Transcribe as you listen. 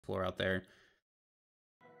floor out there.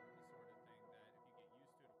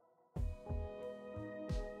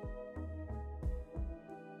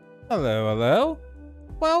 Hello, hello.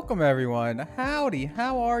 Welcome, everyone. Howdy,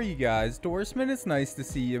 how are you guys? Dorsman, it's nice to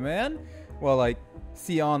see you, man. Well, like,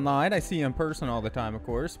 see you online. I see you in person all the time, of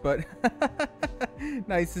course, but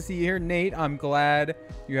nice to see you here. Nate, I'm glad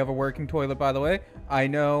you have a working toilet, by the way. I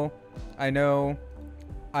know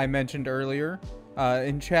I mentioned earlier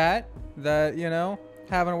in chat that, you know,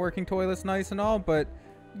 having a working toilet's nice and all, but,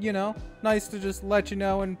 you know, nice to just let you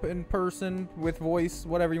know in person with voice,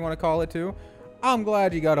 whatever you want to call it too. I'm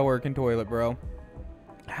glad you got a working toilet, bro.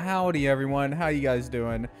 Howdy, everyone. How you guys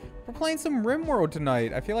doing? We're playing some RimWorld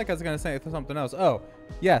tonight. I feel like I was going to say something else. Oh,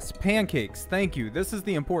 yes, pancakes. Thank you. This is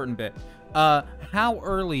the important bit. How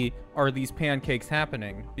early are these pancakes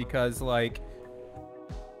happening? Because, like,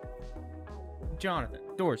 Jonathan,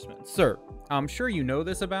 Dorsman, sir, I'm sure you know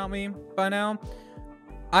this about me by now.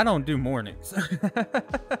 I don't do mornings.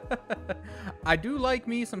 I do like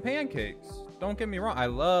me some pancakes. Don't get me wrong. I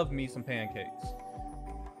love me some pancakes.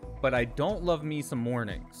 But I don't love me some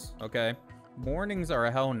mornings, okay? Mornings are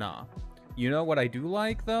a hell nah. You know what I do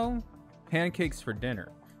like, though? Pancakes for dinner.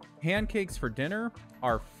 Pancakes for dinner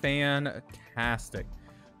are fantastic.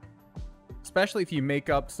 Especially if you make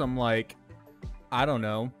up some, like, I don't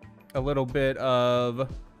know, a little bit of,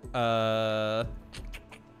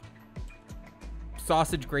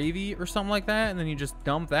 sausage gravy or something like that, and then you just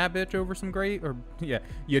dump that bitch over some gravy, or yeah,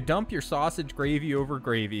 you dump your sausage gravy over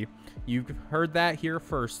gravy. You've heard that here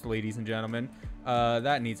first, ladies and gentlemen.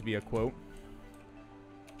 That needs to be a quote.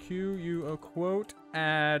 Cue you a quote.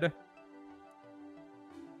 Add.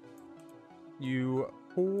 You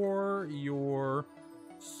pour your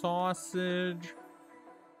sausage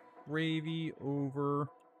gravy over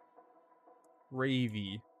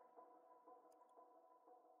gravy.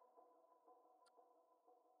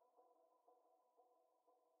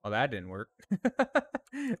 Oh, that didn't work.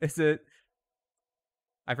 Is it?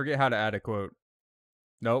 I forget how to add a quote.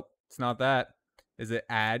 Nope, it's not that. Is it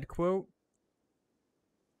add quote?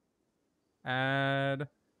 Add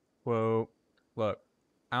quote. Look,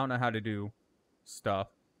 I don't know how to do stuff.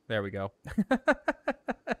 There we go.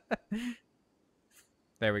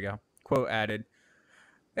 There we go. Quote added.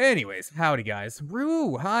 Anyways, howdy guys.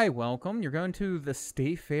 Roo, hi, welcome. You're going to the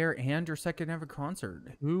State Fair and your second ever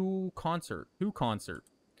concert. Who concert? Who concert?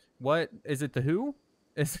 What is it? The Who?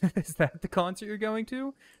 Is that the concert you're going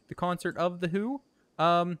to? The concert of the Who?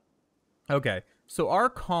 Okay. So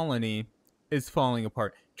our colony is falling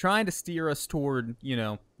apart. Trying to steer us toward, you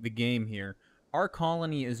know, the game here. Our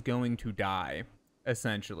colony is going to die,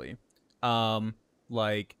 essentially.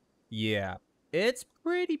 Like, yeah. It's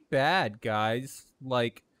pretty bad, guys.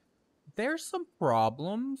 Like, there's some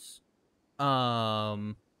problems.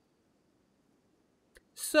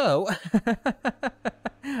 So,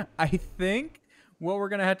 I think what we're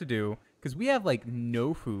going to have to do, because we have, like,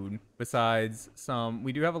 no food besides some,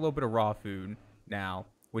 we do have a little bit of raw food now,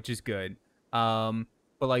 which is good. But,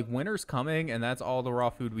 like, winter's coming, and that's all the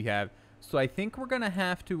raw food we have. So I think we're going to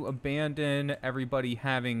have to abandon everybody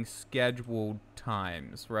having scheduled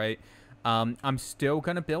times, right? I'm still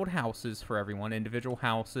going to build houses for everyone, individual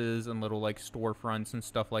houses and little, like, storefronts and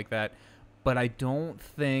stuff like that. But I don't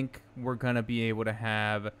think we're going to be able to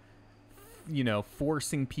have, you know,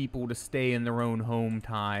 forcing people to stay in their own home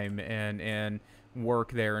time and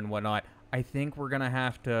work there and whatnot. I think we're going to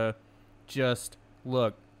have to just,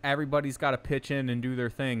 look, everybody's got to pitch in and do their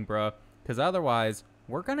thing, bruh. Because otherwise,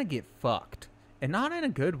 we're going to get fucked. And not in a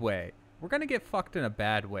good way. We're going to get fucked in a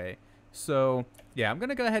bad way. So, yeah, I'm going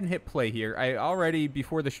to go ahead and hit play here. I already,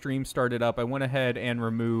 before the stream started up, I went ahead and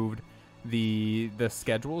removed the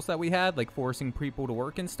schedules that we had, like forcing people to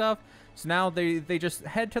work and stuff. So now they just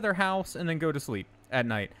head to their house and then go to sleep at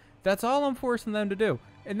night. That's all I'm forcing them to do.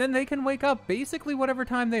 And then they can wake up basically whatever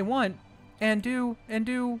time they want and do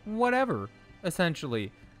whatever,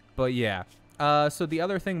 essentially. But yeah. So the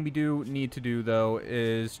other thing we do need to do, though,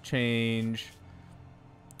 is change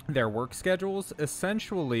their work schedules.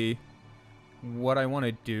 Essentially, what I want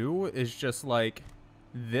to do is just like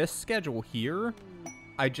this schedule here.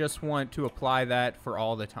 I just want to apply that for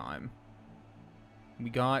all the time.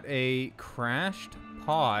 We got a crashed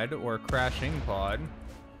pod or crashing pod.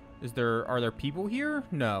 Are there people here?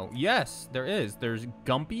 No. Yes, there is. There's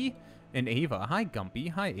Gumpy and Ava. Hi,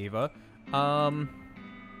 Gumpy. Hi, Ava.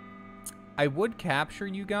 I would capture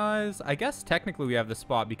you guys. I guess technically we have the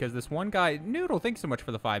spot because this one guy, Noodle, thanks so much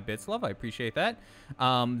for the 5 bits. Love, I appreciate that.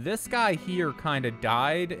 This guy here kind of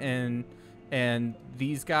died and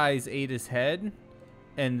these guys ate his head.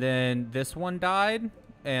 And then this one died,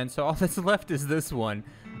 and so all that's left is this one.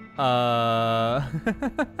 So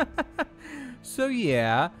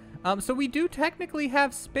yeah. So we do technically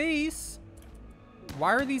have space.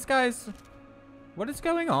 Why are these guys... What is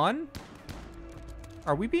going on?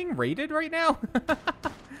 Are we being raided right now?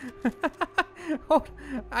 Hold,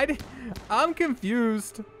 I'm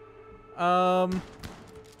confused.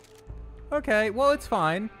 Okay, well, it's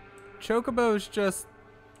fine. Chocobo's just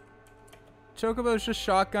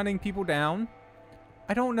shotgunning people down.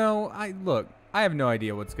 I don't know. Look, I have no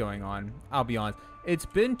idea what's going on. I'll be honest. It's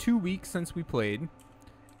been 2 weeks since we played.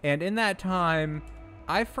 And in that time,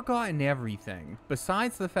 I've forgotten everything.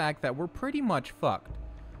 Besides the fact that we're pretty much fucked.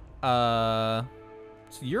 So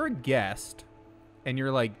you're a guest. And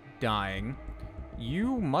you're, like, dying.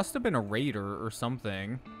 You must have been a raider or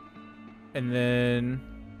something. And then...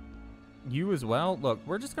 You as well. Look,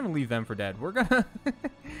 we're just gonna leave them for dead. We're gonna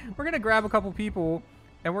we're gonna grab a couple people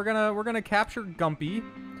and we're gonna capture Gumpy,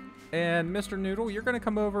 and Mr. Noodle, you're gonna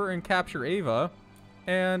come over and capture Ava,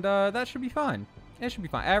 and that should be fine. It should be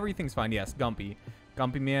fine. Everything's fine. Yes, Gumpy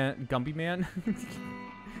Man.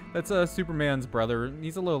 That's Superman's brother.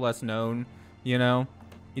 He's a little less known, you know.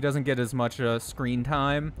 He doesn't get as much screen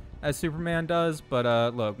time as Superman does,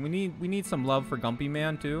 but look, we need some love for Gumpy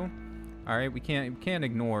Man too. All right, we can't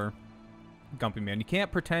ignore Gumpy Man. You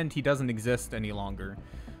can't pretend he doesn't exist any longer.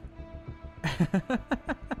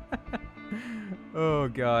 Oh,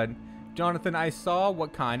 God. Jonathan, I saw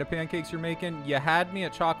what kind of pancakes you're making. You had me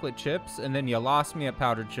at chocolate chips, and then you lost me at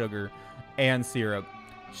powdered sugar and syrup.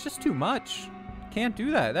 It's just too much. Can't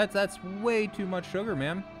do that. That's way too much sugar,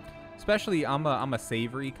 man. Especially, I'm a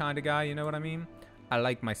savory kind of guy, you know what I mean? I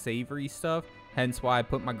like my savory stuff, hence why I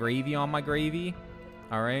put my gravy on my gravy.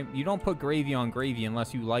 All right, you don't put gravy on gravy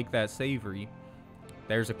unless you like that savory.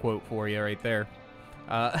 There's a quote for you right there.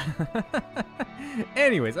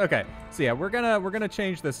 Anyways, okay. So yeah, we're gonna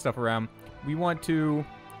change this stuff around. We want to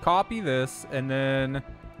copy this, and then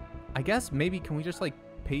I guess maybe can we just like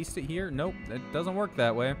paste it here? Nope, it doesn't work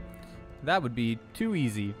that way. That would be too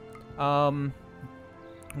easy.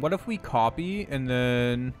 What if we copy and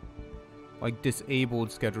then like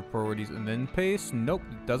disabled scheduled priorities and then paste? Nope,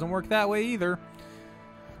 it doesn't work that way either.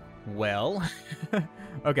 Well,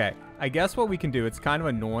 okay, I guess what we can do, it's kind of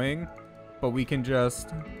annoying, but we can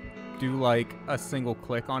just do like a single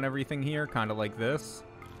click on everything here, kind of like this.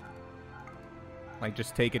 Like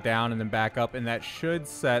just take it down and then back up, and that should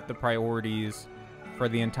set the priorities for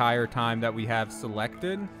the entire time that we have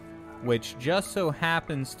selected, which just so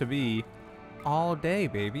happens to be all day,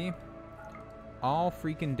 baby. All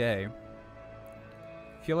freaking day.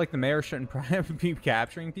 Feel like the mayor shouldn't probably be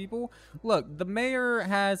capturing people. Look, the mayor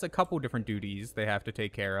has a couple different duties they have to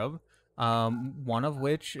take care of. One of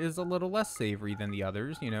which is a little less savory than the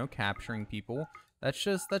others, you know, capturing people. That's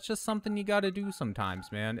just something you gotta do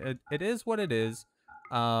sometimes, man. It is what it is.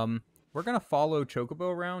 We're gonna follow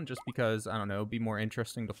Chocobo around just because, I don't know, it'd be more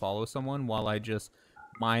interesting to follow someone while I just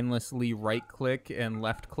mindlessly right-click and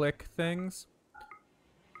left-click things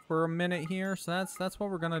for a minute here. So that's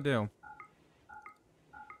what we're gonna do.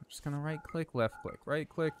 Just gonna right-click, left-click,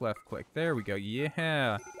 right-click, left-click. There we go.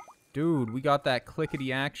 Yeah. Dude, we got that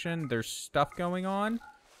clickety action. There's stuff going on,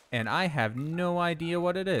 and I have no idea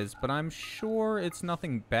what it is, but I'm sure it's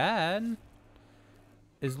nothing bad.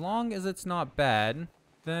 As long as it's not bad,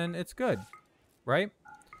 then it's good, right?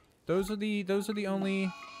 Those are the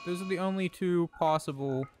only two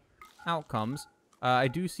possible outcomes. I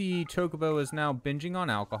do see Chocobo is now binging on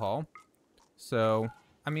alcohol, so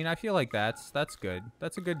I mean, I feel like that's good.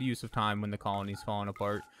 That's a good use of time when the colony's falling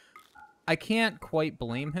apart. I can't quite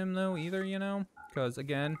blame him, though, either, you know? Because,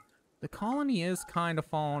 again, the colony is kind of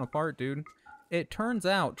falling apart, dude. It turns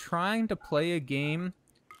out trying to play a game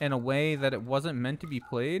in a way that it wasn't meant to be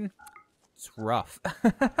played, it's rough.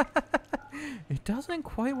 It doesn't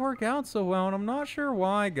quite work out so well, and I'm not sure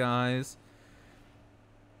why, guys.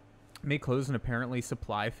 May clothes and apparently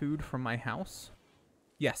supply food from my house?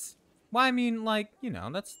 Yes. Well, I mean, like, you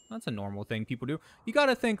know, that's a normal thing people do. You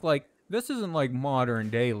gotta think, like, this isn't, like, modern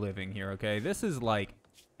day living here, okay? This is, like,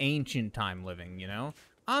 ancient time living, you know?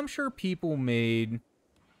 I'm sure people made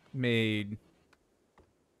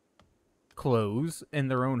clothes in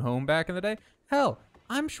their own home back in the day. Hell,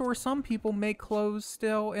 I'm sure some people make clothes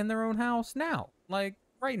still in their own house now. Like,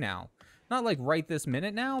 right now. Not, like, right this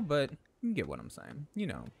minute now, but you get what I'm saying. You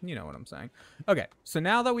know what I'm saying. Okay, so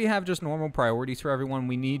now that we have just normal priorities for everyone,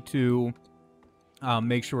 we need to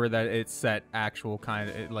make sure that it's set actual kind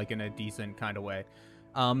of, like, in a decent kind of way.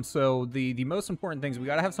 So the most important things, we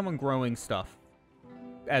gotta have someone growing stuff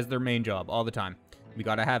as their main job all the time. We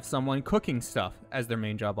gotta have someone cooking stuff as their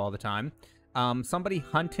main job all the time. Somebody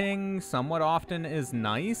hunting somewhat often is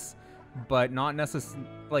nice, but not necessarily.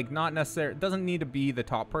 It doesn't need to be the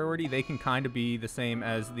top priority. They can kind of be the same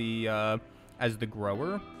as the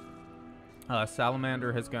grower.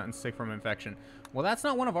 Salamander has gotten sick from infection. Well, that's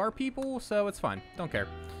not one of our people, so it's fine. Don't care.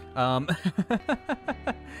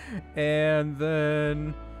 And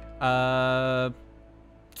then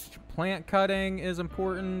plant cutting is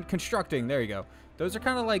important. Constructing, there you go. Those are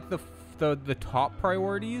kind of like the top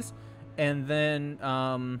priorities. And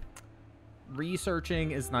then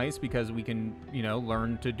researching is nice because we can, you know,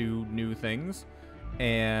 learn to do new things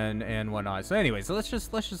and whatnot. So anyway, so let's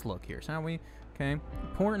just look here, shall we? Okay.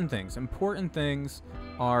 Important things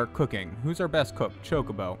are cooking. Who's our best cook?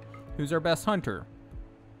 Chocobo. Who's our best hunter?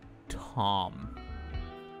 Tom.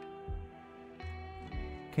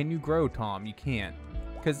 Can you grow, Tom? You can't.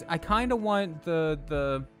 Because I kind of want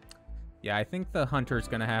yeah, I think the hunter's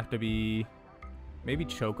going to have to be maybe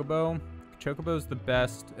Chocobo. Chocobo's the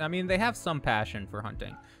best. I mean, they have some passion for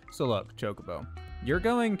hunting. So look, Chocobo, you're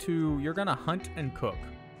gonna hunt and cook,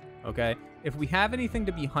 okay? If we have anything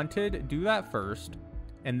to be hunted, do that first,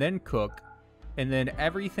 and then cook, and then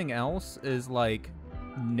everything else is like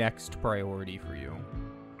next priority for you.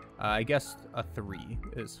 I guess a 3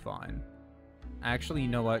 is fine. Actually, you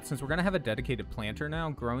know what? Since we're gonna have a dedicated planter now,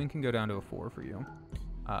 growing can go down to a 4 for you.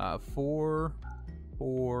 4,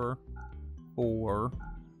 4, 4.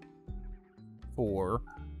 4.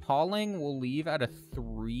 Hauling will leave at a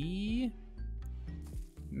 3.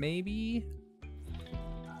 Maybe?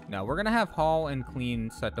 No, we're going to have haul and clean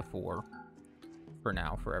set to 4 for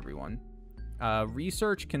now for everyone.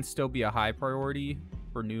 Research can still be a high priority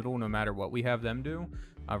for Noodle no matter what we have them do.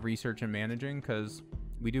 Research and managing, because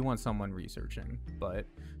we do want someone researching, but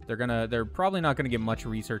they're probably not going to get much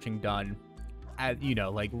researching done at, you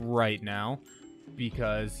know, like right now,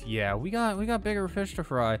 because yeah, we got bigger fish to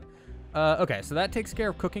fry. Okay, so that takes care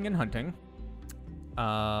of cooking and hunting.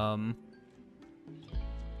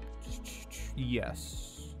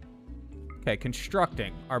 Yes. Okay,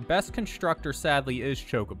 constructing. Our best constructor, sadly, is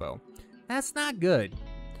Chocobo. That's not good.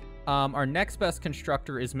 Our next best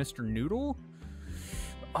constructor is Mr. Noodle.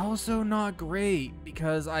 Also not great,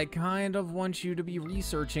 because I kind of want you to be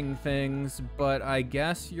researching things, but I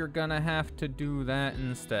guess you're gonna have to do that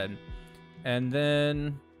instead. And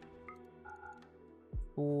then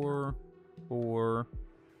 4,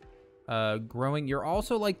 growing. You're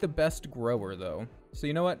also like the best grower though. So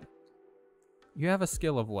you know what? You have a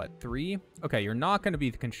skill of what? 3? Okay, you're not going to be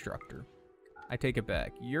the constructor. I take it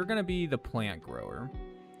back. You're going to be the plant grower.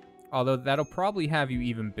 Although that'll probably have you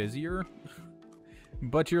even busier.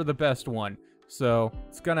 But you're the best one. So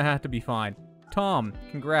it's going to have to be fine. Tom,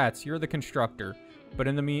 congrats. You're the constructor. But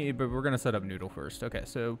we're going to set up Noodle first. Okay,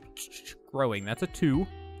 so growing. That's a 2.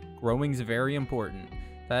 Growing's very important.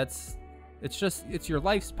 It's your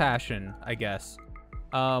life's passion, I guess.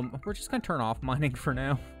 We're just going to turn off mining for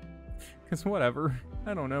now. Because whatever.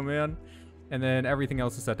 I don't know, man. And then everything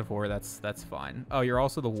else is set to 4. That's fine. Oh, you're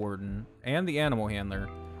also the warden. And the animal handler.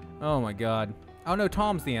 Oh my god. Oh no,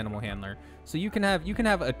 Tom's the animal handler. So you can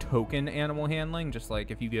have a token animal handling, just like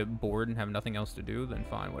if you get bored and have nothing else to do, then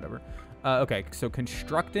fine, whatever. Okay, so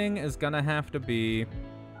constructing is gonna have to be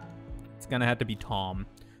Tom.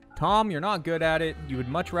 Tom, you're not good at it. You would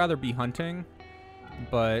much rather be hunting,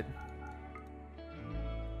 but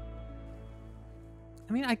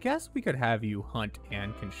I mean, I guess we could have you hunt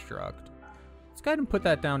and construct. Let's go ahead and put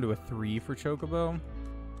that down to a 3 for Chocobo,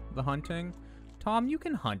 the hunting. Tom, you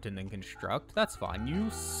can hunt and then construct. That's fine. You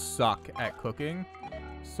suck at cooking,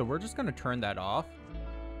 so we're just going to turn that off.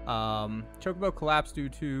 Chocobo collapsed due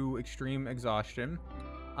to extreme exhaustion.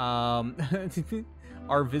 Our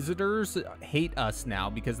visitors hate us now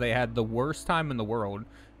because they had the worst time in the world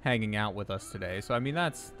hanging out with us today. So, I mean,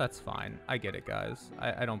 that's fine. I get it, guys.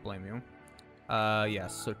 I don't blame you.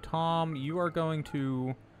 Yes, so Tom, you are going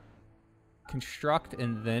to construct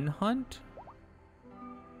and then hunt?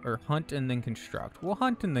 Or hunt and then construct. We'll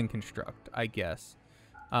hunt and then construct, I guess.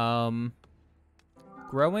 Growing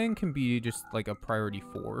can be just like a priority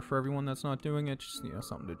 4 for everyone that's not doing it. Just, you know,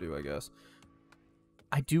 something to do, I guess.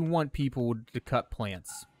 I do want people to cut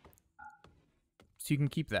plants. So you can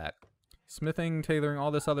keep that. Smithing, tailoring, all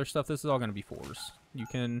this other stuff, this is all going to be 4s. You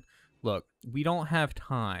can... Look, we don't have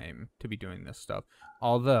time to be doing this stuff.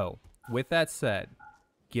 Although, with that said,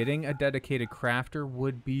 getting a dedicated crafter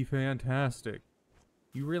would be fantastic.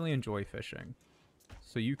 You really enjoy fishing.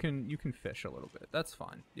 So you can fish a little bit. That's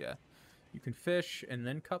fine. Yeah. You can fish and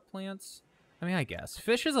then cut plants. I mean, I guess.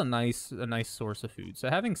 Fish is a nice source of food. So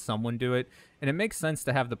having someone do it, and it makes sense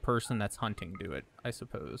to have the person that's hunting do it, I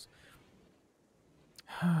suppose.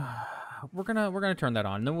 We're gonna turn that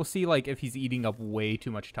on, and then we'll see like if he's eating up way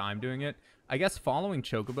too much time doing it. I guess following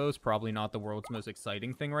Chocobo is probably not the world's most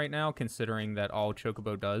exciting thing right now, considering that all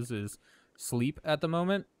Chocobo does is sleep at the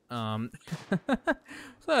moment. So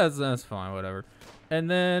that's fine, whatever.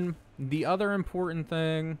 And then the other important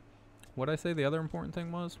thing, what I say the other important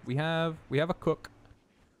thing was, we have a cook,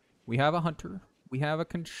 we have a hunter, we have a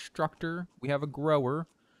constructor, we have a grower.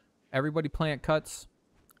 Everybody plant cuts.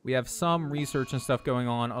 We have some research and stuff going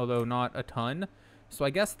on, although not a ton. So I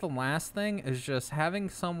guess the last thing is just having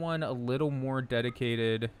someone a little more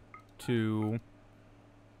dedicated to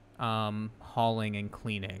hauling and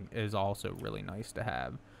cleaning is also really nice to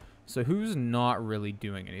have. So who's not really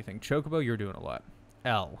doing anything? Chocobo, you're doing a lot.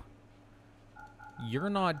 L, you're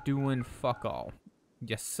not doing fuck all.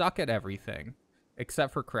 You suck at everything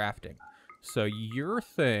except for crafting. So your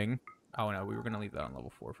thing... Oh, no, we were going to leave that on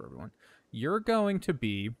level 4 for everyone. You're going to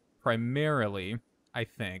be primarily, I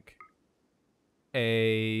think,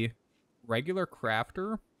 a regular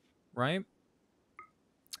crafter, right?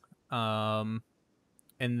 And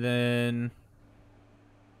then...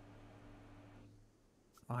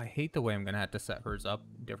 Oh, I hate the way I'm going to have to set hers up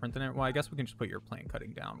different than it. Well, I guess we can just put your plant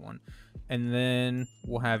cutting down one. And then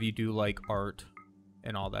we'll have you do, like, art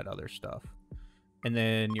and all that other stuff. And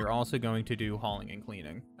then you're also going to do hauling and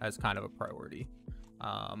cleaning as kind of a priority.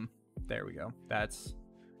 There we go. That's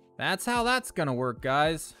how that's gonna work,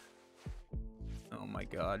 guys. Oh my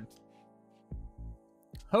god.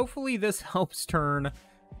 Hopefully this helps turn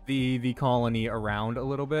the colony around a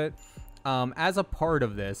little bit. As a part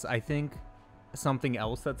of this, I think something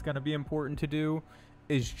else that's gonna be important to do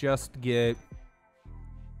is just get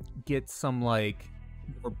some like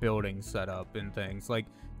more buildings set up and things, like,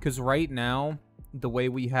 because right now the way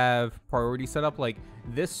we have priority set up, like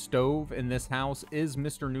this stove in this house is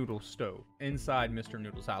Mr. Noodle's stove inside Mr.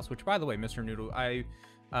 Noodle's house, which, by the way, Mr. Noodle, I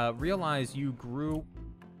realize you grew...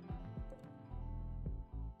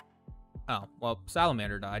 Oh, well,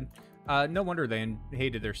 Salamander died. No wonder they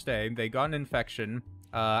hated their stay. They got an infection.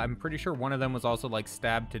 I'm pretty sure one of them was also, like,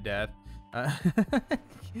 stabbed to death.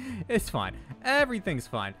 It's fine. Everything's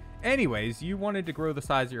fine. Anyways, you wanted to grow the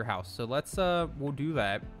size of your house, so let's, we'll do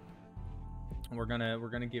that. We're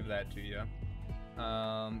gonna give that to you.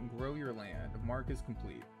 Grow your land. Mark is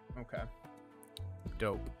complete. Okay.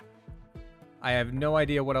 Dope. I have no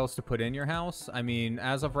idea what else to put in your house. I mean,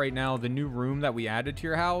 as of right now, the new room that we added to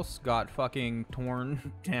your house got fucking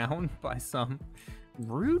torn down by some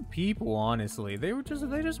rude people, honestly. They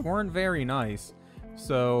just weren't very nice.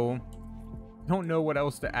 So, don't know what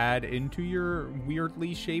else to add into your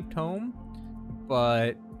weirdly shaped home,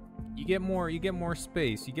 but you get more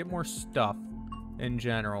space, you get more stuff in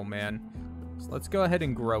general, man. So let's go ahead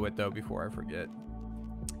and grow it though before I forget.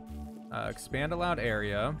 Expand allowed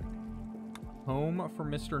area. Home for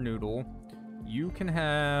Mr. Noodle. You can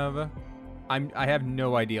have... I have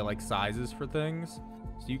no idea, like, sizes for things.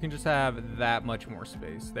 So you can just have that much more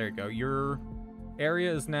space. There you go. Your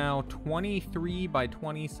area is now 23 by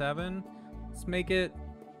 27. Let's make it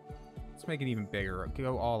even bigger.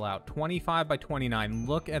 Go all out. 25 by 29.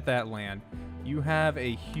 Look at that land. You have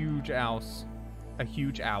a huge house. A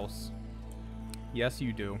huge house. Yes,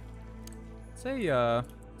 you do. It's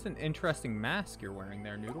an interesting mask you're wearing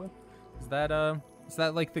there, Noodle. Is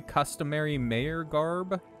that like the customary mayor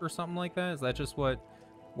garb or something like that? Is that just what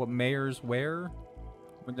mayors wear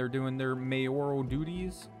when they're doing their mayoral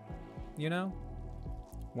duties? You know?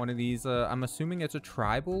 One of these, I'm assuming it's a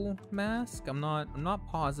tribal mask. I'm not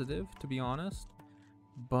positive, to be honest.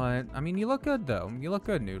 But, I mean, you look good, though. You look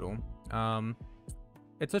good, Noodle.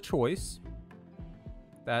 It's a choice.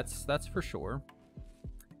 That's for sure.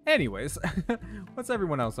 Anyways, what's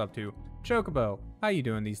everyone else up to? Chocobo, how you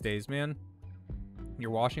doing these days, man?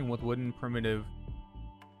 You're washing with wooden primitive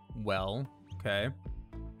well, okay.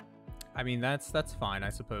 I mean, that's fine, I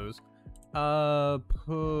suppose. Oh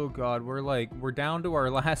god, we're down to our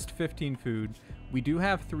last 15 food. We do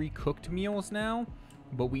have 3 cooked meals now,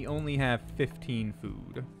 but we only have 15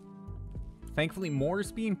 food. Thankfully, more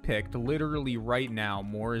is being picked. Literally right now,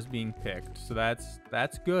 more is being picked. So that's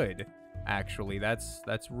good, actually. That's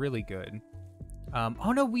really good.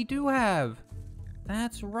 Oh no, we do have...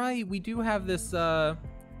 That's right, we do have this, the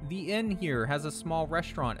inn here has a small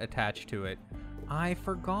restaurant attached to it. I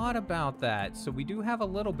forgot about that. So we do have a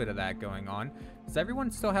little bit of that going on. Does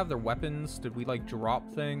everyone still have their weapons? Did we, like,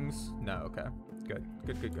 drop things? No, okay.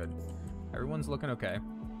 Good. Everyone's looking okay.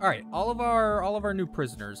 All right, all of our new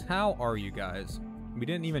prisoners, how are you guys? We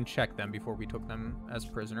didn't even check them before we took them as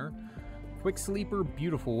prisoner. Quick sleeper,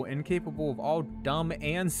 beautiful, incapable of all dumb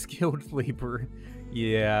and skilled labor.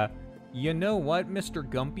 Yeah. You know what, Mr.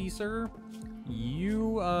 Gumpy, sir?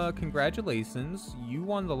 You, congratulations. You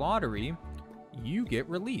won the lottery. You get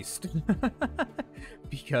released.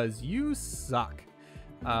 Because you suck.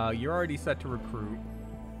 You're already set to recruit.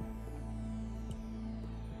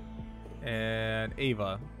 And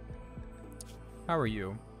Ava. How are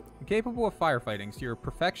you? You're capable of firefighting, so you're a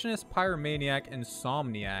perfectionist, pyromaniac,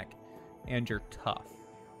 insomniac, and you're tough.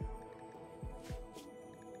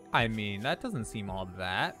 I mean, that doesn't seem all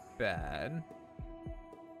that bad.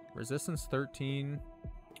 Resistance 13.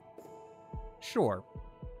 Sure.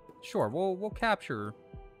 Sure, we'll capture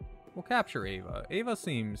Ava. Ava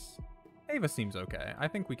seems okay. I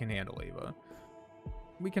think we can handle Ava.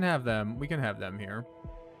 We can have them here.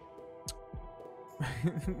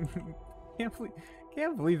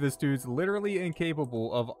 Can't believe this dude's literally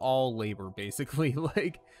incapable of all labor, basically.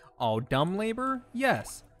 Like, all dumb labor?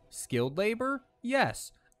 Yes. Skilled labor?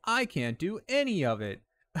 Yes. I can't do any of it.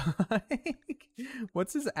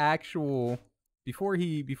 What's his actual... Before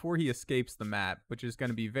he escapes the map, which is going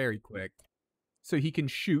to be very quick. So he can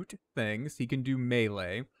shoot things. He can do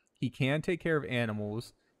melee. He can take care of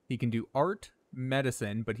animals. He can do art,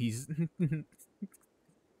 medicine, but he's...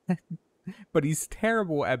 but he's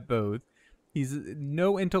terrible at both. He's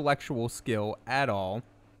no intellectual skill at all.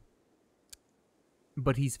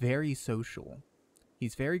 But he's very social.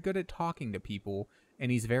 He's very good at talking to people,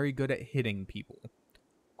 and he's very good at hitting people.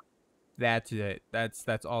 That's it.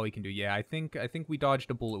 That's all he can do. Yeah, I think we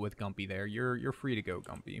dodged a bullet with Gumpy there. You're free to go,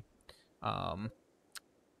 Gumpy.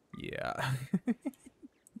 Yeah.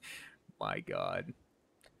 My God.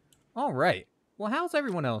 All right. Well, how's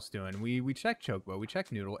everyone else doing? We checked Chocobo, we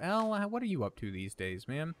checked Noodle. Elle, what are you up to these days,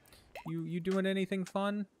 man? You doing anything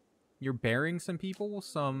fun? You're burying some people.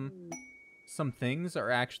 Some things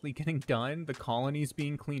are actually getting done. The colony's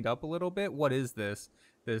being cleaned up a little bit. What is this?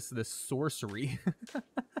 This sorcery.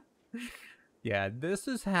 Yeah, this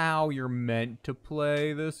is how you're meant to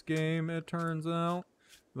play this game, it turns out.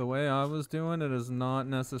 The way I was doing it is not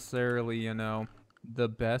necessarily, you know, the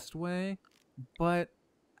best way, but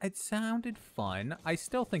it sounded fun. I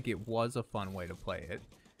still think it was a fun way to play it.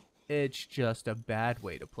 It's just a bad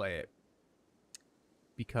way to play it,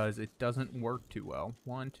 because it doesn't work too well.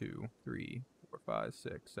 1, 2, 3, 4, 5,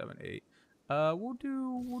 6, 7, 8. We'll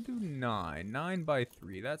do 9. 9 by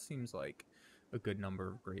 3. That seems like a good number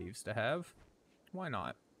of graves to have. Why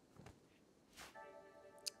not?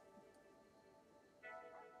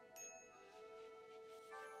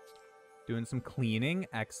 Doing some cleaning.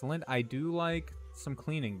 Excellent. I do like some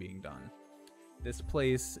cleaning being done. This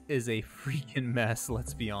place is a freaking mess,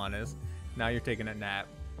 let's be honest. Now you're taking a nap.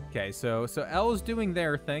 Okay, so Elle's doing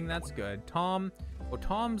their thing. That's good. Tom, well,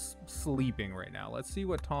 Tom's sleeping right now. Let's see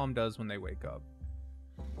what Tom does when they wake up.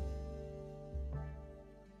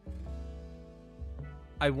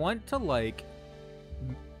 I want to, like,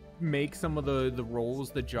 make some of the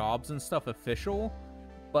roles, the jobs and stuff official,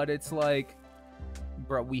 but it's like,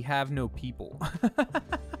 bro, we have no people.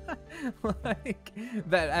 Like,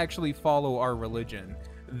 that actually follow our religion.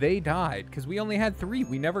 They died because we only had 3.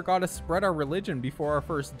 We never got to spread our religion before our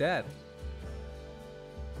first death.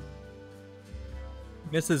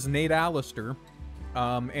 Mrs. Nate Allister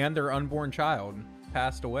and their unborn child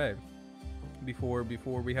passed away before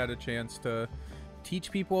we had a chance to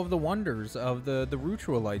teach people of the wonders of the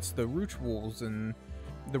Roolites, the Roolites, and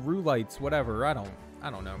the Roolites, whatever. I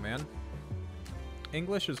don't know, man.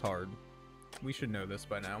 English is hard. We should know this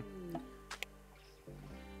by now.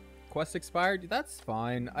 Quest expired? That's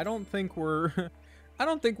fine. I don't think we're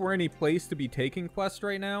any place to be taking quests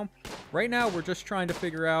right now. Right now, we're just trying to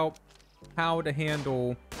figure out how to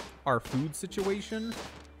handle our food situation.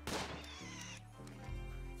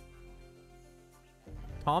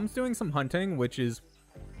 Tom's doing some hunting, which is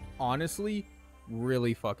honestly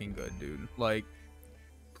really fucking good, dude. Like,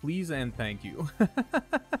 please and thank you.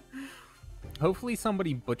 Hopefully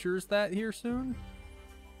somebody butchers that here soon.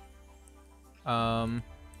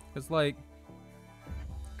 Cause like,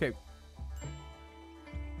 okay,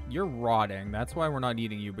 you're rotting. That's why we're not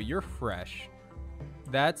eating you, but you're fresh.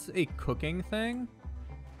 That's a cooking thing.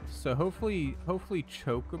 So hopefully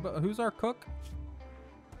Chocobo. Who's our cook?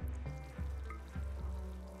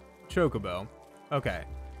 Chocobo. Okay.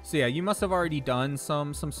 So yeah, you must have already done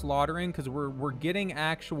some slaughtering, because we're getting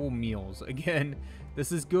actual meals. Again,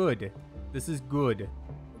 this is good. This is good.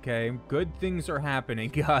 Okay? Good things are happening,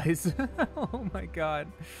 guys. Oh my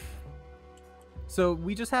god. So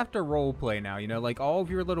we just have to role play now, you know? Like, all of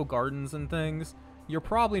your little gardens and things, you're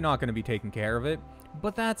probably not going to be taking care of it,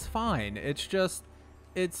 but that's fine. It's just,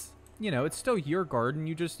 it's, you know, it's still your garden.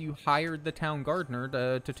 You hired the town gardener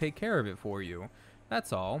to take care of it for you.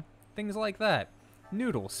 That's all. Things like that.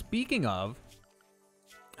 Noodle, speaking of,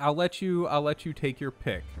 I'll let you take your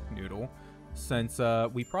pick, Noodle. Since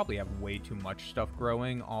we probably have way too much stuff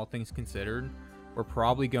growing, all things considered. We're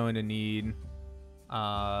probably going to need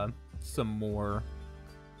some more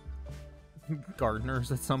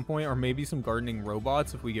gardeners at some point, or maybe some gardening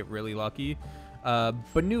robots if we get really lucky.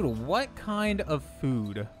 But Noodle, what kind of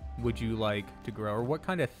food would you like to grow, or what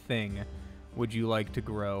kind of thing would you like to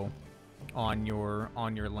grow on your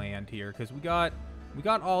land here? Because we got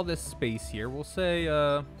all this space here. We'll say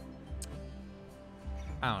I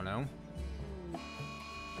don't know.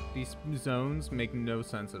 These zones make no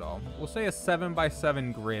sense at all. We'll say a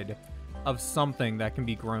 7x7 grid of something that can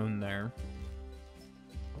be grown there.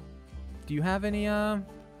 Do you have any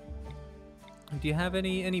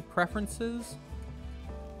preferences?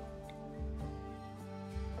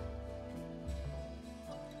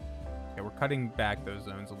 Okay, we're cutting back those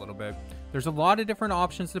zones a little bit. There's a lot of different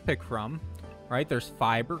options to pick from, right? There's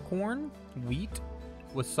fiber corn, wheat,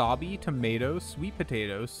 wasabi, tomatoes, sweet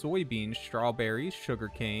potatoes, soybeans, strawberries,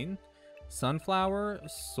 sugarcane, sunflower,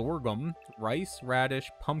 sorghum, rice,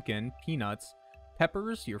 radish, pumpkin, peanuts,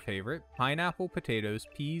 peppers, your favorite, pineapple, potatoes,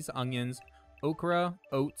 peas, onions, okra,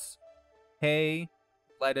 oats, hay,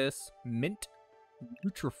 lettuce, mint,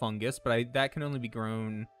 nutrifungus, but that can only be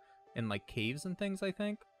grown in like caves and things, I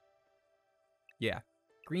think. Yeah.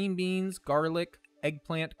 Green beans, garlic,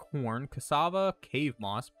 eggplant, corn, cassava, cave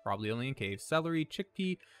moss, probably only in caves, celery,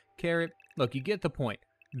 chickpea, carrot. Look, you get the point.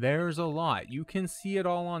 There's a lot. You can see it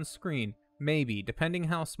all on screen. Maybe, depending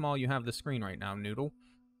how small you have the screen right now, Noodle.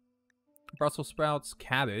 Brussels sprouts,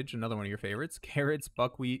 cabbage, another one of your favorites, carrots,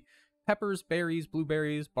 buckwheat, peppers, berries,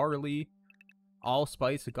 blueberries, barley,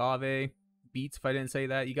 allspice, agave, beets, if I didn't say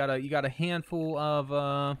that. You got a handful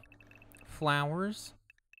of flowers.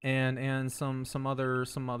 And some other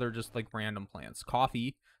just like random plants.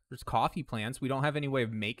 Coffee. There's coffee plants. We don't have any way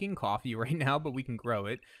of making coffee right now, but we can grow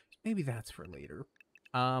it. Maybe that's for later.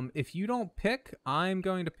 If you don't pick, I'm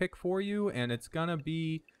going to pick for you, and it's gonna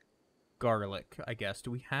be garlic, I guess. Do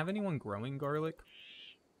we have anyone growing garlic?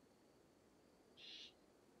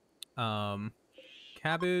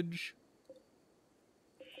 Cabbage,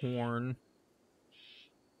 corn.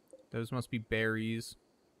 Those must be berries.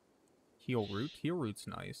 Heel root. Heel root's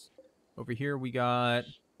nice. Over here we got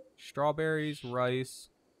strawberries, rice,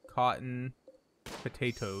 cotton,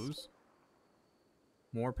 potatoes.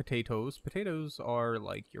 More potatoes. Potatoes are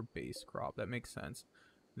like your base crop. That makes sense.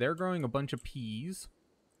 They're growing a bunch of peas.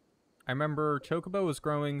 I remember Chocobo was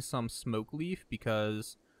growing some smoke leaf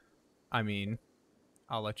because, I mean,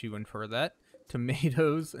 I'll let you infer that.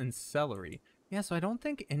 Tomatoes and celery. Yeah, so I don't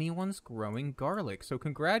think anyone's growing garlic. So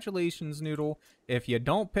congratulations, Noodle. If you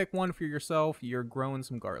don't pick one for yourself, you're growing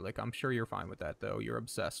some garlic. I'm sure you're fine with that, though. You're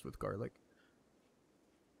obsessed with garlic.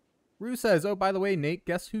 Rue says, oh, by the way, Nate,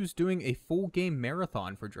 guess who's doing a full game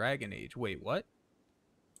marathon for Dragon Age? Wait, what?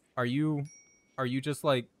 Are you just,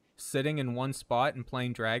 like, sitting in one spot and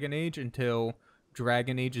playing Dragon Age until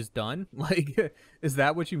Dragon Age is done? Like, is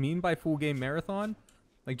that what you mean by full game marathon?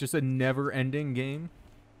 Like, just a never-ending game?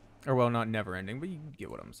 Or, well, not never-ending, but you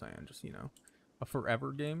get what I'm saying. Just, you know, a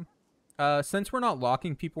forever game. Since we're not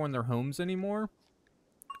locking people in their homes anymore,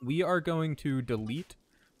 we are going to delete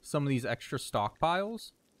some of these extra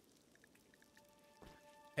stockpiles.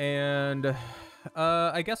 And,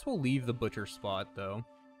 I guess we'll leave the butcher spot, though.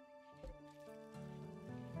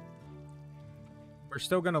 We're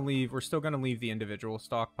still gonna leave the individual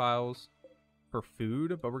stockpiles for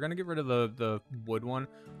food, but we're gonna get rid of the wood one.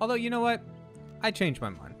 Although, you know what? I changed my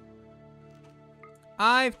mind.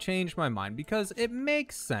 I've changed my mind because it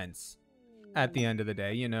makes sense at the end of the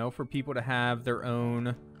day, you know, for people to have their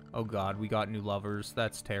own... Oh god, we got new lovers.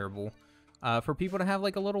 That's terrible. For people to have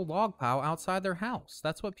like a little log pile outside their house.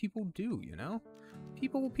 That's what people do, you know?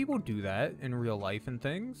 People do that in real life and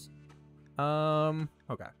things.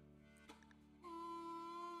 Okay.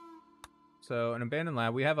 So, an abandoned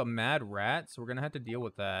lab. We have a mad rat, so we're gonna have to deal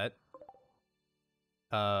with that.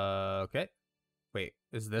 Okay. Wait,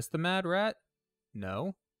 is this the mad rat?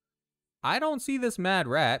 No. I don't see this mad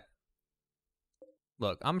rat.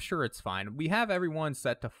 Look, I'm sure it's fine. We have everyone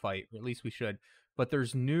set to fight, or at least we should. But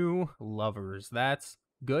there's new lovers. That's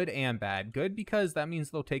good and bad. Good because that means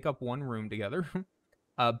they'll take up one room together.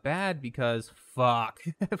 Bad because, fuck,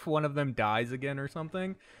 if one of them dies again or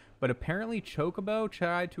something. But apparently Chocobo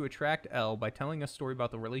tried to attract Elle by telling a story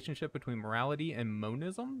about the relationship between morality and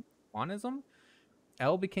monism? Monism?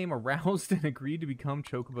 Elle became aroused and agreed to become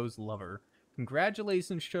Chocobo's lover.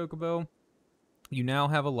 Congratulations, Chocobo. You now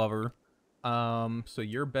have a lover. So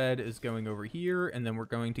your bed is going over here, and then we're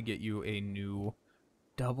going to get you a new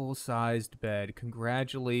double-sized bed.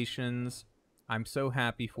 Congratulations. I'm so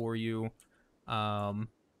happy for you.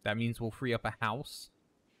 That means we'll free up a house.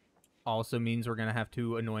 Also means we're going to have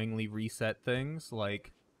to annoyingly reset things,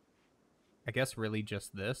 like, I guess really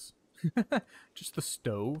just this. Just the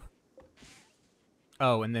stove.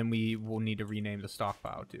 Oh, and then we will need to rename the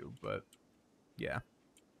stockpile too, but yeah.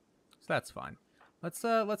 So that's fine. Let's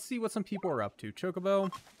see what some people are up to.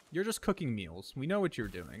 Chocobo, you're just cooking meals. We know what you're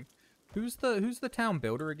doing. Who's the town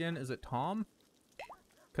builder again? Is it Tom?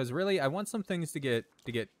 Because really, I want some things to get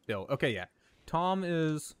built. Okay, yeah. Tom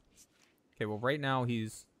is... Okay, well, right now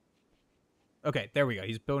he's... Okay, there we go.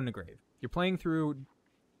 He's building a grave. You're playing through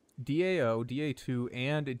DAO, DA2,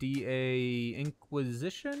 and DA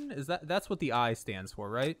Inquisition? That's what the I stands for,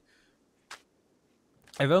 right?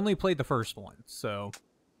 I've only played the first one, so...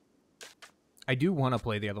 I do want to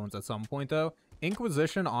play the other ones at some point, though.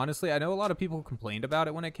 Inquisition, honestly, I know a lot of people complained about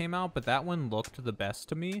it when it came out, but that one looked the best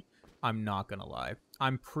to me. I'm not gonna lie.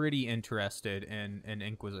 I'm pretty interested in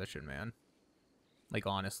Inquisition, man. Like,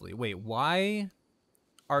 honestly. Wait, why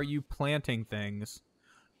are you planting things?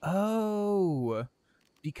 Oh,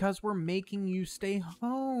 because we're making you stay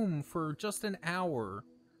home for just an hour.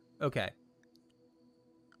 Okay.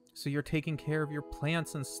 So you're taking care of your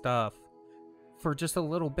plants and stuff for just a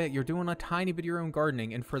little bit. You're doing a tiny bit of your own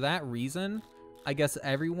gardening. And for that reason, I guess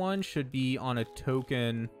everyone should be on a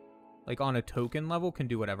token, like on a token level, can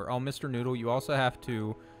do whatever. Oh, Mr. Noodle, you also have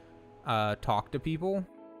to talk to people.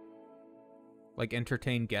 Like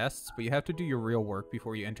entertain guests, but you have to do your real work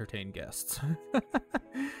before you entertain guests.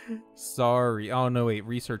 Sorry. Oh, no, wait.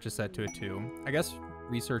 Research is set to a 2. I guess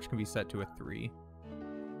research can be set to a 3.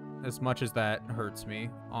 As much as that hurts me,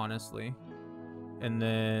 honestly. And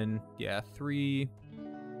then, yeah, 3.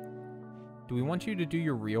 Do we want you to do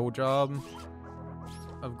your real job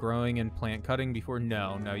of growing and plant cutting before?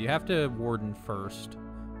 No, you have to warden first.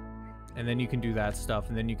 And then you can do that stuff,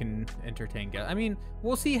 and then you can entertain guests. I mean,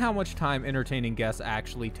 we'll see how much time entertaining guests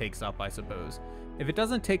actually takes up, I suppose. If it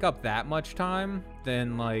doesn't take up that much time,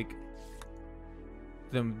 then, like,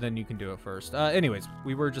 then you can do it first. Anyways,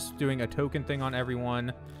 we were just doing a token thing on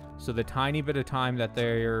everyone, so the tiny bit of time that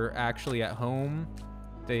they're actually at home,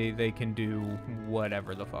 they can do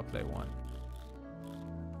whatever the fuck they want.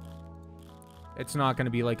 It's not going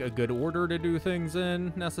to be, like, a good order to do things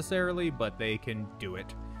in, necessarily, but they can do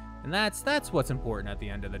it. And that's what's important at the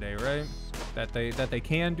end of the day, right? That they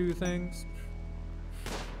can do things.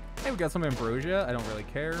 Hey, we got some ambrosia. I don't really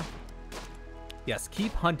care. Yes,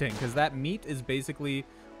 keep hunting, because that meat is basically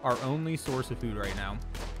our only source of food right now.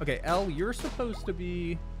 Okay, Elle, you're supposed to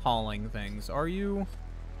be hauling things. Are you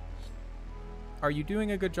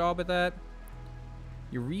doing a good job at that?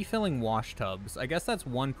 You're refilling wash tubs. I guess that's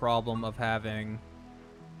one problem of having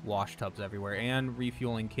wash tubs everywhere, and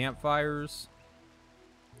refueling campfires.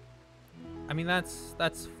 I mean,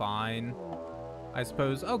 that's fine, I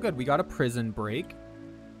suppose. Oh, good. We got a prison break.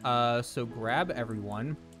 So grab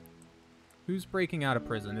everyone. Who's breaking out of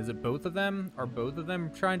prison? Is it both of them? Are both of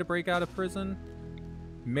them trying to break out of prison?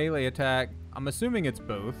 Melee attack. I'm assuming it's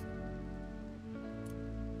both.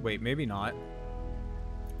 Wait, maybe not.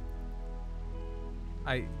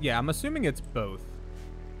 Yeah, I'm assuming it's both.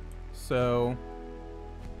 So...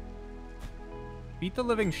 beat the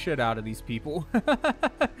living shit out of these people.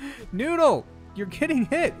 Noodle, you're getting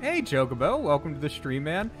hit. Hey, Chocobo, welcome to the stream,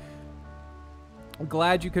 man. I'm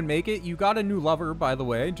glad you can make it. You got a new lover, by the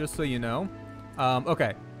way, just so you know.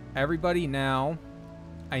 Okay, everybody now,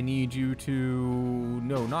 I need you to...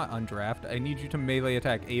 No, not undraft. I need you to melee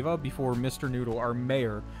attack Ava before Mr. Noodle, our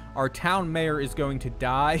mayor, our town mayor, is going to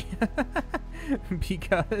die.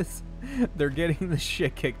 Because they're getting the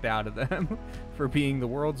shit kicked out of them for being the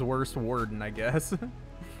world's worst warden, I guess.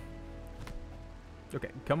 Okay,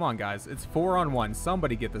 come on, guys. It's 4-on-1.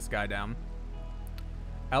 Somebody get this guy down.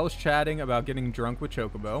 Elle's chatting about getting drunk with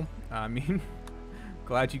Chocobo. I mean,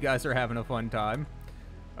 glad you guys are having a fun time.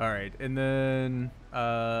 All right, and then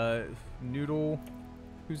Noodle,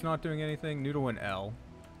 who's not doing anything? Noodle and Elle.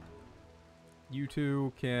 You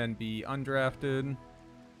two can be undrafted.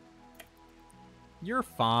 You're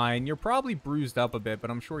fine. You're probably bruised up a bit, but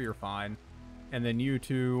I'm sure you're fine. And then you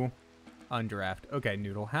two, undraft. Okay,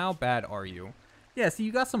 Noodle, how bad are you? Yeah, see,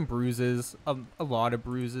 you got some bruises. A lot of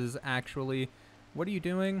bruises, actually. What are you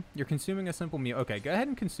doing? You're consuming a simple meal. Okay, go ahead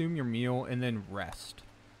and consume your meal and then rest.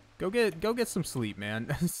 Go get some sleep,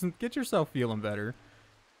 man. Get yourself feeling better.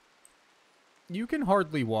 You can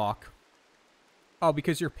hardly walk. Oh,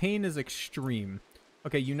 because your pain is extreme.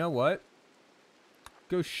 Okay, you know what?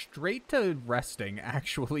 Go straight to resting,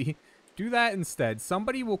 actually. Do that instead.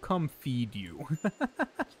 Somebody will come feed you.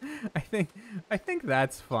 I think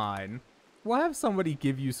that's fine. We'll have somebody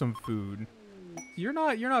give you some food. You're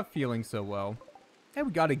not feeling so well. Hey,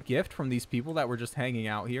 we got a gift from these people that were just hanging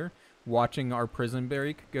out here, watching our prison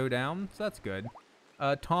break go down, so that's good.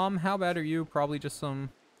 Tom, how bad are you? Probably just some...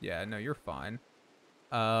 Yeah, no, you're fine.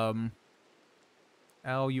 Elle,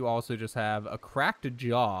 you also just have a cracked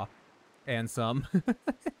jaw and some...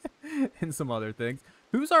 and some other things.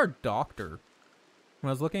 Who's our doctor? When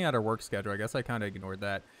I was looking at our work schedule, I guess I kind of ignored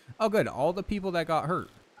that. Oh, good. All the people that got hurt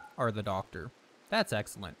are the doctor. That's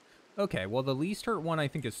excellent. Okay, well, the least hurt one, I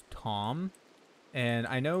think, is Tom. And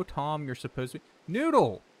I know, Tom, you're supposed to be...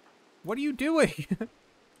 Noodle! What are you doing?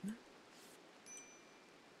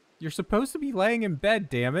 You're supposed to be laying in bed,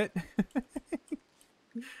 damn it.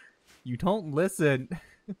 You don't listen.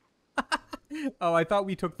 Oh, I thought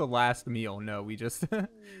we took the last meal. No, we just...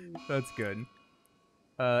 That's good.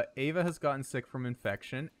 Ava has gotten sick from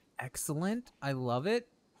infection. Excellent. I love it.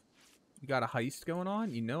 You got a heist going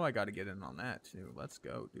on? You know I got to get in on that, too. Let's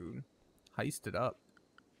go, dude. Heist it up.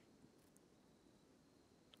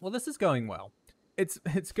 Well, this is going well.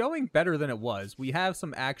 It's going better than it was. We have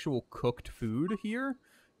some actual cooked food here.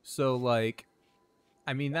 So, like,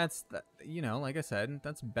 I mean, that's, you know, like I said,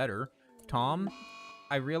 that's better. Tom,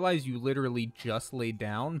 I realize you literally just laid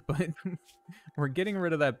down, but we're getting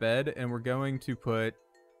rid of that bed, and we're going to put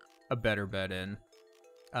a better bed in.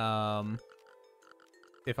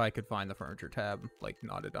 If I could find the furniture tab, like,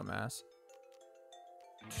 not a dumbass.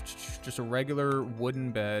 Just a regular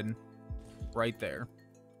wooden bed right there.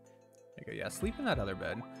 There you go. Yeah, sleep in that other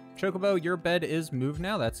bed. Chocobo, your bed is moved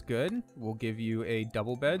now. That's good. We'll give you a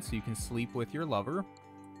double bed so you can sleep with your lover.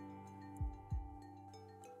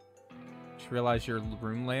 Just realize your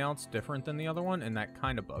room layout's different than the other one, and that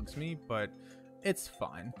kind of bugs me, but it's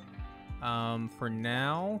fine. For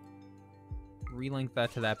now, relink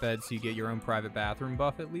that to that bed so you get your own private bathroom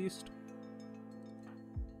buff at least.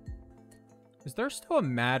 Is there still a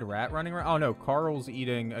mad rat running around? Oh no, Carl's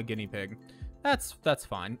eating a guinea pig. That's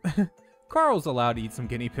fine. Carl's allowed to eat some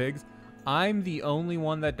guinea pigs. I'm the only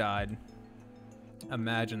one that died.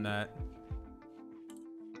 Imagine that.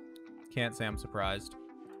 Can't say I'm surprised.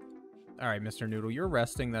 Alright, Mr. Noodle, you're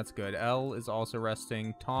resting. That's good. Elle is also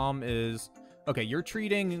resting. Tom is... Okay, you're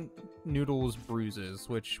treating Noodle's bruises,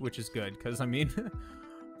 which is good. Because, I mean,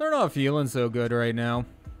 they're not feeling so good right now.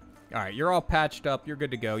 Alright, you're all patched up. You're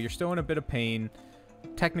good to go. You're still in a bit of pain.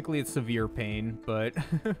 Technically, it's severe pain, but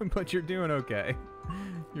but you're doing okay.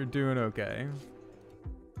 You're doing okay.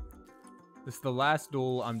 This is the last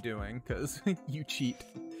duel I'm doing, because you cheat.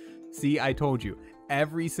 See, I told you.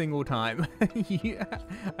 Every single time. Yeah,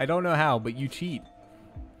 I don't know how, but you cheat.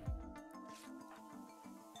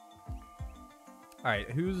 Alright,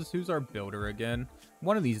 who's our builder again?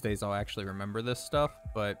 One of these days I'll actually remember this stuff,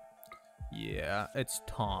 but yeah, it's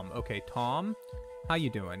Tom. Okay, Tom, how you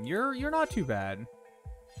doing? You're not too bad.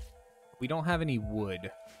 We don't have any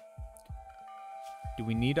wood. Do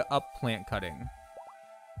we need to up plant cutting?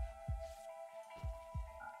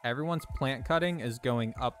 Everyone's plant cutting is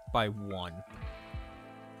going up by 1.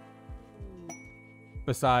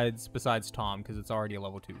 Besides Tom, because it's already a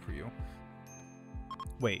level 2 for you.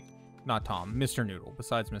 Wait, not Tom. Mr. Noodle.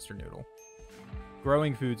 Besides Mr. Noodle.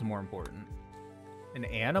 Growing food's more important. An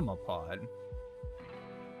anima pod.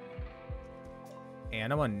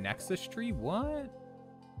 Anima nexus tree? What?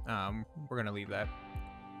 We're gonna leave that.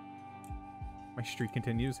 My streak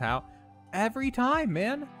continues. How? Every time,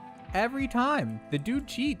 man. Every time. The dude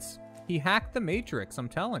cheats. He hacked the Matrix, I'm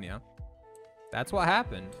telling you. That's what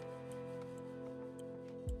happened.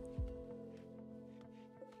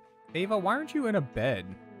 Ava, why aren't you in a bed?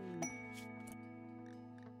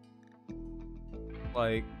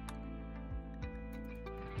 Like,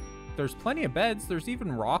 there's plenty of beds. There's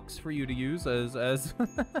even rocks for you to use as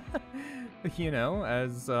you know,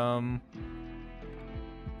 as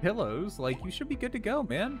pillows. Like, you should be good to go,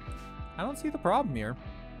 man. I don't see the problem here.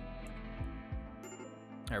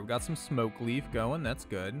 All right, we got some smoke leaf going. That's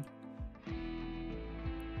good.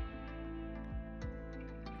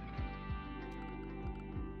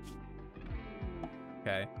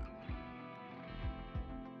 Okay.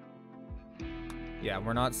 Yeah,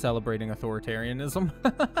 we're not celebrating authoritarianism.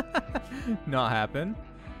 Not happen.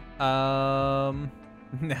 Now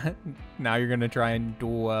you're gonna try and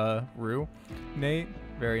duel Rue, Nate.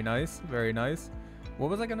 Very nice, very nice. What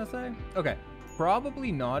was I gonna say? Okay,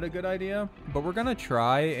 probably not a good idea, but we're gonna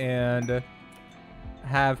try and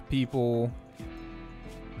have people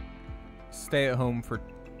stay at home for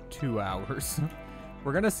 2 hours.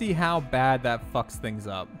 We're gonna see how bad that fucks things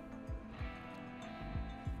up.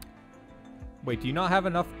 Wait, do you not have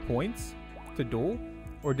enough points to duel?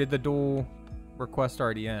 Or did the duel request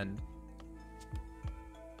already end?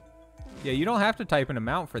 Yeah, you don't have to type an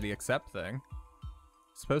amount for the accept thing.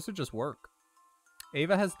 It's supposed to just work.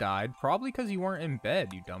 Ava has died. Probably because you weren't in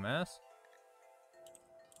bed, you dumbass.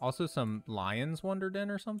 Also, some lions wandered in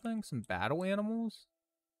or something. Some battle animals.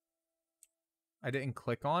 I didn't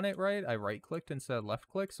click on it right. I right-clicked instead of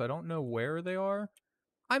left-click, so I don't know where they are.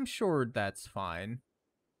 I'm sure that's fine.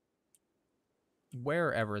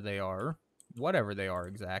 Wherever they are. Whatever they are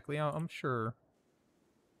exactly. I'm sure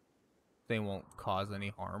they won't cause any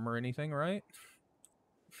harm or anything, right?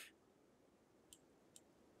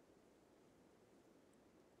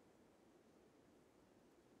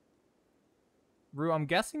 Rue, I'm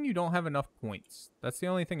guessing you don't have enough points. That's the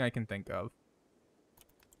only thing I can think of.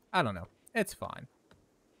 I don't know. It's fine.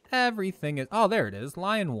 Everything is... Oh, there it is.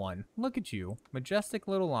 Lion 1. Look at you. Majestic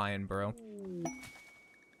little lion, bro.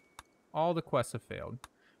 All the quests have failed.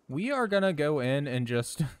 We are gonna go in and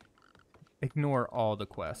just ignore all the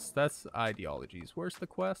quests. That's ideologies. Where's the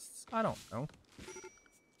quests? I don't know.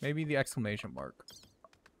 Maybe the exclamation mark.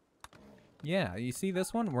 Yeah, you see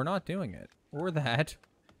this one? We're not doing it. Or that.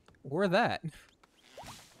 Or that.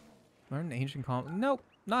 Learn an ancient Nope,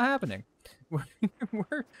 not happening.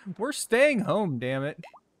 We're staying home, damn it.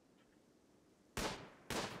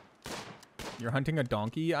 You're hunting a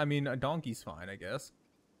donkey? I mean, a donkey's fine, I guess.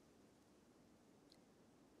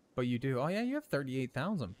 But you do. Oh, yeah, you have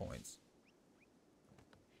 38,000 points.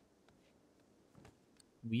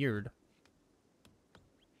 Weird.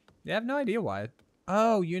 Yeah, I have no idea why.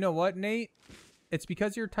 Oh, you know what, Nate? It's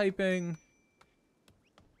because you're typing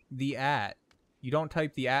the @ You don't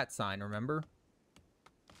type the @ sign, remember?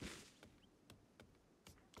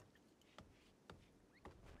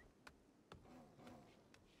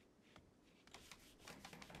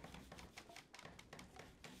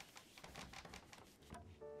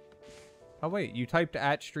 Oh, wait, you typed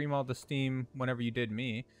 @ stream all the Steam whenever you did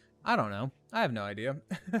me. I don't know. I have no idea.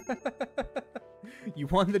 You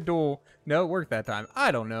won the duel. No, it worked that time.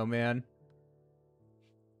 I don't know, man.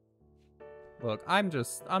 Look, I'm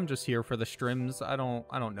just here for the streams. I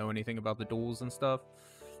don't know anything about the duels and stuff.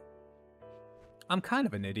 I'm kind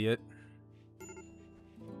of an idiot.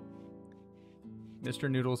 Mr.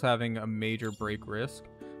 Noodle's having a major break risk.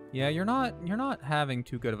 Yeah, you're not having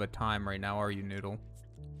too good of a time right now, are you, Noodle?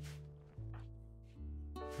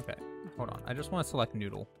 Okay, hold on. I just want to select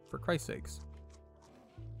Noodle, for Christ's sakes.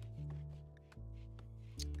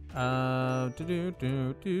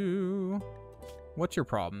 What's your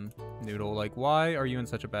problem, Noodle? Like, why are you in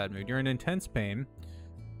such a bad mood? You're in intense pain.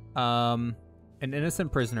 An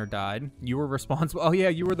innocent prisoner died. You were responsible. Oh, yeah,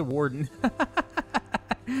 you were the warden.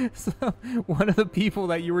 So, one of the people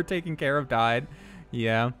that you were taking care of died.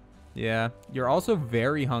 Yeah, yeah. You're also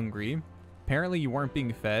very hungry. Apparently, you weren't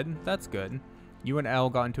being fed. That's good. You and Elle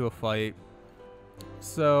got into a fight.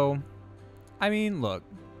 So, I mean, look.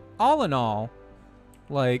 All in all,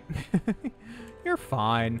 like, you're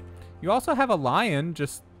fine. You also have a lion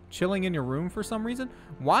just chilling in your room for some reason.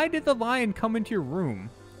 Why did the lion come into your room?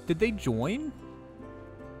 Did they join?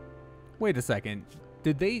 Wait a second.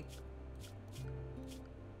 Did they...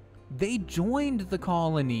 They joined the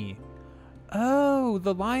colony. Oh,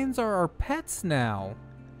 the lions are our pets now.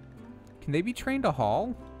 Can they be trained to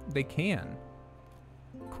haul? They can.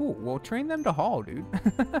 Cool. Well, train them to haul, dude.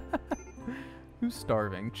 Who's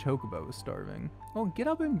starving? Chocobo is starving. Oh, get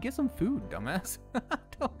up and get some food, dumbass.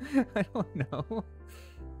 I don't know.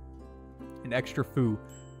 An extra foo.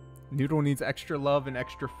 Noodle needs extra love and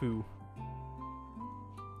extra foo.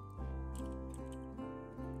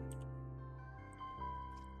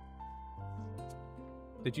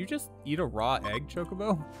 Did you just eat a raw egg,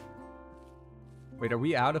 Chocobo? Wait, are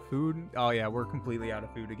we out of food? Oh, yeah, we're completely out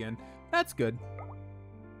of food again. That's good.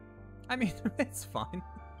 I mean, it's fine.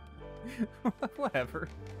 Whatever.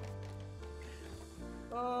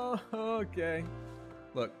 Oh, okay.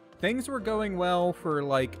 Look, things were going well for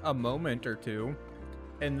like a moment or two,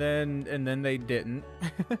 and then they didn't.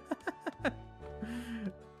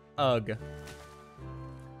 Ugh.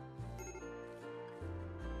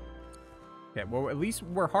 Okay, well, at least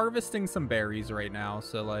we're harvesting some berries right now,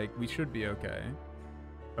 so like we should be okay.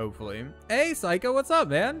 Hopefully. Hey, Psycho, what's up,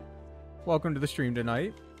 man? Welcome to the stream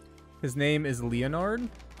tonight. His name is Leonard.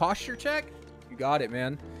 Posture check? You got it,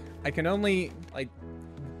 man. I can only, like,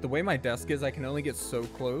 the way my desk is, I can only get so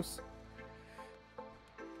close.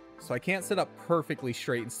 So I can't sit up perfectly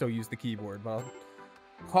straight and still use the keyboard, but I'll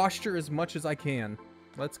posture as much as I can.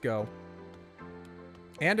 Let's go.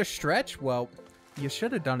 And a stretch? Well, you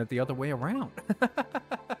should have done it the other way around.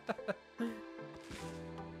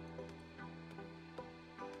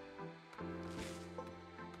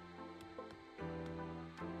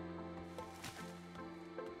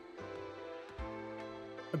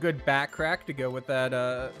 A good back crack to go with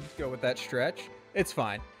that stretch. It's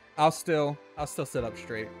fine. I'll still I'll still sit up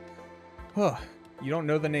straight. Huh. You don't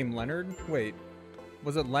know the name Leonard? Wait.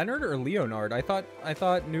 Was it Leonard or Leonard? I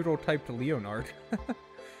thought Noodle typed Leonard.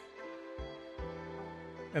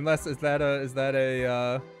 Unless is that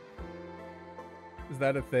a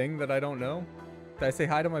thing that I don't know? Did I say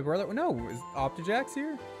hi to my brother? No, is Optijack's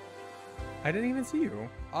here? I didn't even see you.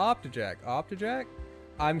 Optijack?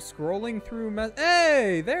 I'm scrolling through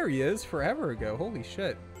Hey, there he is, forever ago. Holy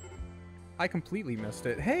shit. I completely missed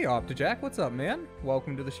it. Hey, Optijack, what's up, man?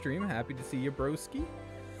 Welcome to the stream. Happy to see you, broski.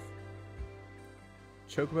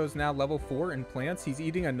 Chocobo's now level 4 in plants. He's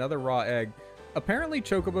eating another raw egg. Apparently,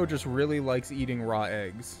 Chocobo just really likes eating raw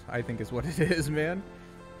eggs, I think is what it is, man.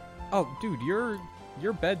 Oh, dude, your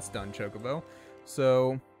bed's done, Chocobo.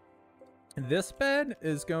 So, this bed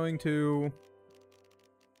is going to...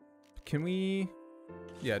 Can we...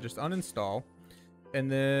 Yeah, just uninstall.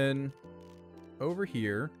 And then, over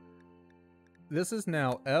here... This is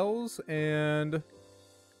now L's, and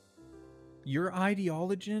your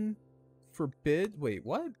ideology forbid. Wait,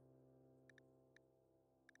 what?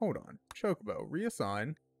 Hold on. Chocobo,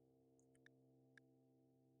 reassign.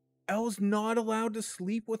 L's not allowed to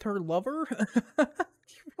sleep with her lover?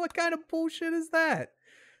 What kind of bullshit is that?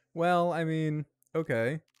 Well, I mean,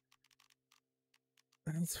 okay.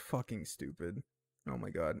 That's fucking stupid. Oh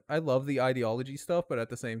my god. I love the ideology stuff, but at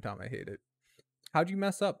the same time, I hate it. How'd you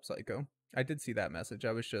mess up, Psycho? I did see that message.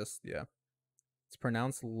 I was just, yeah. It's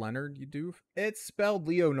pronounced Leonard, you doof. It's spelled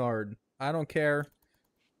Leonard. I don't care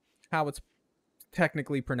how it's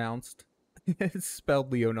technically pronounced. It's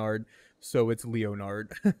spelled Leonard, so it's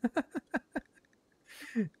Leonard.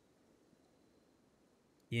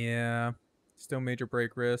 Yeah. Still major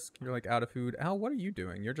break risk. You're like out of food. Al, what are you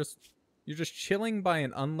doing? You're just chilling by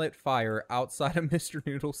an unlit fire outside of Mr.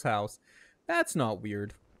 Noodle's house. That's not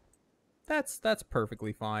weird. That's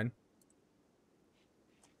perfectly fine.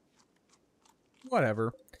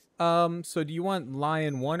 Whatever. So do you want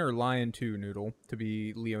Lion 1 or Lion 2, Noodle, to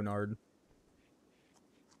be Leonard?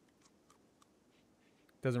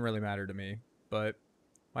 Doesn't really matter to me, but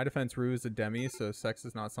my defense Rue is a demi, so sex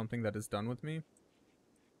is not something that is done with me.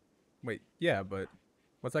 Wait, yeah, but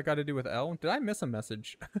what's that got to do with L? Did I miss a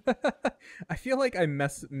message? I feel like I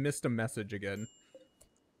missed a message again.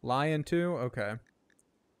 Lion 2? Okay.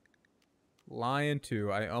 Lion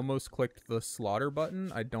 2. I almost clicked the slaughter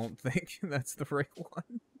button. I don't think that's the right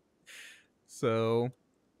one. So,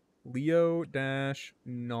 Leo-Nard.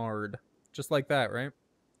 Just like that, right?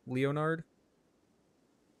 Leonard?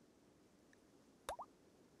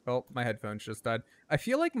 Oh, my headphones just died. I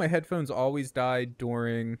feel like my headphones always die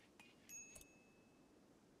during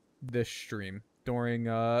this stream. During,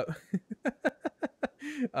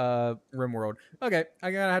 RimWorld. Okay,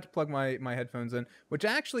 I'm gonna have to plug my headphones in, which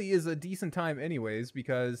actually is a decent time anyways,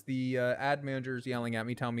 because the ad manager's yelling at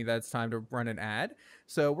me, telling me that it's time to run an ad.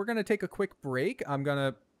 So we're gonna take a quick break. I'm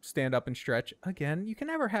gonna stand up and stretch. Again, you can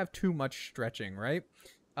never have too much stretching, right?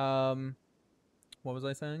 What was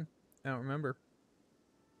I saying? I don't remember.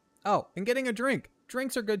 Oh, and getting a drink.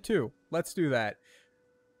 Drinks are good too. Let's do that. ...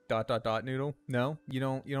 Noodle. No, you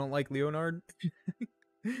don't like Leonard?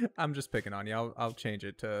 I'm just picking on you. I'll change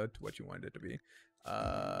it to what you wanted it to be.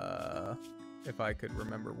 If I could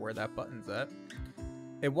remember where that button's at.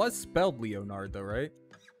 It was spelled Leonard though, right?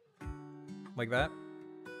 Like that?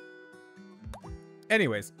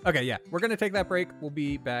 Anyways, okay, yeah. We're gonna take that break. We'll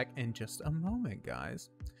be back in just a moment, guys.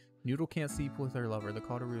 Noodle can't sleep with her lover. The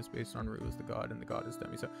call to Rue is based on Rue is the god, and the god is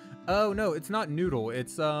demi. So, oh no, it's not Noodle.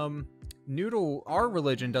 It's Noodle. Our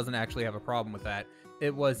religion doesn't actually have a problem with that.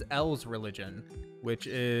 It was L's religion, which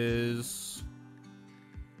is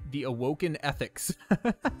the Awoken Ethics.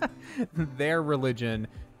 Their religion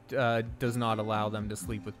does not allow them to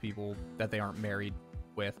sleep with people that they aren't married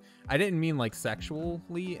with. I didn't mean like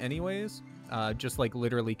sexually, anyways. Just like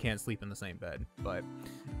literally can't sleep in the same bed. But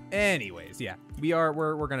anyways, yeah,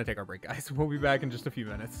 we're gonna take our break, guys. We'll be back in just a few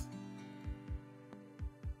minutes.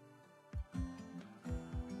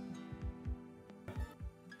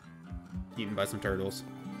 Eaten by some turtles.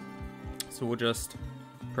 So we'll just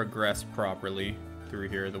progress properly through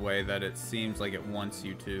here the way that it seems like it wants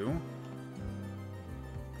you to.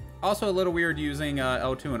 Also a little weird using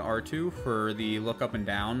L2 and R2 for the look up and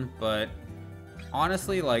down, but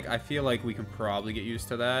honestly, like, I feel like we can probably get used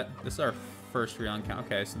to that. This is our first round count.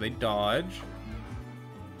 Okay, so they dodge.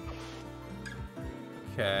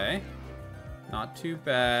 Okay. Not too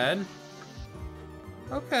bad.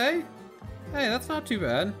 Okay. Hey, that's not too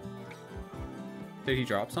bad. Did he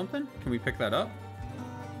drop something? Can we pick that up?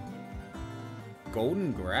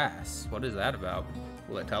 Golden grass. What is that about?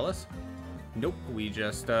 Will it tell us? Nope. We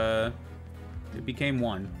just, it became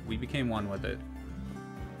one. We became one with it.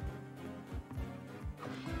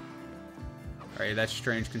 Alright, that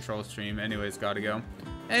strange control stream. Anyways, gotta go.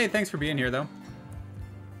 Hey, thanks for being here, though.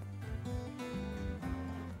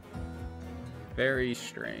 Very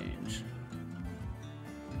strange.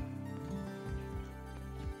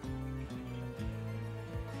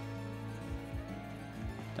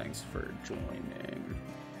 Thanks for joining.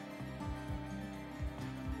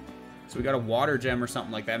 So we got a water gem or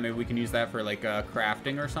something like that. Maybe we can use that for like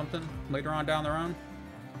crafting or something later on down the road.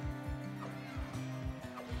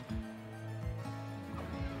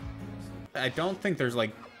 I don't think there's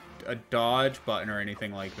like a dodge button or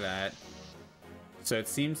anything like that. So it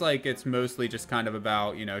seems like it's mostly just kind of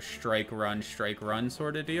about, you know, strike, run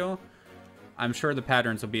sort of deal. I'm sure the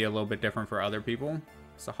patterns will be a little bit different for other people.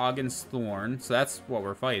 Sahagins Thorn. So that's what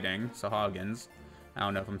we're fighting. Sahagins. I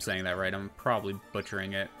don't know if I'm saying that right. I'm probably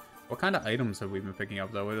butchering it. What kind of items have we been picking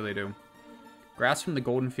up, though? What do they do? Grass from the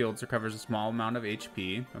Golden Fields recovers a small amount of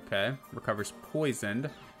HP. Okay. Recovers poisoned.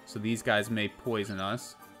 So these guys may poison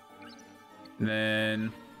us. And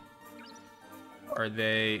then... Are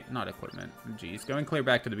they... Not equipment. Jeez. Going clear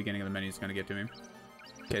back to the beginning of the menu is going to get to me.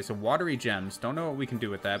 Okay, so watery gems. Don't know what we can do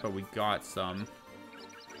with that, but we got some.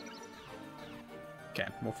 Okay,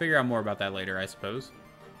 we'll figure out more about that later, I suppose.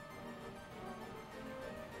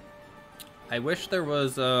 I wish there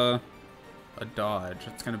was a dodge.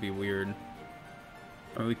 It's going to be weird.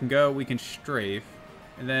 I mean, we can go, we can strafe,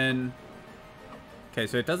 and then... Okay,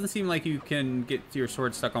 so it doesn't seem like you can get your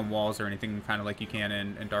sword stuck on walls or anything, kind of like you can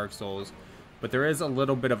in Dark Souls. But there is a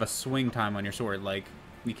little bit of a swing time on your sword. Like,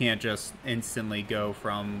 you can't just instantly go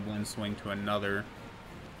from one swing to another.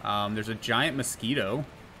 There's a giant mosquito.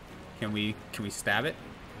 Can we stab it?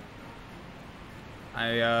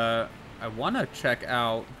 I want to check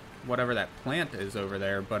out whatever that plant is over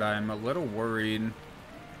there, but I'm a little worried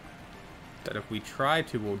that if we try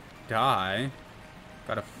to, we'll die.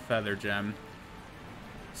 Got a feather gem.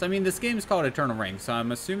 So, I mean, this game is called Eternal Ring, so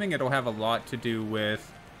I'm assuming it'll have a lot to do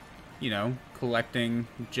with, you know, collecting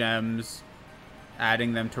gems,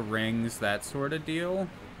 adding them to rings, that sort of deal.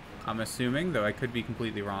 I'm assuming, though I could be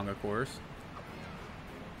completely wrong, of course.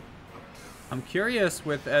 I'm curious,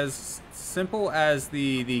 with as simple as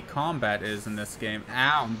the combat is in this game.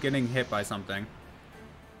 Ow, I'm getting hit by something.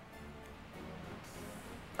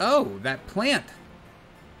 Oh, that plant.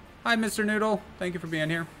 Hi, Mr. Noodle. Thank you for being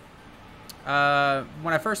here.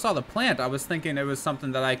 When I first saw the plant, I was thinking it was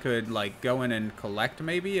something that I could, like, go in and collect,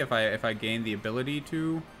 maybe, if I gained the ability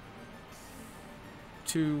to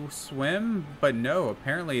swim. But no,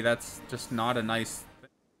 apparently that's just not a nice thing.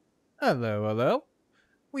 Hello, hello.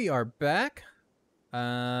 We are back.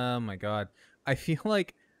 Oh my god. I feel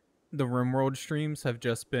like the RimWorld streams have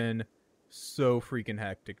just been so freaking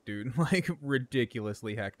hectic, dude. Like,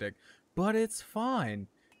 ridiculously hectic. But it's fine.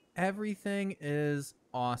 Everything is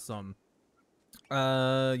awesome.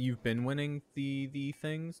 You've been winning the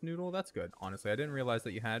things, Noodle? That's good. Honestly, I didn't realize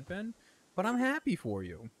that you had been, but I'm happy for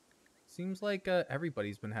you. Seems like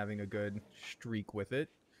everybody's been having a good streak with it.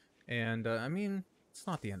 And, I mean, it's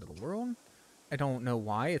not the end of the world. I don't know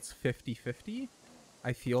why it's 50-50.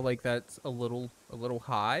 I feel like that's a little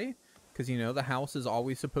high, because, you know, the house is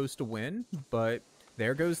always supposed to win, but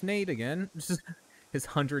there goes Nate again. His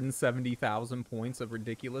 170,000 points of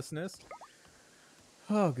ridiculousness.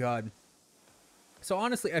 Oh, God. So,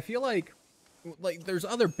 honestly, I feel like there's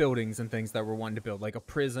other buildings and things that we're wanting to build. Like, a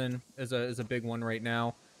prison is a big one right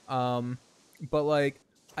now. But, like,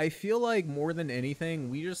 I feel like more than anything,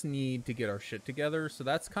 we just need to get our shit together. So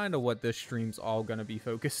that's kind of what this stream's all going to be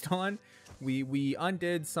focused on. We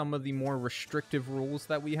undid some of the more restrictive rules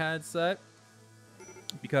that we had set,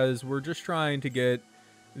 because we're just trying to get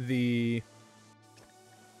the...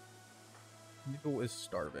 Noodle is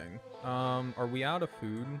starving. Are we out of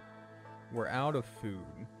food? We're out of food.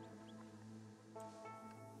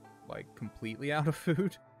 Like, completely out of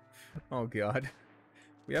food? Oh, God.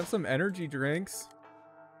 We have some energy drinks.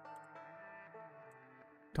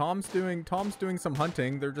 Tom's doing some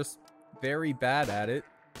hunting. They're just very bad at it.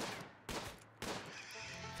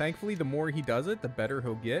 Thankfully, the more he does it, the better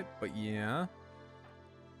he'll get. But yeah.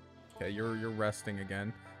 Okay, you're resting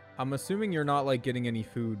again. I'm assuming you're not, like, getting any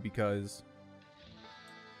food because...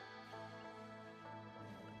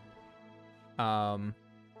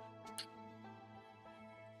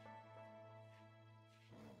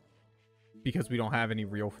 because we don't have any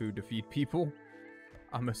real food to feed people.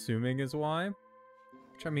 I'm assuming is why.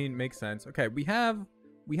 Which, I mean, makes sense. Okay, we have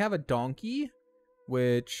a donkey,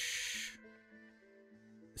 which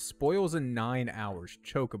spoils in 9 hours.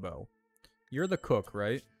 Chocobo. You're the cook,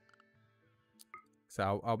 right?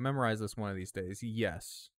 So I'll memorize this one of these days.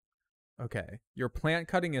 Yes. Okay. Your plant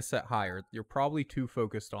cutting is set higher. You're probably too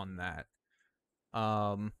focused on that.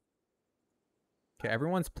 Okay,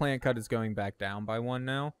 everyone's plant cut is going back down by 1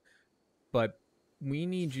 now. But we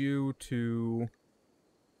need you to...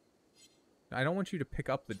 I don't want you to pick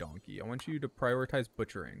up the donkey. I want you to prioritize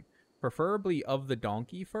butchering. Preferably of the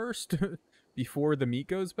donkey first, before the meat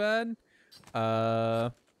goes bad.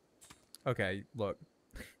 Okay, look.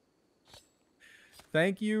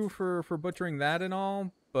 Thank you for butchering that and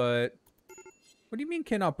all, but... What do you mean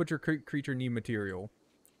cannot butcher creature need material?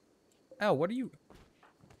 Oh, what are you...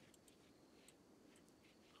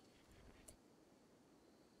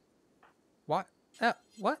 What?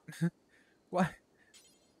 What? What?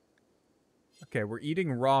 Okay, we're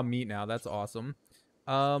eating raw meat now. That's awesome.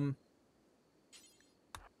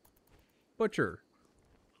 Butcher.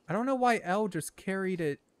 I don't know why L just carried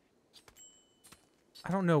it.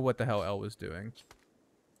 I don't know what the hell L was doing.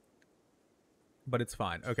 But it's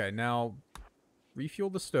fine. Okay, now refuel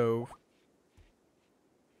the stove.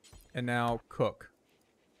 And now cook.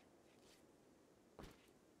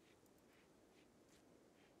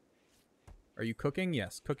 Are you cooking?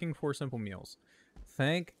 Yes, cooking 4 simple meals.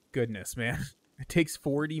 Thank goodness, man. It takes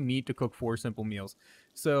 40 meat to cook 4 simple meals.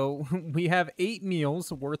 So we have 8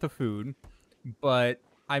 meals worth of food. But,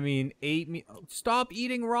 I mean, 8 meat. Stop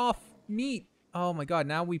eating raw meat. Oh my god,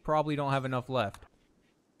 now we probably don't have enough left.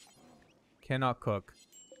 Cannot cook.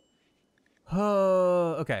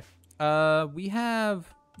 Okay.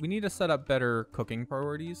 We need to set up better cooking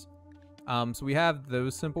priorities. So we have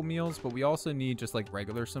those simple meals, but we also need just like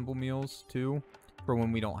regular simple meals too, for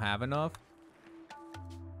when we don't have enough.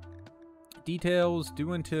 Details,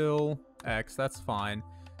 do until X, that's fine.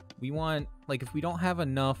 We want, like, if we don't have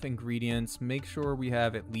enough ingredients, make sure we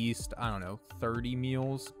have at least, I don't know, 30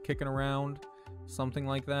 meals kicking around, something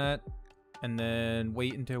like that. And then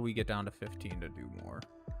wait until we get down to 15 to do more.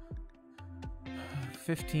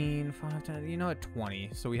 15, 5, 10, you know what, 20.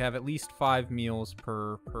 So we have at least 5 meals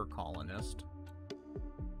per colonist.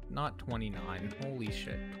 Not 29. Holy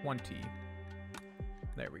shit, 20.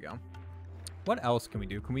 There we go. What else can we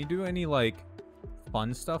do? Can we do any, like,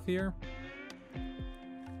 fun stuff here?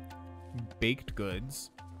 Baked goods.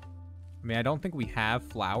 I mean, I don't think we have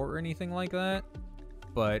flour or anything like that,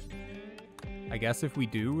 but I guess if we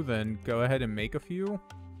do, then go ahead and make a few.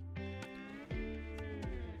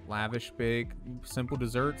 Lavish bake, simple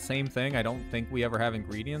dessert, same thing. I don't think we ever have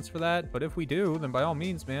ingredients for that, but if we do, then by all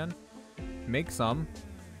means, man, make some.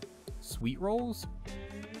 Sweet rolls?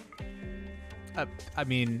 I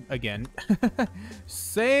mean, again,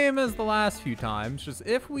 same as the last few times. Just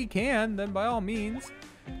if we can, then by all means,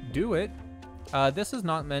 do it. This is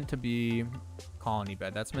not meant to be colony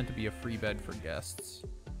bed. That's meant to be a free bed for guests.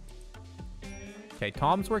 Okay,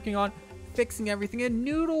 Tom's working on fixing everything. And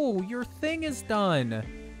Noodle, your thing is done.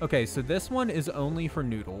 Okay, so this one is only for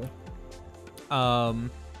Noodle.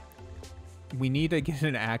 We need to get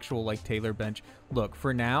an actual, like, tailor bench. Look,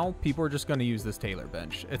 for now, people are just going to use this tailor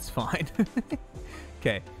bench. It's fine.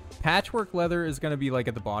 Okay, patchwork leather is going to be, like,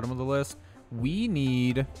 at the bottom of the list. We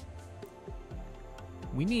need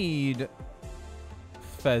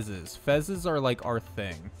fezzes. Fezzes are, like, our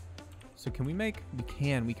thing. So can we make...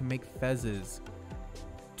 We can make fezzes.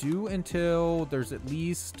 Do until there's at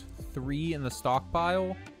least 3 in the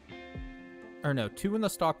stockpile. Or no, 2 in the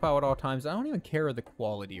stockpile at all times. I don't even care of the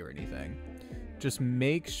quality or anything. Just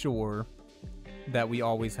make sure that we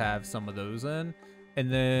always have some of those in.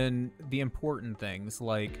 And then the important things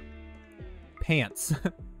like pants,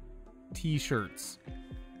 t-shirts.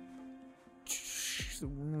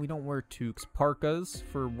 We don't wear toques. Parkas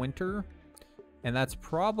for winter. And that's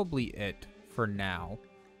probably it for now.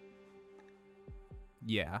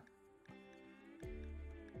 Yeah.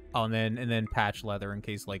 Oh, and then patch leather in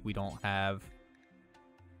case, like, we don't have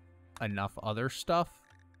enough other stuff.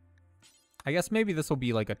 I guess maybe this will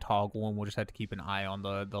be like a toggle and we'll just have to keep an eye on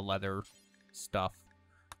the leather stuff.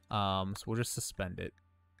 So we'll just suspend it.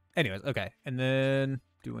 Anyways, okay. And then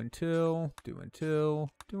do until.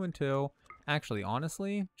 Actually,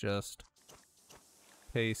 honestly, just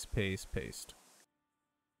paste.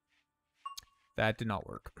 That did not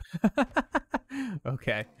work.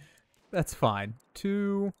 Okay. That's fine.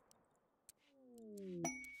 2,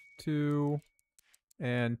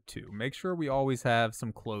 and 2. Make sure we always have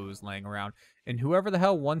some clothes laying around. And whoever the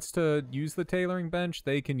hell wants to use the tailoring bench,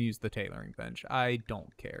 they can use the tailoring bench. I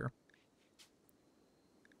don't care.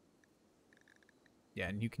 Yeah,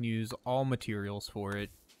 and you can use all materials for it.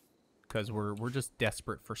 Because we're just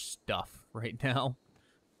desperate for stuff right now.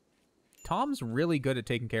 Tom's really good at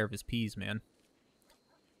taking care of his peas, man.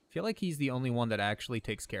 I feel like he's the only one that actually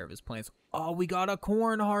takes care of his plants. Oh, we got a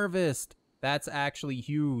corn harvest. That's actually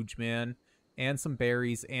huge, man. And some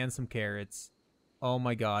berries and some carrots. Oh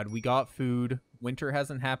my god, we got food. Winter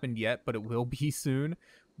hasn't happened yet, but it will be soon.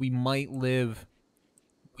 We might live.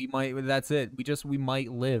 We might, that's it. We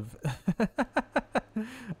might live.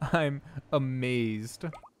 I'm amazed.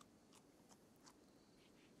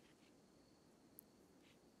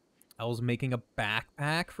 I was making a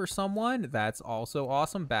backpack for someone. That's also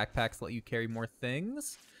awesome. Backpacks let you carry more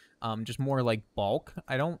things. Just more like bulk.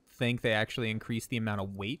 I don't think they actually increase the amount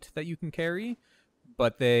of weight that you can carry,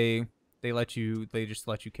 but they just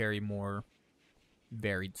let you carry more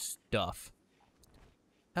varied stuff.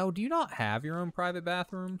 Oh, do you not have your own private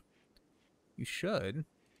bathroom? You should.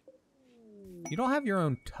 You don't have your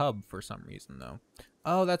own tub for some reason, though.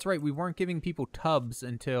 Oh, that's right. We weren't giving people tubs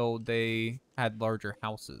until they had larger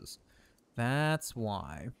houses. That's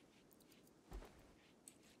why.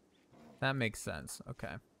 That makes sense.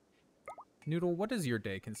 Okay. Noodle, what does your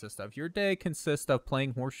day consist of? Your day consists of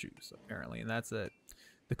playing horseshoes, apparently, and that's it.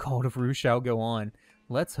 The cult of Rue shall go on.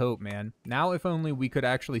 Let's hope, man. Now, if only we could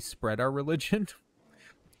actually spread our religion.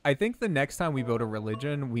 I think the next time we build a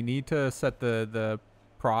religion, we need to set the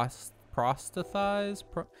proselytize.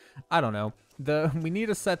 I don't know. We need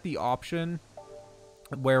to set the option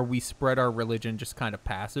where we spread our religion just kind of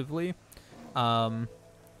passively, because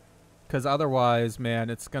otherwise, man,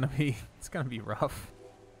 it's gonna be rough.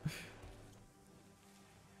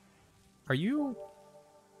 Are you?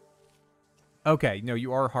 Okay, no,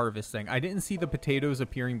 you are harvesting. I didn't see the potatoes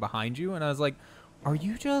appearing behind you, and I was like, are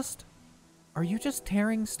you just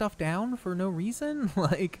tearing stuff down for no reason?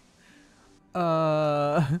 Like,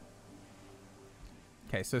 okay,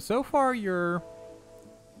 so far you're...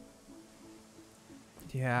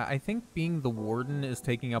 Yeah, I think being the warden is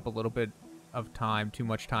taking up a little bit of time, too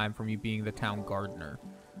much time from you being the town gardener.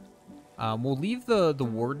 We'll leave the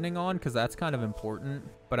wardening on because that's kind of important,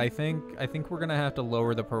 but I think we're gonna have to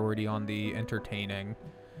lower the priority on the entertaining,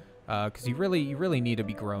 because you really need to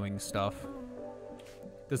be growing stuff.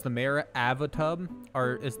 Does the mayor have a tub,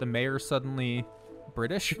 or is the mayor suddenly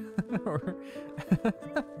British? Or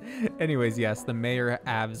anyways, yes, the mayor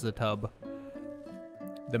has a tub.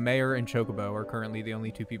 The mayor and Chocobo are currently the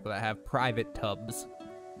only two people that have private tubs.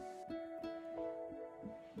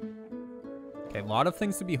 Okay, a lot of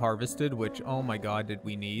things to be harvested, which, oh my god, did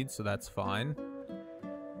we need, so that's fine.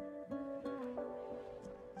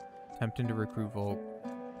 Attempting to recruit Volk.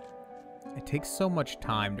 It takes so much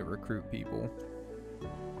time to recruit people.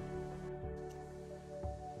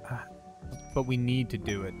 But we need to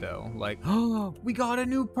do it, though. Like, oh, we got a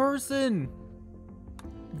new person!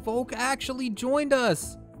 Volk actually joined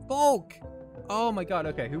us! Volk! Oh my god,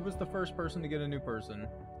 okay, who was the first person to get a new person?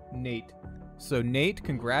 Nate. So, Nate,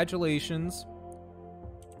 congratulations.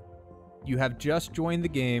 You have just joined the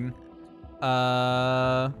game.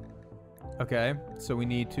 Okay, so we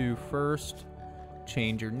need to first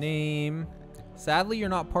change your name. Sadly, you're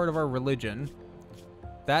not part of our religion.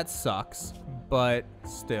 That sucks, but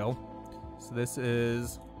still. So this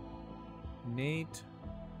is Nate.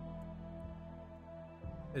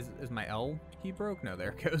 Is my L key broke? No, there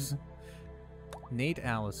it goes. Nate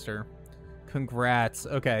Alistair. Congrats.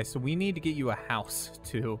 Okay, so we need to get you a house,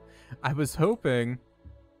 too. I was hoping...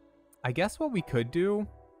 I guess what we could do...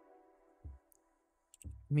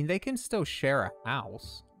 I mean, they can still share a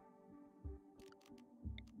house.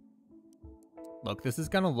 Look, this is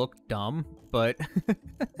gonna look dumb, but...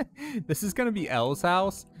 this is gonna be L's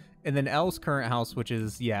house, and then L's current house, which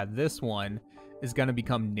is, yeah, this one, is gonna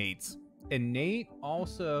become Nate's. And Nate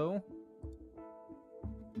also...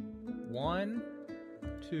 1,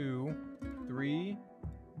 2, 3,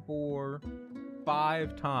 4,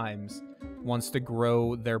 5 times wants to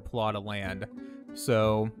grow their plot of land.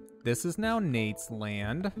 So this is now Nate's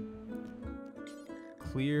land.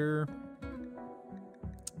 Clear.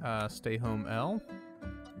 Stay home L.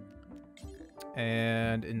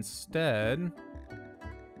 And instead,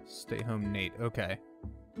 stay home Nate. Okay.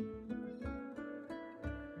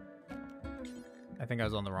 I think I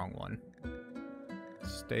was on the wrong one.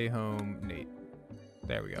 Stay home Nate.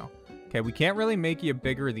 There we go. Okay, we can't really make you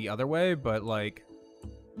bigger the other way, but like...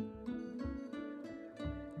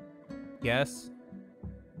 Yes.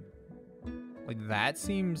 Like, that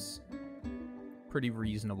seems pretty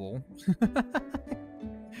reasonable.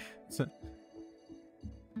 So,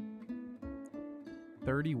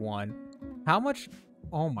 31. How much?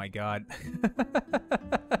 Oh my god.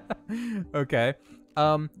 Okay.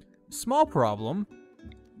 Small problem.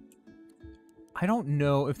 I don't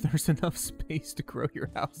know if there's enough space to grow your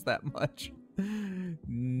house that much.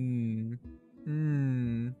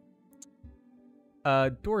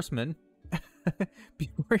 Dorsman,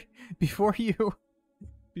 before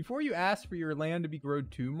you ask for your land to be grown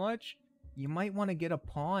too much, you might want to get a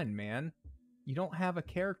pond, man. You don't have a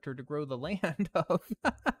character to grow the land of,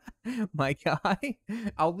 my guy.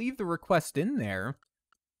 I'll leave the request in there,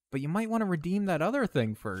 but you might want to redeem that other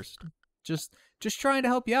thing first. Just trying to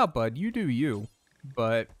help you out, bud. You do you.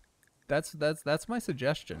 But that's my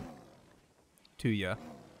suggestion to you.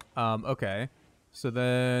 Okay. So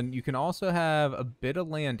then you can also have a bit of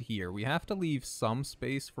land here. We have to leave some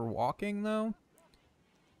space for walking, though.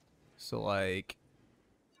 So, like,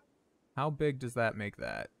 how big does that make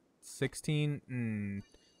that? 16?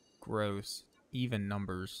 Gross. Even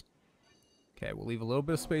numbers. Okay, we'll leave a little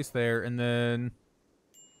bit of space there, and then...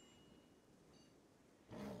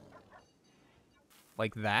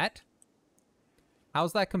 like that?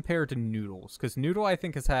 How's that compared to Noodles? Because Noodle, I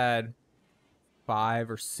think, has had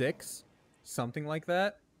 5 or 6. Something like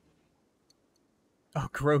that. Oh,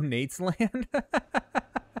 grow Nate's land?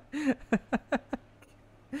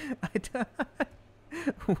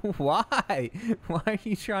 Why? Why are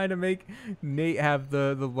you trying to make Nate have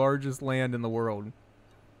the largest land in the world?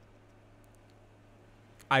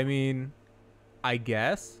 I mean, I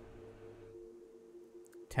guess.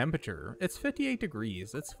 Temperature. It's 58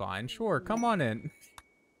 degrees. It's fine. Sure, come on in.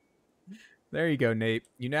 There you go, Nate.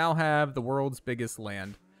 You now have the world's biggest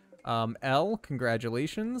land. L,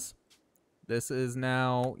 congratulations. This is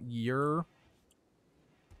now your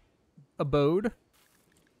abode.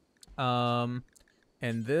 And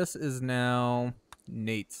this is now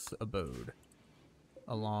Nate's abode.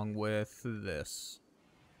 Along with this.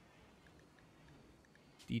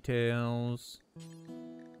 Details.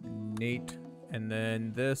 Nate. And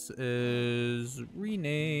then this is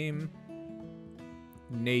rename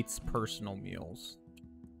Nate's personal meals.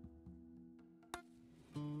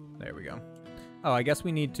 There we go. Oh, I guess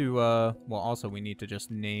we need to, well, also we need to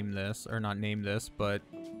just name this, or not name this, but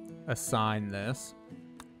assign this.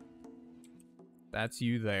 That's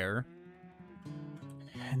you there.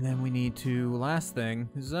 And then we need to, last thing,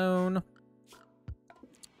 zone,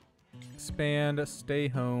 expand, stay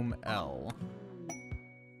home, L.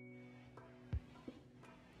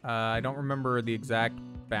 I don't remember the exact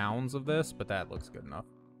bounds of this, but that looks good enough.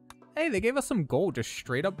 Hey, they gave us some gold, just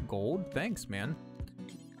straight up gold. Thanks, man.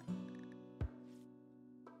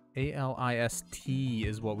 A-L-I-S-T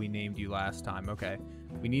is what we named you last time. Okay.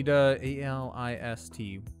 We need a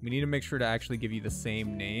A-L-I-S-T. We need to make sure to actually give you the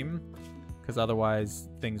same name, because otherwise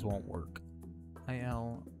things won't work.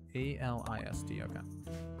 A-L-I-S-T. Okay.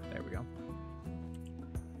 There we go.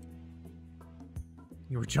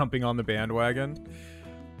 You were jumping on the bandwagon?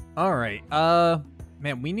 Alright.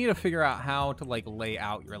 Man, we need to figure out how to, like, lay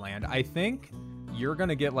out your land. I think you're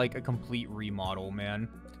gonna get, like, a complete remodel, man.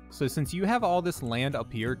 So since you have all this land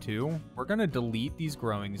up here too, we're gonna delete these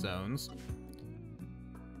growing zones.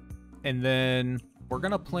 And then we're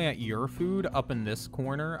gonna plant your food up in this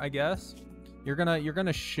corner, I guess. You're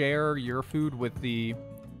gonna share your food with the...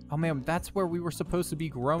 Oh man, that's where we were supposed to be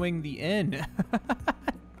growing the inn.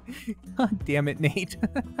 God damn it, Nate.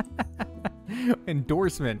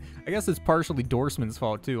 Endorsement. I guess it's partially Dorsman's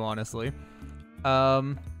fault too, honestly.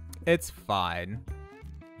 It's fine.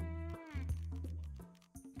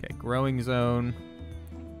 Okay, growing zone.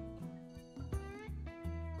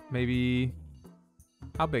 Maybe...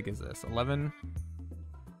 How big is this? 11?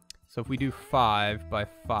 So if we do 5 by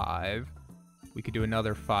 5, we could do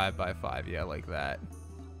another 5 by 5. Yeah, like that.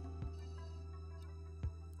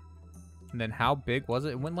 And then how big was it?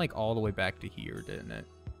 It went like all the way back to here, didn't it?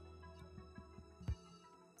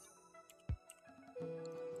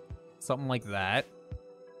 Something like that.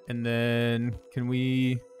 And then can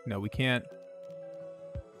we... No, we can't.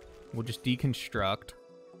 We'll just deconstruct.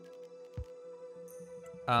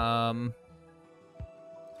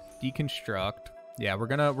 Deconstruct. Yeah, we're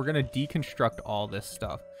gonna deconstruct all this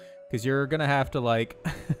stuff. Because you're gonna have to, like...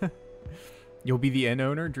 You'll be the inn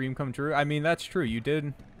owner, dream come true. I mean, that's true. You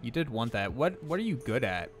did want that. What are you good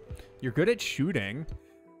at? You're good at shooting.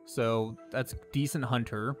 So that's decent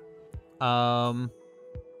hunter.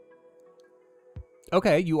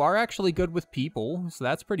 Okay, you are actually good with people, so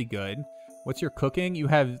that's pretty good. What's your cooking? You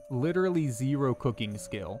have literally 0 cooking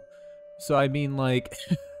skill. So, I mean, like...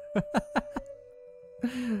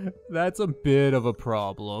 that's a bit of a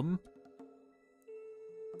problem.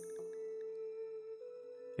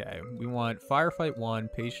 Okay, we want Firefight 1,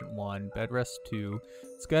 Patient 1, Bed Rest 2.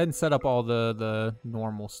 Let's go ahead and set up all the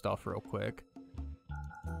normal stuff real quick.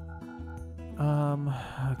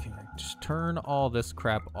 Okay, just turn all this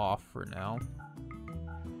crap off for now.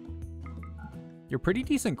 You're a pretty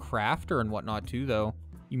decent crafter and whatnot too, though.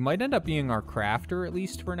 You might end up being our crafter, at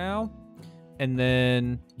least for now. And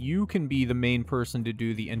then you can be the main person to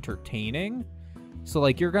do the entertaining. So,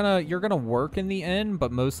 like, you're gonna work in the inn,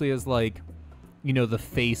 but mostly as, like, you know, the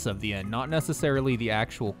face of the inn, not necessarily the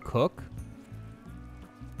actual cook,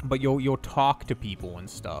 but you'll talk to people and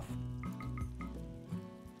stuff.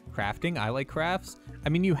 Crafting, I like crafts. I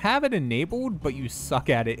mean, you have it enabled, but you suck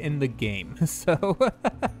at it in the game. So,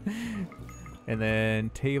 and then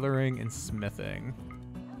tailoring and smithing.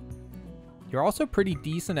 You're also pretty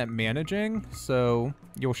decent at managing, so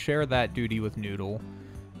you'll share that duty with Noodle.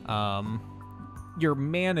 You're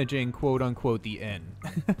managing, quote unquote, the inn.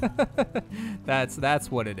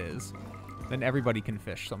 That's what it is. Then everybody can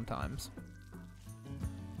fish sometimes.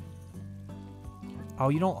 Oh,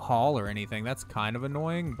 you don't haul or anything. That's kind of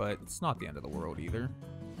annoying, but it's not the end of the world either.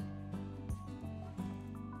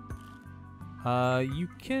 You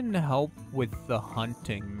can help with the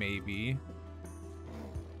hunting, maybe.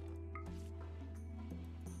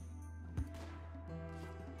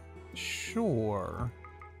 Sure.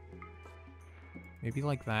 Maybe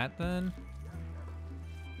like that, then?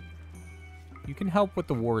 You can help with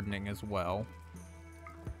the wardening as well.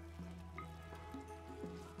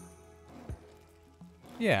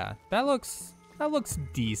 Yeah, that looks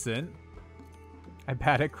decent. I'm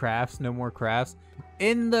bad at crafts, no more crafts.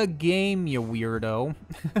 In the game, you weirdo.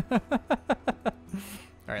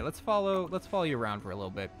 Alright, let's follow you around for a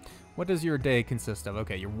little bit. What does your day consist of?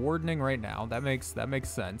 Okay, you're wardening right now. That makes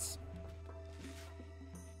sense.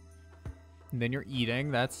 And then you're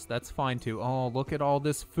eating. That's fine too. Oh, look at all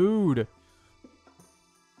this food.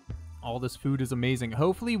 All this food is amazing.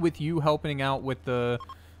 Hopefully with you helping out with the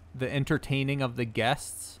entertaining of the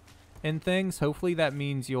guests and things, hopefully that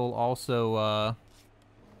means you'll also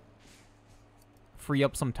free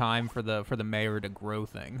up some time for the mayor to grow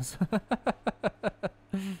things.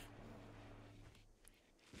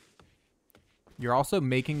 You're also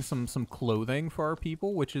making some clothing for our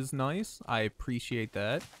people, which is nice. I appreciate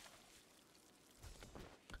that.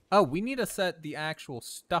 Oh, we need to set the actual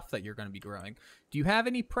stuff that you're going to be growing. Do you have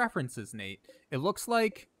any preferences, Nate? It looks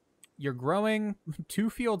like you're growing 2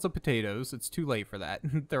 fields of potatoes. It's too late for that.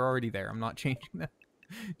 They're already there. I'm not changing them.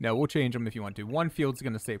 No, we'll change them if you want to. 1 field's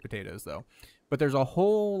going to stay potatoes, though. But there's a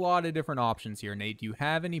whole lot of different options here, Nate. Do you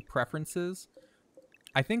have any preferences?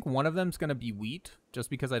 I think one of them's going to be wheat, just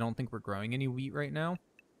because I don't think we're growing any wheat right now.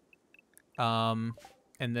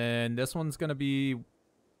 And then this one's going to be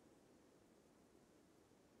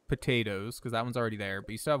potatoes, because that one's already there.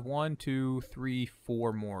 But you still have 1, 2, 3,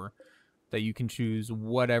 4 more that you can choose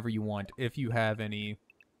whatever you want if you have any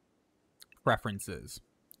preferences.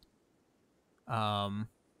 How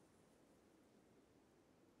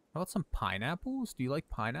about some pineapples? Do you like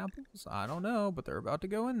pineapples? I don't know, but they're about to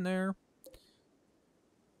go in there.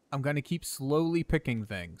 I'm going to keep slowly picking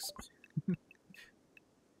things.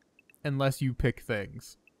 Unless you pick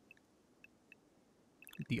things.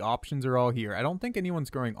 The options are all here. I don't think anyone's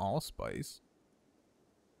growing allspice.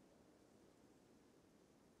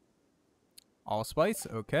 Allspice,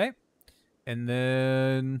 okay. And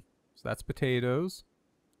then, so that's potatoes.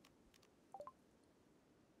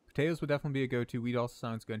 Potatoes would definitely be a go-to. Wheat also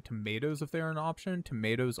sounds good. Tomatoes, if they're an option.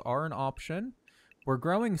 Tomatoes are an option. We're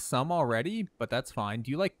growing some already, but that's fine.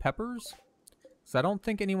 Do you like peppers? Because I don't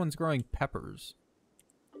think anyone's growing peppers.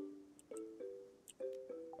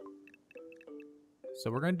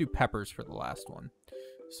 So we're going to do peppers for the last one.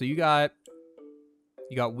 So you got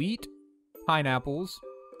wheat, pineapples,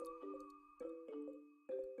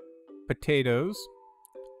 potatoes,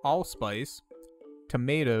 allspice,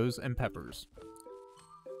 tomatoes, and peppers.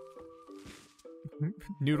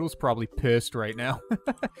 Noodle's probably pissed right now.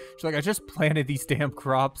 She's like, I just planted these damn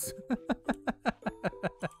crops.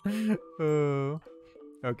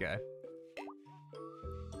 Okay.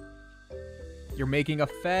 You're making a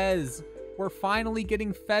fez. We're finally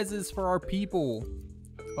getting fezzes for our people.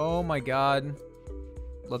 Oh my god.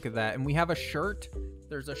 Look at that. And we have a shirt.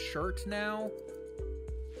 There's a shirt now.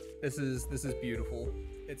 This is beautiful.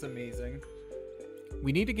 It's amazing.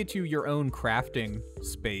 We need to get you your own crafting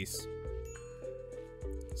space.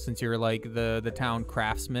 Since you're like the town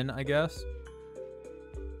craftsman, I guess.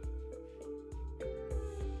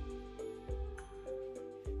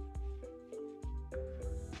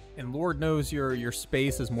 And Lord knows your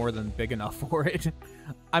space is more than big enough for it.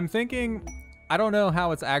 I'm thinking, I don't know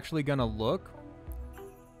how it's actually gonna look.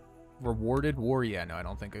 Rewarded war? Yeah, no, I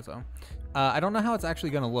don't think so. I don't know how it's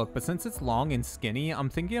actually gonna look, but since it's long and skinny, I'm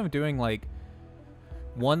thinking of doing like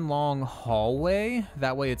one long hallway.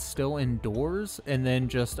 That way it's still indoors, and then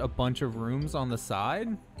just a bunch of rooms on the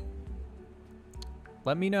side.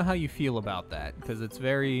 Let me know how you feel about that, because it's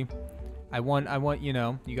very... I want, you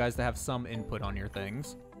know, you guys to have some input on your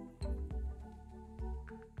things.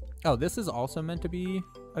 Oh, this is also meant to be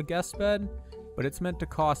a guest bed, but it's meant to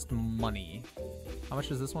cost money. How much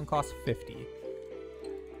does this one cost? 50.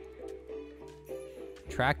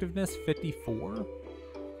 Attractiveness 54.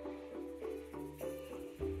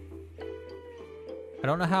 I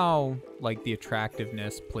don't know how, like, the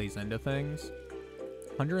attractiveness plays into things.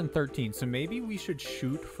 113. So maybe we should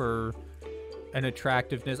shoot for an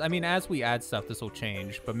attractiveness. I mean, as we add stuff, this will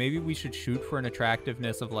change. But maybe we should shoot for an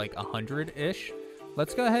attractiveness of, like, 100-ish.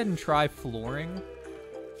 Let's go ahead and try flooring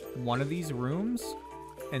one of these rooms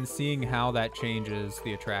and seeing how that changes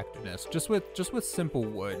the attractiveness. Just with simple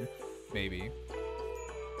wood, maybe.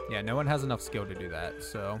 Yeah, no one has enough skill to do that.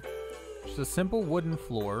 So, just a simple wooden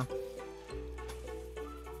floor.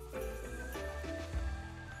 I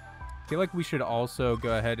feel like we should also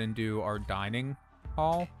go ahead and do our dining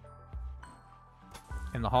hall.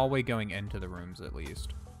 And the hallway going into the rooms, at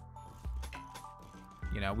least.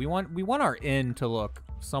 You know, we want our inn to look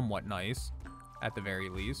somewhat nice, at the very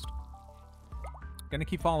least. Gonna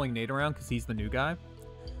keep following Nate around because he's the new guy.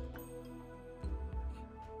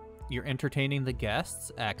 You're entertaining the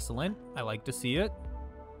guests. Excellent. I like to see it.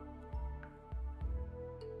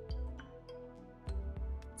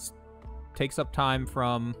 Takes up time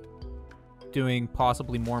from doing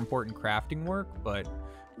possibly more important crafting work, but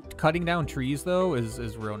cutting down trees, though,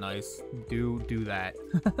 is real nice. Do that.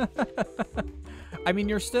 I mean,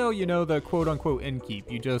 you're still, you know, the quote-unquote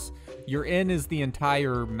innkeep. Your inn is the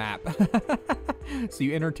entire map. So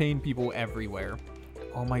you entertain people everywhere.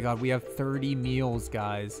 Oh my god, we have 30 meals,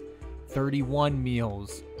 guys. 31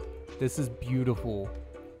 meals. This is beautiful.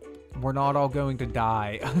 We're not all going to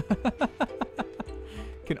die.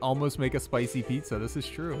 Can almost make a spicy pizza. This is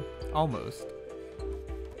true. Almost.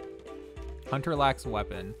 Hunter lacks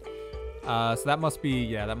weapon. So that must be,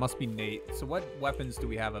 yeah, that must be Nate. So what weapons do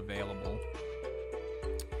we have available?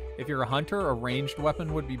 If you're a hunter, a ranged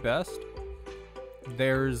weapon would be best.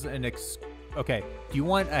 There's an okay, do you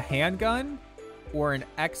want a handgun or an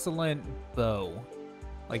excellent bow?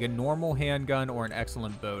 Like a normal handgun or an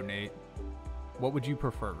excellent bow, Nate? What would you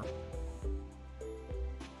prefer?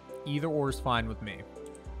 Either or is fine with me.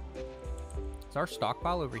 Is our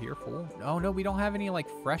stockpile over here full? Oh, no, we don't have any, like,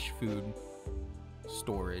 fresh food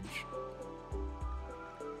storage.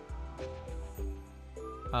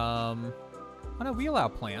 Oh, no, we allow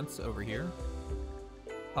plants over here.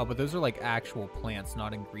 Oh, but those are, like, actual plants,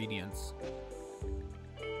 not ingredients.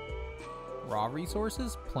 Raw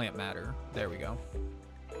resources? Plant matter. There we go.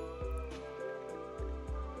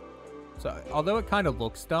 So, although it kind of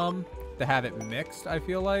looks dumb to have it mixed, I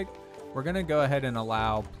feel like, we're going to go ahead and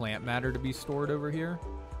allow plant matter to be stored over here.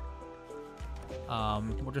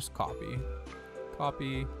 We'll just copy.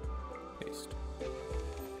 Copy. Paste.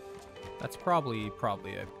 That's probably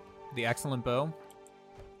it. The excellent bow.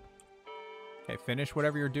 Okay, finish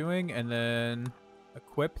whatever you're doing, and then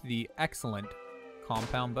equip the excellent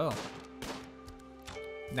compound bow.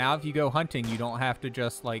 Now, if you go hunting, you don't have to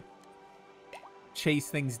just, like, chase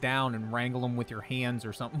things down and wrangle them with your hands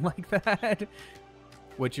or something like that.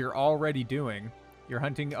 Which you're already doing. You're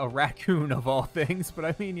hunting a raccoon of all things, but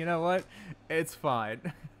I mean, you know what? It's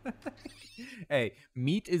fine. Hey,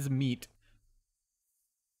 meat is meat.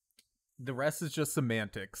 The rest is just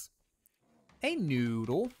semantics. Hey,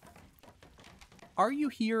 Noodle. Are you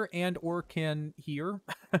here and or can hear?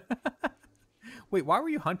 Wait, why were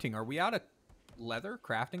you hunting? Are we out of leather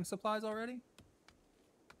crafting supplies already?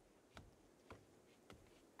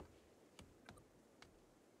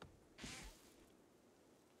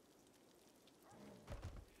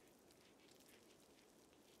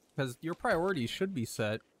 Because your priorities should be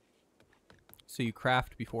set so you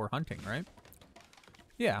craft before hunting, right?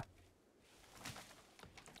 Yeah.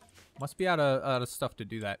 Must be out of stuff to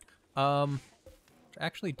do that.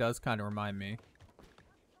 Actually does kind of remind me.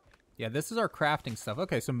 Yeah, this is our crafting stuff.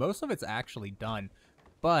 Okay, so most of it's actually done.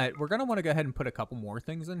 But we're going to want to go ahead and put a couple more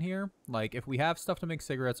things in here. Like, if we have stuff to make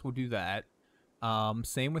cigarettes, we'll do that.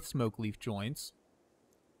 Same with smoke leaf joints.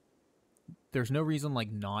 There's no reason,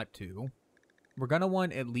 like, not to. We're going to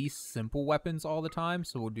want at least simple weapons all the time,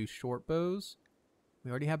 so we'll do short bows. We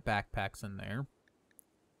already have backpacks in there.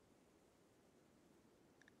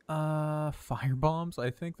 Fire bombs? I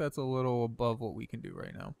think that's a little above what we can do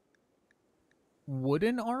right now.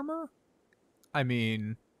 Wooden armor? I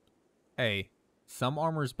mean, hey, some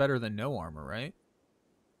armor is better than no armor, right?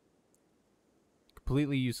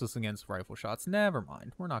 Completely useless against rifle shots. Never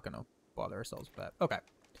mind. We're not going to bother ourselves with that. Okay.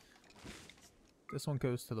 This one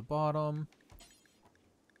goes to the bottom.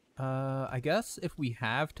 I guess if we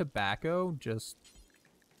have tobacco, just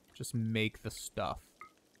make the stuff.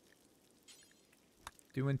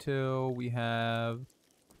 Do until we have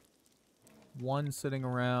one sitting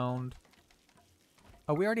around.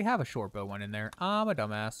 Oh, we already have a short bow one in there. I'm a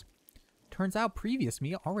dumbass. Turns out previous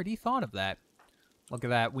me already thought of that. Look at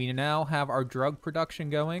that. We now have our drug production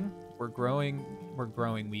going. We're growing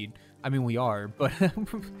weed. I mean, we are, but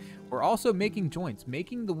we're also making joints,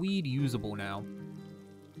 making the weed usable now.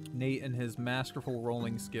 Nate and his masterful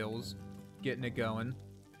rolling skills, getting it going.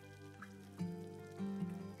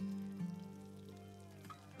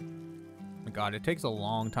 Oh my God, it takes a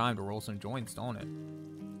long time to roll some joints, don't it?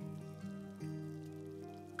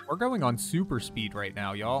 We're going on super speed right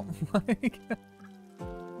now, y'all. Like,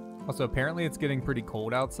 also, apparently it's getting pretty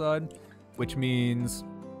cold outside, which means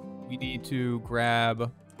we need to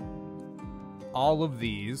grab all of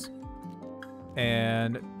these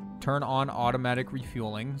and turn on automatic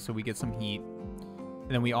refueling so we get some heat.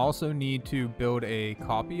 And then we also need to build a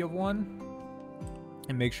copy of one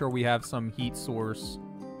and make sure we have some heat source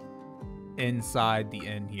inside the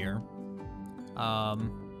inn here.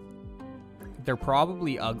 They're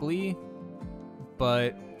probably ugly,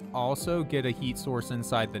 but also get a heat source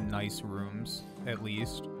inside the nice rooms, at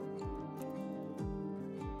least.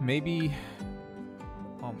 Maybe...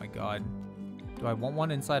 Oh my God. Do I want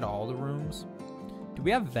one inside all the rooms? Do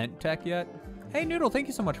we have vent tech yet? Hey, Noodle, thank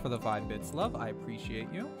you so much for the 5 bits, love. I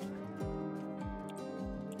appreciate you.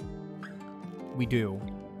 We do.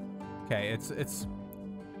 Okay, it's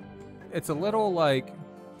a little, like...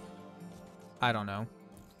 I don't know.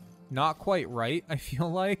 Not quite right, I feel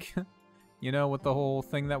like. You know, with the whole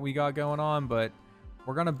thing that we got going on, but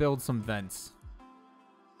we're gonna build some vents.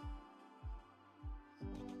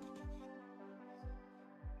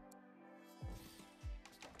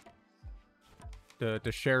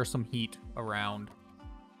 To share some heat around.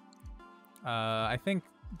 I think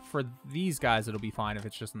for these guys it'll be fine if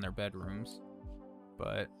it's just in their bedrooms.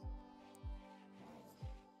 But...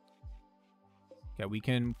 Okay, we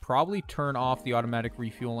can probably turn off the automatic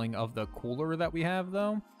refueling of the cooler that we have,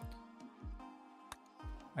 though.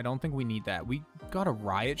 I don't think we need that. We got a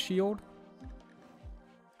riot shield?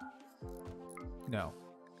 No.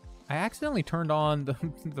 I accidentally turned on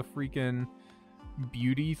the freaking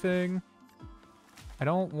beauty thing. I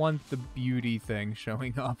don't want the beauty thing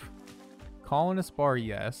showing up. Colonist bar,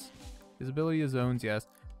 yes. Visibility of zones, yes.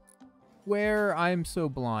 Where? I'm so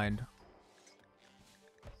blind.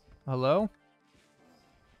 Hello?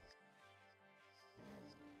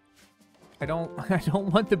 I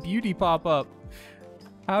don't want the beauty pop-up.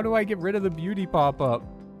 How do I get rid of the beauty pop-up?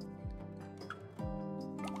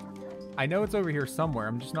 I know it's over here somewhere.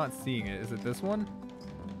 I'm just not seeing it. Is it this one?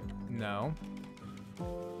 No.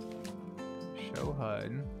 Show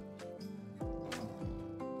HUD.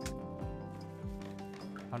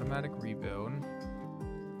 Automatic rebuild.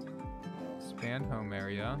 Expand home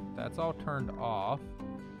area. That's all turned off.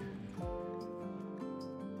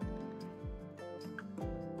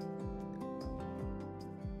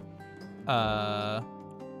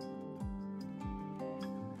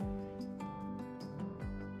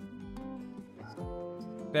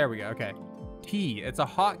 There we go. Okay. T. It's a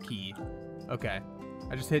hotkey. Okay.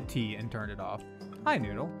 I just hit T and turned it off. Hi,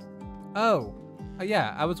 Noodle. Oh.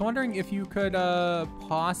 Yeah. I was wondering if you could,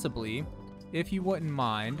 possibly, if you wouldn't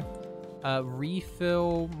mind,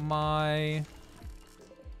 refill my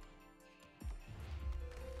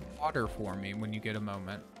water for me when you get a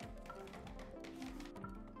moment.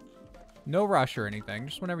 No rush or anything,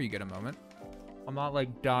 just whenever you get a moment. I'm not,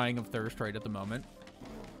 like, dying of thirst right at the moment.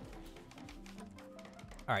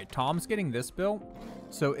 Alright, Tom's getting this built.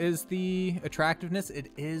 So is the attractiveness?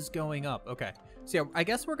 It is going up. Okay. So yeah, I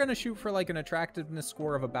guess we're going to shoot for, like, an attractiveness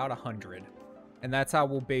score of about 100. And that's how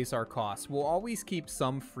we'll base our costs. We'll always keep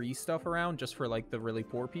some free stuff around just for, like, the really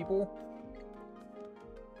poor people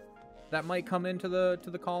that might come into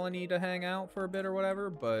the colony to hang out for a bit or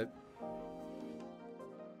whatever, but...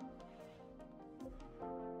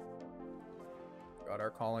 Got our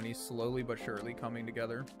colony slowly but surely coming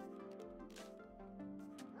together.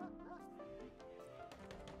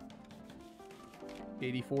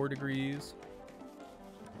 $84 degrees.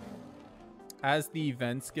 As the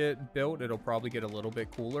vents get built, it'll probably get a little bit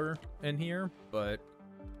cooler in here, but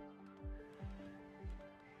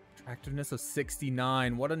attractiveness of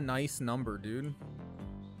 69. What a nice number, dude.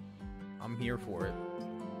 I'm here for it.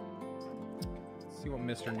 Let's see what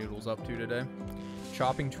Mr. Noodle's up to today.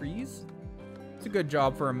 Chopping trees? It's a good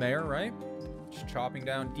job for a mayor, right? Just chopping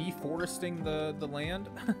down, deforesting the land.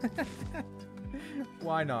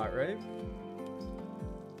 Why not, right?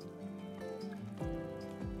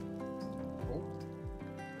 Oh,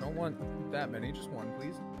 don't want that many, just one,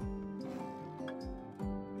 please.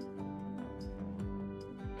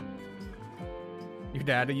 Your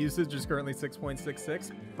data usage is currently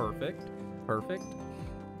 6.66. Perfect. Perfect.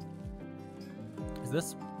 Is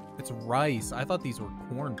this... It's rice. I thought these were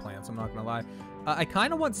corn plants, I'm not gonna lie. I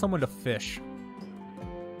kind of want someone to fish.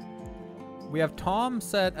 We have Tom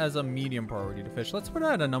set as a medium priority to fish. Let's put it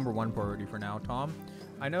at a #1 priority for now, Tom.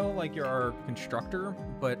 I know, like, you're our constructor,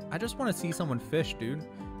 but I just want to see someone fish, dude.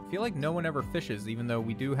 I feel like no one ever fishes, even though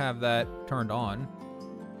we do have that turned on.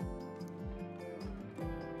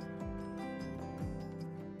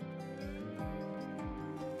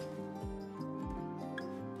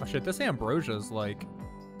 Oh shit, this ambrosia's like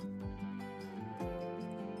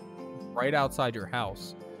right outside your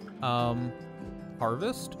house.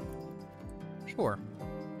 Harvest? Sure.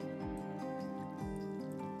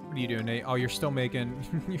 What are you doing, Nate? Oh, you're still making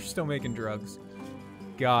you're still making drugs.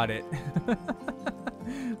 Got it.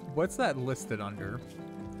 What's that listed under?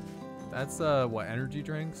 That's what, energy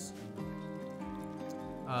drinks?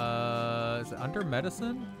 Is it under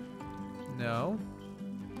medicine? No.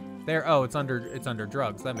 There, oh, it's under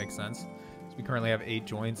drugs. That makes sense. So we currently have 8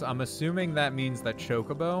 joints. I'm assuming that means that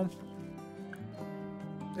Chocobo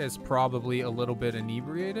is probably a little bit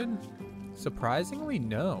inebriated. Surprisingly,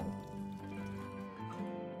 no.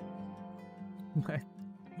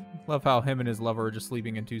 Love how him and his lover are just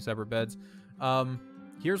sleeping in 2 separate beds.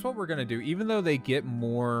 Here's what we're gonna do. Even though they get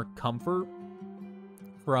more comfort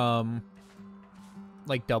from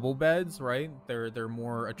like double beds, right? They're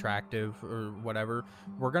more attractive or whatever.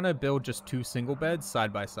 We're gonna build just 2 single beds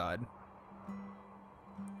side by side.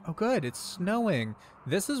 Oh good, it's snowing.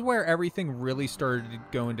 This is where everything really started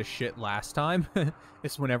going to shit last time.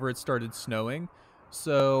 It's whenever it started snowing.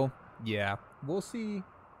 So yeah, we'll see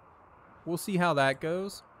how that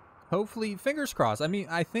goes. Hopefully, fingers crossed. I mean,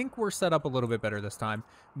 I think we're set up a little bit better this time.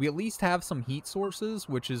 We at least have some heat sources,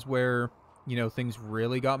 which is where, you know, things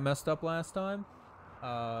really got messed up last time.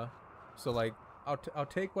 So like, I'll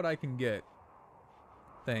take what I can get.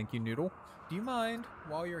 Thank you, Noodle. Do you mind,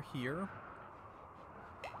 while you're here?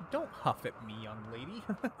 Don't huff at me, young lady.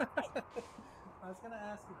 I was gonna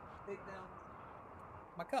ask you to take down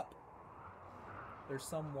my cup. There's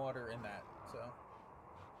some water in that, so.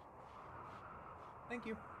 Thank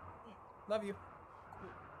you. Love you.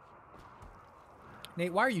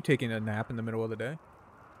 Nate, why are you taking a nap in the middle of the day?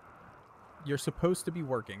 You're supposed to be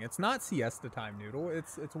working. It's not siesta time, Noodle.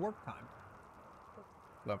 It's work time.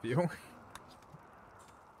 Love you.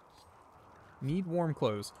 Need warm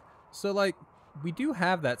clothes. So, like, we do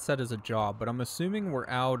have that set as a job, but I'm assuming we're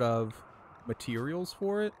out of materials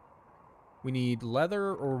for it. We need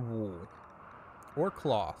leather or wool. Or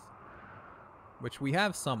cloth. Which we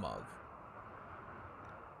have some of.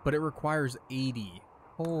 But it requires 80.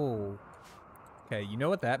 Oh. Okay, you know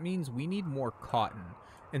what that means? We need more cotton.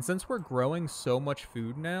 And since we're growing so much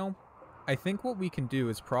food now, I think what we can do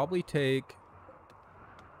is probably take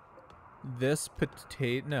this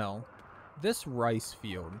this rice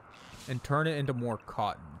field and turn it into more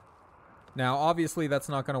cotton. Now, obviously, that's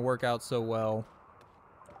not going to work out so well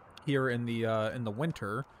here in the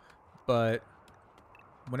winter, but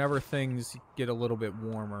whenever things get a little bit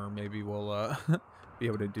warmer, maybe we'll be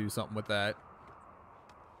able to do something with that.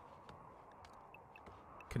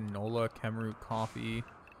 Canola, Kemroot, coffee.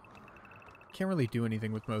 Can't really do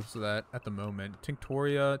anything with most of that at the moment.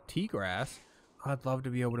 Tinctoria, tea grass. I'd love to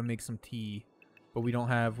be able to make some tea, but we don't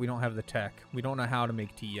have the tech. We don't know how to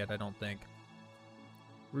make tea yet, I don't think.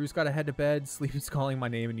 Rue's gotta head to bed. Sleep is calling my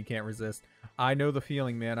name and you can't resist. I know the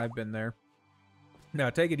feeling, man. I've been there. No,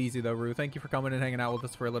 take it easy though, Rue. Thank you for coming and hanging out with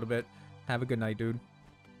us for a little bit. Have a good night, dude.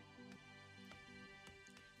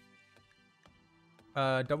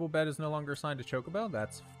 Double bed is no longer assigned to Chocobo.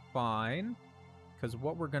 That's fine. Because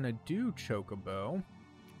what we're going to do, Chocobo,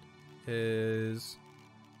 is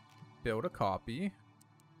build a copy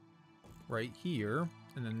right here.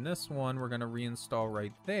 And then this one we're going to reinstall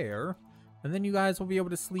right there. And then you guys will be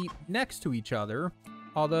able to sleep next to each other.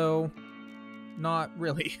 Although, not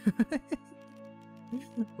really.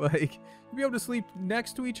 Like, you'll be able to sleep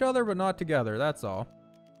next to each other, but not together. That's all.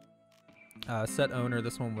 Set owner,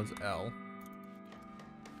 this one was L.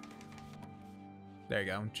 There you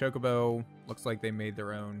go. Chocobo, looks like they made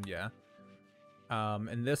their own, yeah.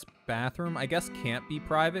 And this bathroom, I guess, can't be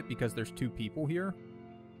private because there's 2 people here.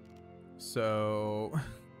 So...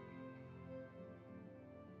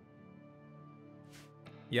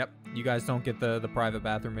 Yep, you guys don't get the private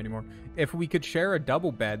bathroom anymore. If we could share a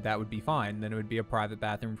double bed, that would be fine. Then it would be a private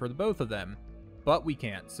bathroom for the both of them. But we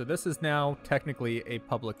can't. So this is now technically a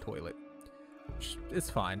public toilet. It's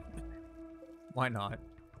fine. Why not?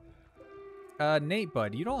 Nate,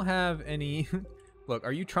 bud, you don't have any... Look,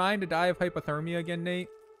 are you trying to die of hypothermia again, Nate?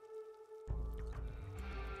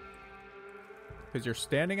 Because you're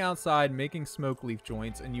standing outside making smoke leaf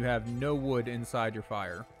joints and you have no wood inside your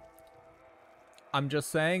fire. I'm just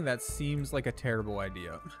saying that seems like a terrible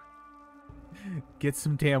idea. Get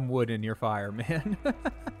some damn wood in your fire, man.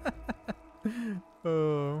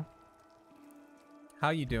 Oh. How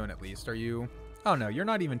you doing at least? Are you... Oh no, you're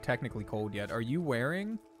not even technically cold yet. Are you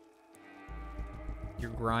wearing...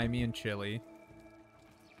 You're grimy and chilly.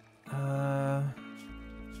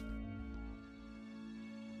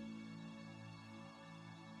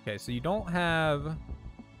 Okay, so you don't have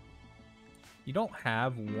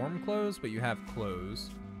warm clothes, but you have clothes.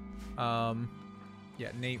 Yeah,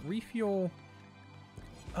 Nate, refuel.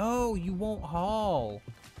 Oh, you won't haul.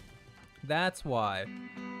 That's why.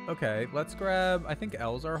 Okay, let's grab, I think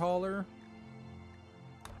L's our hauler.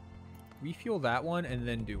 Refuel that one and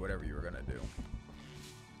then do whatever you were gonna do.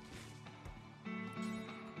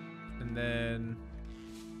 And then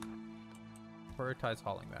prioritize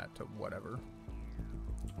hauling that to whatever.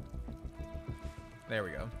 There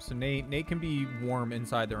we go. So Nate can be warm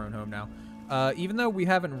inside their own home now. Even though we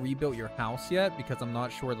haven't rebuilt your house yet, because I'm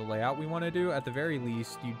not sure the layout we want to do, at the very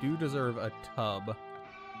least, you do deserve a tub.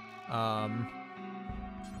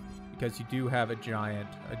 Because you do have a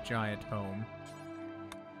giant home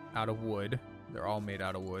out of wood. They're all made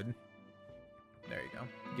out of wood. There you go.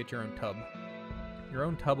 Get your own tub. Your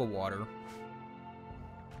own tub of water.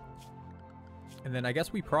 And then I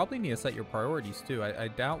guess we probably need to set your priorities too. I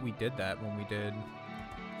doubt we did that when we did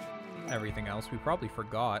everything else. We probably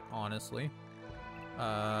forgot, honestly.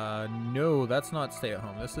 No, that's not stay at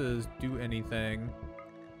home. This is do anything.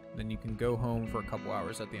 Then you can go home for a couple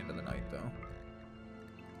hours at the end of the night, though.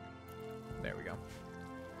 There we go.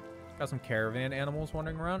 Got some caravan animals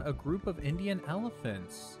wandering around. A group of Indian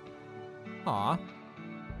elephants. Aw.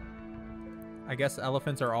 I guess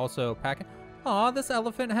elephants are also packing. Aw, this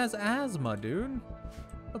elephant has asthma, dude.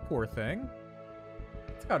 The poor thing.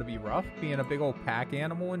 It's gotta be rough being a big old pack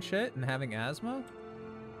animal and shit and having asthma.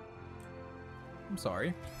 I'm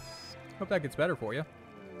sorry. Hope that gets better for you.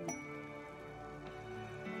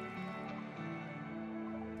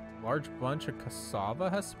 Large bunch of cassava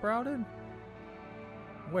has sprouted?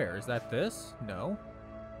 Where? Is that this? No.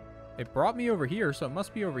 It brought me over here, so it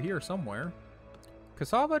must be over here somewhere.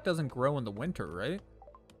 Cassava doesn't grow in the winter, right?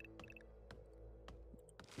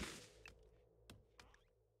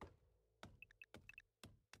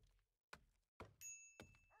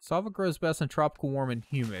 Cassava grows best in tropical, warm, and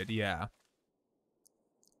humid. Yeah.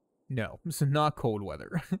 No, this is not cold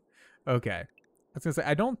weather. Okay. I was gonna say,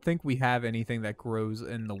 I don't think we have anything that grows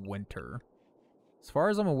in the winter. As far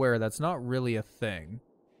as I'm aware, that's not really a thing.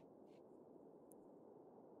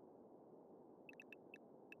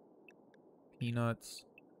 Peanuts.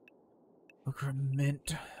 Okra,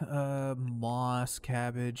 mint, moss,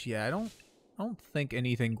 cabbage. Yeah, I don't think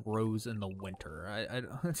anything grows in the winter. I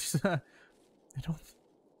don't.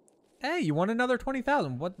 Hey, you won another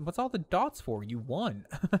 20,000. What's all the dots for? You won.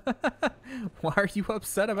 Why are you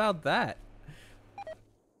upset about that?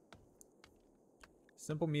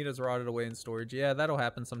 Simple meat is rotted away in storage. Yeah, that'll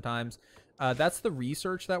happen sometimes. That's the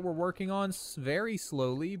research that we're working on very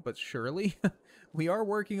slowly but surely. We are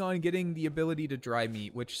working on getting the ability to dry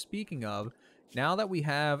meat, which, speaking of, now that we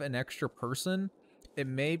have an extra person, it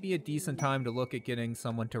may be a decent time to look at getting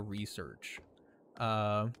someone to research.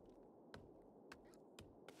 So,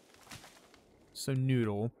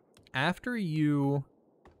 Noodle, after you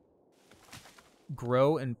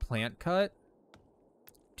grow and plant cut,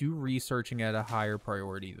 do researching at a higher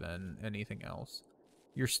priority than anything else.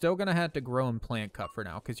 You're still going to have to grow and plant cut for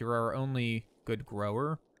now, because you're our only good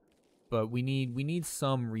grower. But we need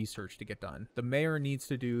some research to get done. The mayor needs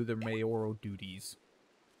to do the mayoral duties.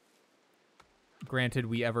 Granted,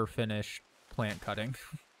 we ever finish plant cutting.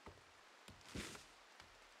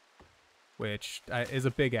 Which is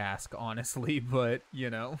a big ask, honestly, but, you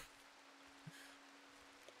know.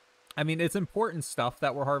 I mean, it's important stuff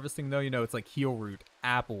that we're harvesting, though. You know, it's like heel root,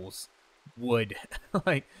 apples, wood.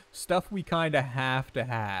 Like, stuff we kind of have to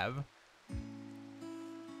have.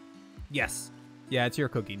 Yes. Yeah, it's your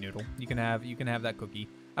cookie, Noodle. You can have that cookie.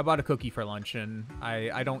 I bought a cookie for lunch, and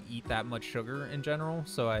I don't eat that much sugar in general,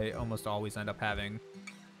 so I almost always end up having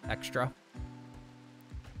extra.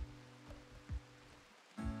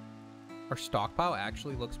 Our stockpile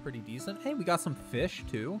actually looks pretty decent. Hey, we got some fish,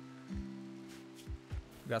 too.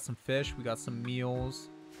 We got some fish. We got some meals.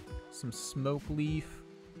 Some smoke leaf.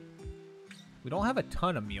 We don't have a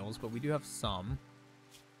ton of meals, but we do have some.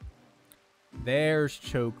 There's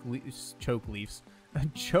choke leaves.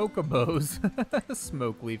 Chocobos.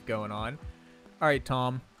 Smoke leaf going on. All right,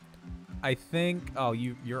 Tom. I think... Oh,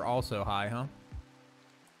 you're also high, huh?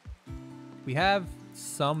 We have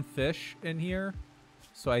some fish in here.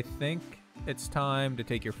 So I think it's time to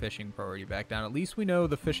take your fishing priority back down. At least we know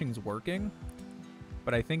the fishing's working.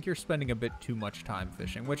 But I think you're spending a bit too much time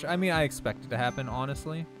fishing. Which, I mean, I expect it to happen,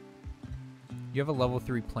 honestly. You have a level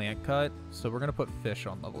 3 plant cut, so we're going to put fish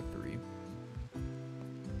on level 3.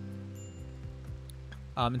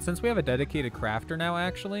 And since we have a dedicated crafter now,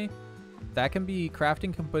 actually, that can be,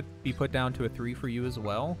 crafting can be put down to a 3 for you as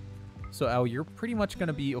well. So, Elle, you're pretty much going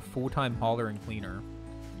to be a full-time hauler and cleaner.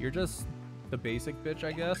 You're just the basic bitch,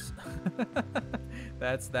 I guess.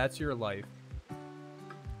 That's your life.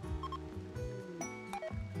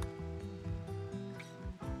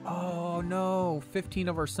 Oh, no. 15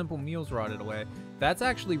 of our simple meals rotted away. That's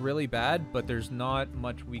actually really bad, but there's not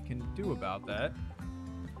much we can do about that.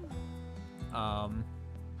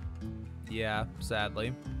 Yeah,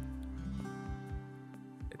 sadly.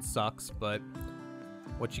 It sucks, but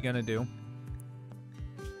what you gonna do?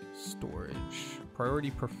 Storage.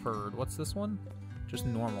 Priority preferred. What's this one? Just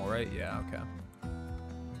normal, right? Yeah, okay.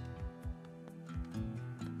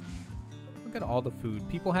 Look at all the food.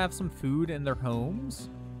 People have some food in their homes.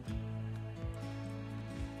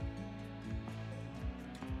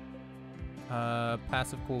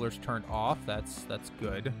 Passive coolers turned off. That's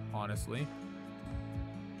good, honestly.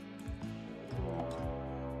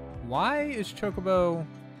 Why is Chocobo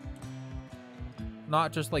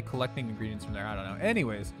not just like collecting ingredients from there? I don't know.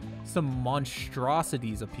 Anyways, some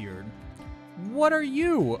monstrosities appeared. What are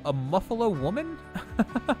you? A Muffalo woman?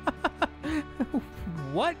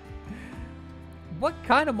 What? What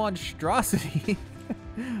kind of monstrosity?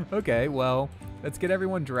 Okay, well, let's get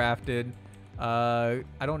everyone drafted. I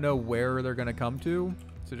don't know where they're gonna come to,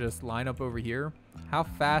 so just line up over here. How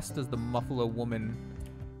fast does the Muffalo woman...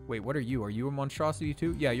 Wait, what are you? Are you a monstrosity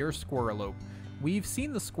too? Yeah, you're a squirrelope. We've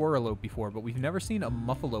seen the squirrelope before, but we've never seen a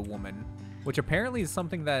Muffalo woman, which apparently is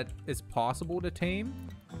something that is possible to tame.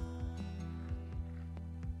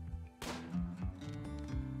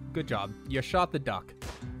 Good job. You shot the duck.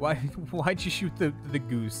 Why'd you shoot the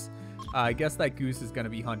goose? I guess that goose is gonna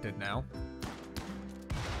be hunted now.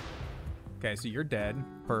 Okay, so you're dead.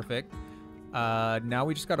 Perfect. Now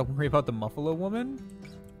we just gotta worry about the Muffalo woman.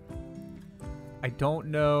 I don't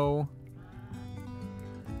know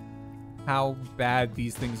how bad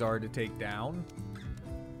these things are to take down.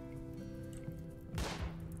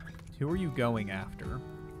 Who are you going after?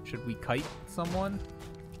 Should we kite someone?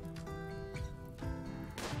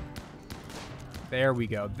 There we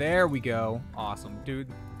go. There we go. Awesome. Dude,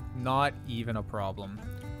 not even a problem.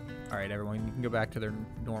 All right, everyone, you can go back to their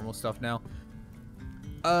normal stuff now.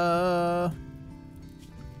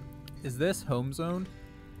 Is this home zone?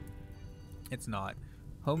 It's not.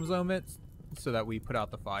 Home zone it so that we put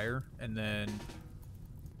out the fire and then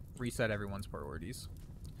reset everyone's priorities.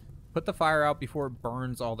 Put the fire out before it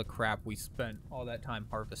burns all the crap we spent all that time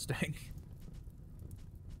harvesting.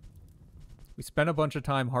 We spent a bunch of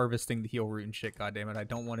time harvesting the heal root and shit, goddammit. I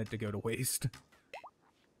don't want it to go to waste.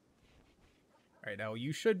 Alright, now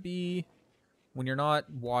you should be, when you're not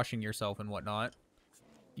washing yourself and whatnot,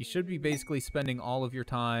 you should be basically spending all of your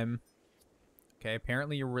time... Okay,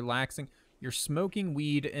 apparently you're relaxing. You're smoking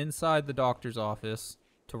weed inside the doctor's office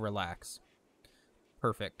to relax.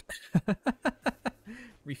 Perfect.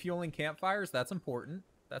 Refueling campfires, that's important.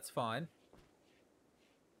 That's fine.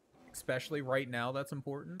 Especially right now, that's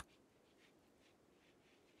important.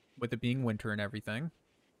 With it being winter and everything.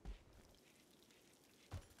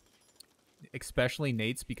 Especially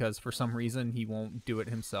Nate's, because for some reason he won't do it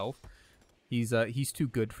himself. He's too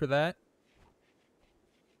good for that.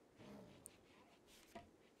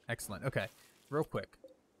 Excellent. Okay, real quick.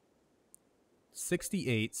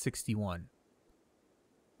 68, 61.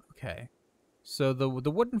 Okay. So the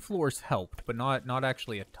wooden floors helped, but not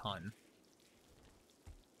actually a ton.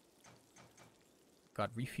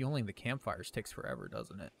 God, refueling the campfires takes forever,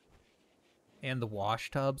 doesn't it? And the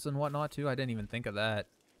wash tubs and whatnot too. I didn't even think of that.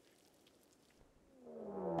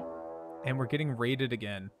 And we're getting raided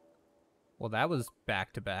again. Well, that was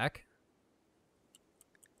back to back.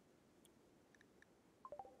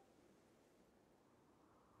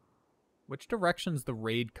 Which direction's the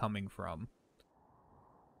raid coming from?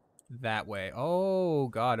 That way. Oh,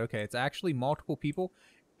 God. Okay, it's actually multiple people.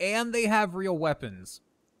 And they have real weapons.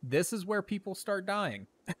 This is where people start dying.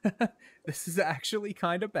 This is actually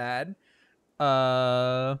kind of bad.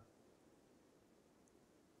 Wow.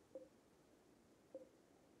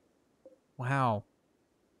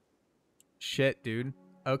 Shit, dude.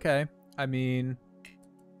 Okay. I mean,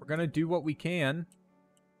 we're gonna do what we can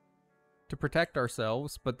to protect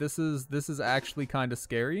ourselves, but this is actually kind of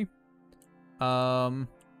scary. I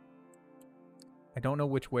don't know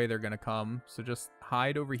which way they're gonna come, so just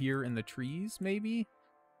hide over here in the trees, maybe?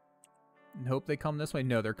 And hope they come this way.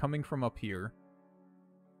 No, they're coming from up here.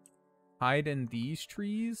 Hide in these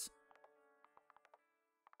trees?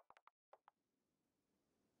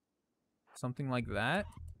 Something like that?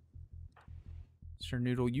 Mr.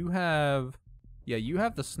 Noodle, you have... Yeah, you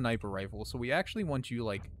have the sniper rifle, so we actually want you,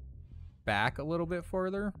 like, back a little bit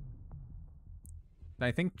further. And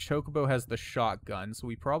I think Chocobo has the shotgun, so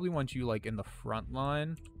we probably want you, like, in the front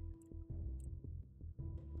line.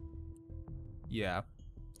 Yeah.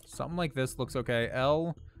 Something like this looks okay.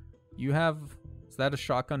 L, you have... Is that a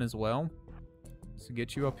shotgun as well? So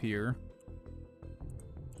get you up here.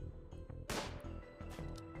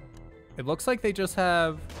 It looks like they just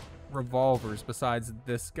have revolvers besides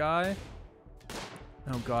this guy.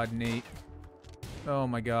 Oh god, Nate. Oh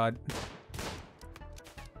my god.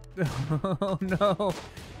 Oh no.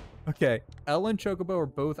 Okay, L and Chocobo are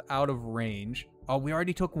both out of range. Oh, we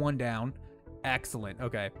already took one down. Excellent.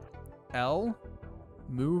 Okay. L,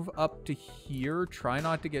 move up to here. Try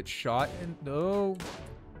not to get shot. And no.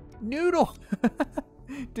 Noodle!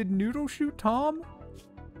 Did Noodle shoot Tom?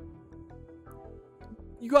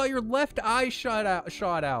 You got your left eye shot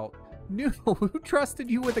out. Noodle, who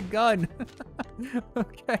trusted you with a gun?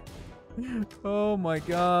 Okay. Oh my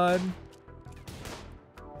god.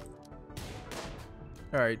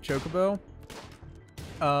 Alright, Chocobo.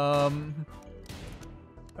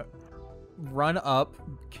 Run up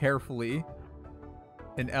carefully.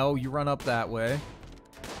 And L, you run up that way.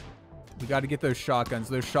 We got to get those shotguns.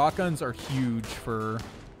 Those shotguns are huge for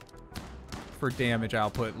damage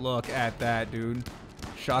output. Look at that, dude.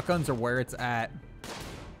 Shotguns are where it's at.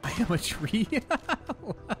 I am a tree.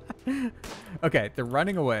 Okay, they're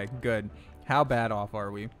running away. Good. How bad off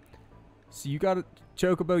are we? So you got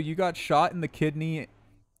Chocobo, you got shot in the kidney.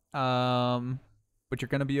 But you're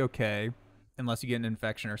gonna be okay unless you get an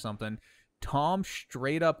infection or something. Tom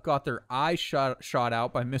straight up got their eye shot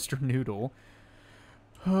out by Mr. Noodle.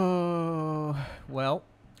 Oh, well,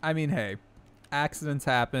 I mean, hey, accidents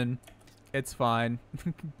happen. It's fine.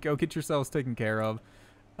 Go get yourselves taken care of.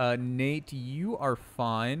 Nate, you are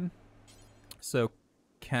fine. So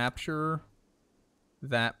capture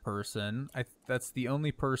that person. That's the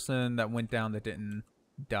only person that went down that didn't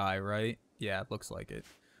die, right? Yeah, it looks like it.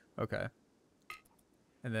 Okay.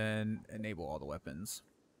 And then enable all the weapons.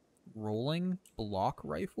 Rolling block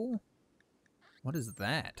rifle? What is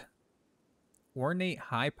that? Ornate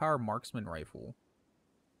high-power marksman rifle.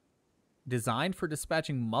 Designed for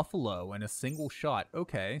dispatching Muffalo in a single shot.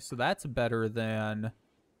 Okay, so that's better than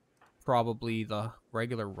probably the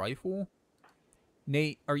regular rifle.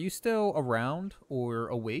 Nate, are you still around or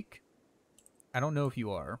awake? I don't know if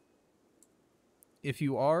you are. If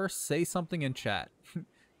you are, say something in chat.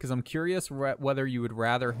 Because I'm curious whether you would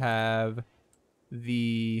rather have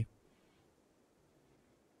the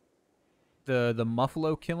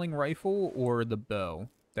Muffalo killing rifle or the bow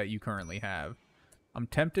that you currently have. I'm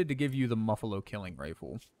tempted to give you the Muffalo killing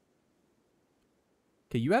rifle.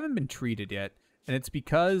 Okay, you haven't been treated yet, and it's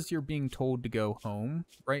because you're being told to go home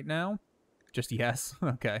right now. Just yes?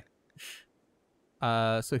 Okay.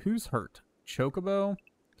 So who's hurt? Chocobo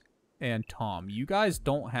and Tom. You guys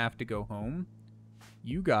don't have to go home.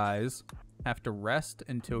 You guys have to rest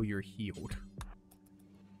until you're healed.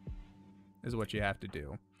 Is what you have to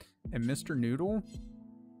do. And Mr. Noodle?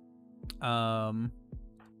 No,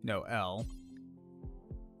 L.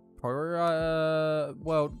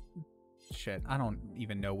 Well, shit. I don't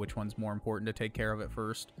even know which one's more important to take care of at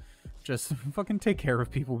first. Just fucking take care of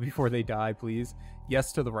people before they die, please.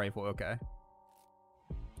 Yes to the rifle, okay.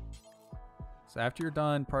 So after you're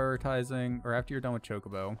done prioritizing, or after you're done with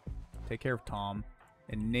Chocobo, take care of Tom.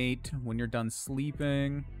 And Nate, when you're done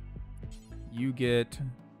sleeping, you get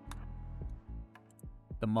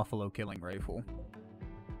the Muffalo killing rifle.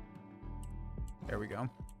 There we go.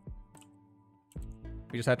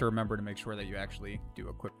 We just have to remember to make sure that you actually do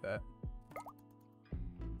equip that.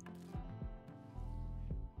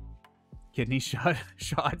 Kidney shot,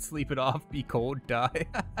 sleep it off, be cold, die.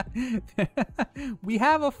 We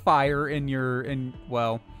have a fire in your,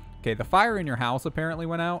 well, okay, the fire in your house apparently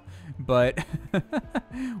went out, but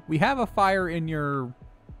we have a fire in your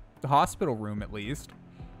hospital room at least.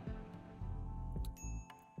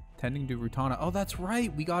 Tending to Rutana. Oh, that's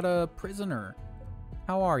right. We got a prisoner.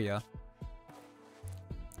 How are you?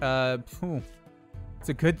 It's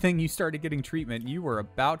a good thing you started getting treatment. You were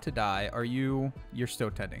about to die. You're still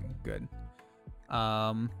tending. Good.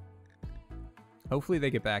 Hopefully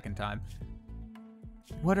they get back in time.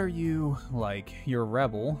 What are you like? You're a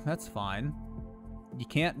rebel. That's fine. You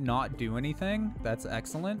can't not do anything. That's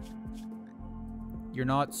excellent. You're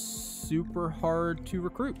not super hard to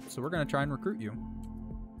recruit, so we're going to try and recruit you.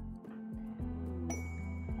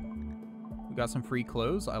 We got some free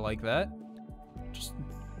clothes. I like that.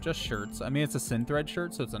 Just shirts. I mean, it's a synthread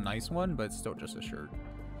shirt, so it's a nice one, but it's still just a shirt.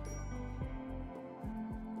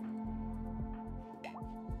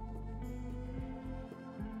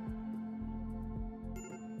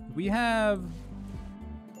 we have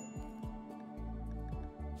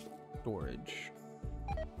storage.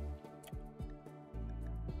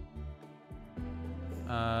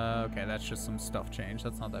 Okay, that's just some stuff change.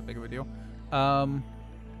 That's not that big of a deal.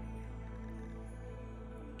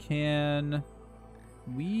 Can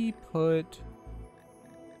we put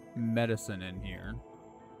medicine in here?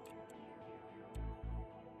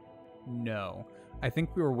 No. I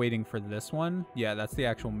think we were waiting for this one. Yeah, that's the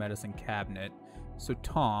actual medicine cabinet. So,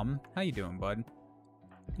 Tom, how you doing, bud?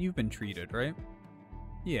 You've been treated, right?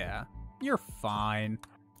 Yeah, you're fine.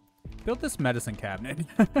 Build this medicine cabinet.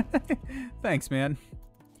 Thanks, man.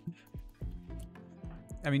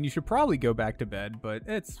 I mean, you should probably go back to bed, but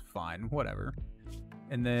it's fine. Whatever.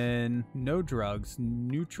 And then no drugs.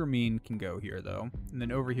 Nutramine can go here, though. And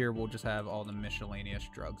then over here, we'll just have all the miscellaneous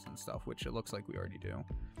drugs and stuff, which it looks like we already do.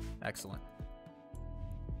 Excellent.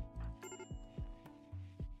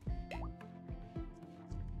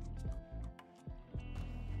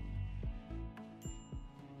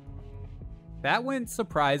 That went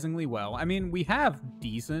surprisingly well. I mean, we have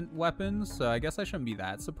decent weapons, so I guess I shouldn't be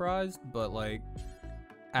that surprised, but, like,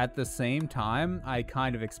 at the same time, I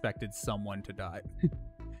kind of expected someone to die.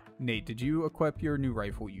 Nate, did you equip your new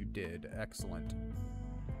rifle? You did. Excellent.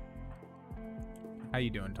 How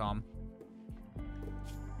you doing, Tom?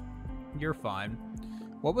 You're fine.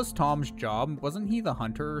 What was Tom's job? Wasn't he the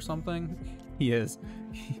hunter or something? He is.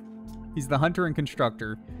 He's the hunter and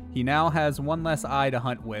constructor. He now has one less eye to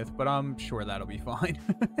hunt with, but I'm sure that'll be fine.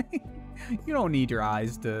 You don't need your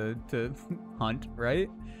eyes to hunt, right?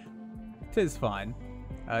 'Tis fine.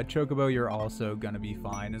 Chocobo, you're also gonna be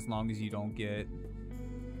fine as long as you don't get...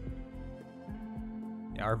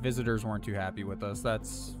 Yeah, our visitors weren't too happy with us.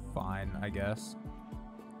 That's fine, I guess.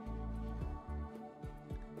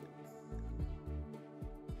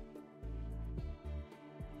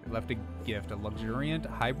 They left a gift, a luxuriant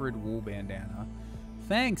hybrid wool bandana.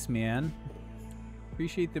 Thanks, man.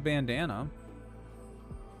 Appreciate the bandana.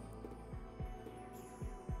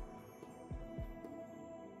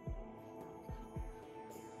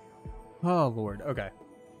 Oh, Lord. Okay.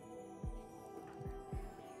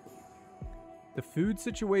 The food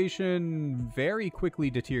situation very quickly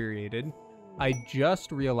deteriorated. I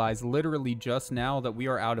just realized, literally just now, that we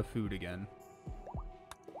are out of food again.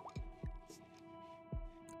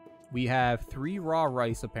 We have 3 raw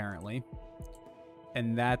rice, apparently.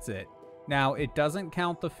 And that's it. Now, it doesn't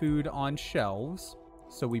count the food on shelves,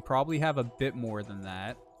 so we probably have a bit more than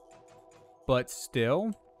that. But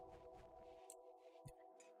still,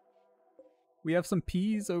 we have some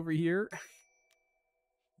peas over here.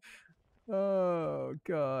 Oh,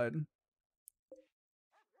 God.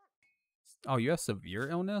 Oh, you have severe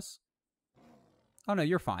illness? Oh, no,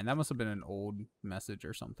 you're fine. That must have been an old message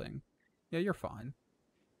or something. Yeah, you're fine.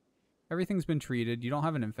 Everything's been treated. You don't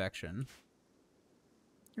have an infection.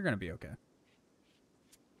 You're gonna be okay.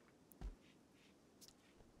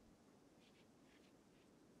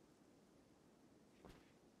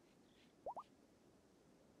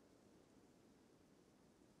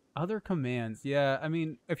 Other commands. Yeah, I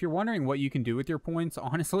mean, if you're wondering what you can do with your points,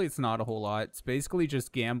 honestly, it's not a whole lot. It's basically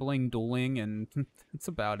just gambling, dueling, and that's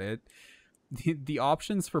about it. The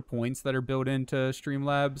options for points that are built into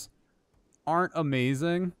Streamlabs aren't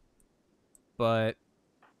amazing, but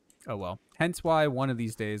oh well. Hence why one of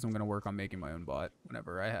these days I'm going to work on making my own bot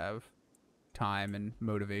whenever I have time and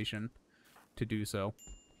motivation to do so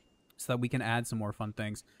that we can add some more fun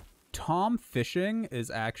things. Tom fishing is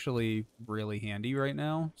actually really handy right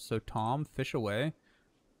now. So Tom, fish away.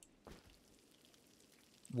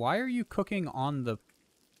 Why are you cooking on the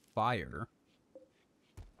fire?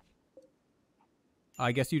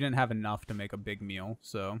 I guess you didn't have enough to make a big meal,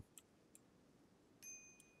 so...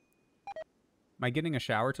 Am I getting a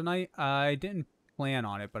shower tonight? I didn't plan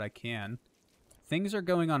on it, but I can. Things are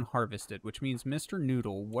going unharvested, which means, Mr.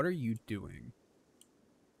 Noodle, what are you doing?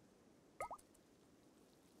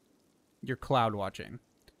 You're cloud watching.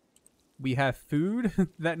 We have food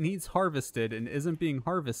that needs harvested and isn't being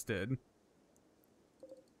harvested.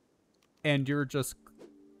 And you're just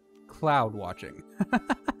cloud watching.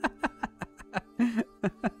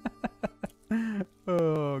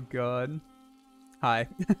 Oh, God. Hi.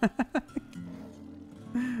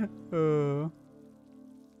 I'm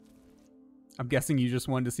guessing you just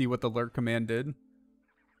wanted to see what the lurk command did.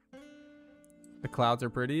 The clouds are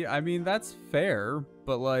pretty. I mean, that's fair,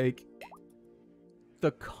 but like,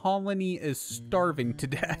 the colony is starving to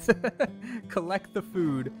death. Collect the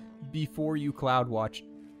food before you cloud watch,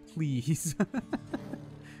 please.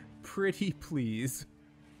 Pretty please.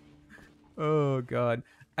 Oh, God.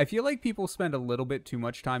 I feel like people spend a little bit too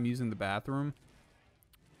much time using the bathroom.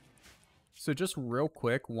 So just real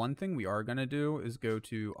quick, one thing we are going to do is go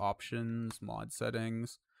to options, mod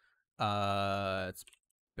settings. It's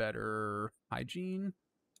better hygiene.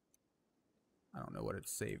 I don't know what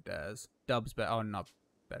it's saved as. Dubs bad. Oh, not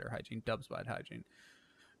better hygiene. Dubs bad hygiene.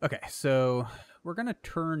 Okay, so we're going to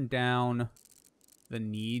turn down the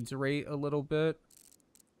needs rate a little bit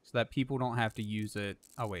so that people don't have to use it.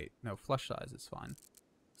 Oh, wait. No, flush size is fine.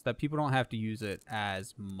 So that people don't have to use it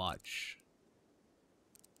as much.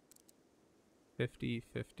 50,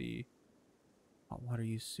 50. Hot water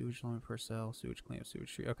use, sewage limit per cell, sewage cleanup,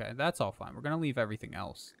 sewage tree. Okay, that's all fine. We're going to leave everything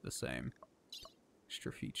else the same.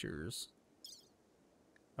 Extra features.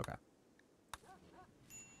 Okay.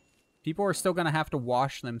 People are still going to have to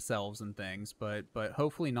wash themselves and things, but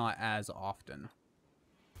hopefully not as often.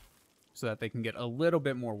 So that they can get a little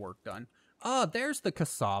bit more work done. Oh, there's the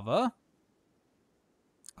cassava.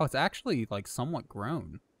 Oh, it's actually, like, somewhat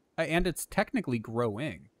grown. And it's technically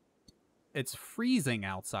growing. It's freezing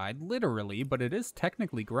outside, literally, but it is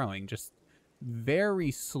technically growing, just very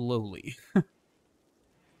slowly.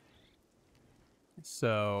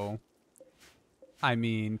 So, I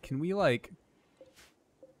mean, can we, like...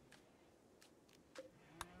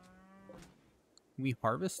 Can we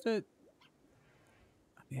harvest it?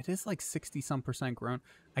 It is like 60-some% grown.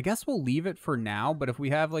 I guess we'll leave it for now, but if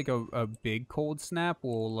we have like a big cold snap,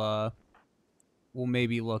 we'll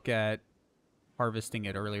maybe look at harvesting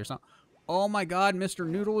it earlier. So, oh my god, Mr.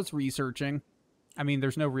 Noodle is researching. I mean,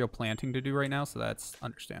 there's no real planting to do right now, so that's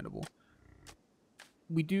understandable.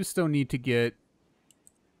 We do still need to get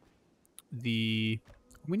the...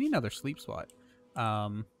 We need another sleep spot.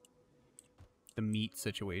 The meat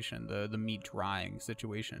situation, the meat drying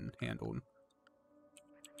situation handled.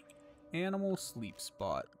 Animal sleep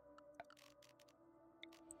spot.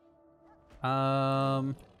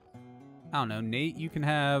 I don't know, Nate, you can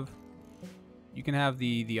have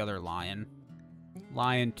the other lion.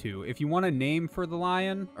 Lion 2. If you want a name for the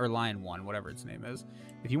lion, or Lion 1, whatever its name is.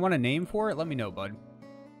 If you want a name for it, let me know, bud.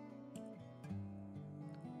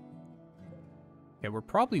 Okay, we're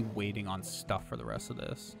probably waiting on stuff for the rest of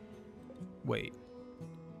this. Wait.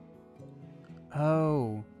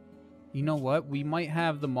 Oh. You know what? We might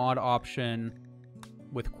have the mod option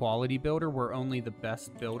with Quality Builder where only the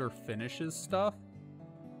best builder finishes stuff.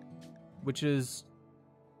 Which is...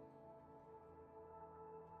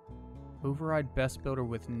 Override best builder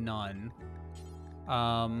with none.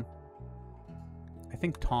 I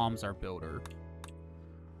think Tom's our builder.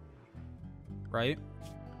 Right?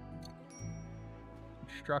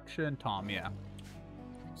 Construction, Tom, yeah.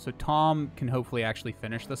 So Tom can hopefully actually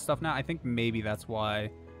finish this stuff now. I think maybe that's why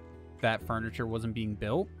that furniture wasn't being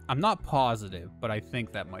built. I'm not positive, but I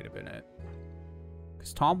think that might have been it.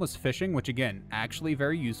 Because Tom was fishing, which again, actually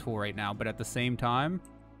very useful right now, but at the same time,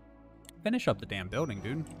 finish up the damn building,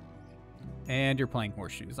 dude. And you're playing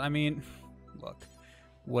horseshoes. I mean, look,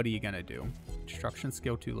 what are you gonna do? Construction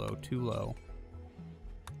skill too low, too low.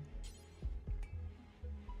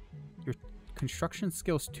 Your construction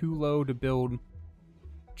skill's too low to build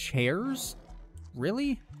chairs?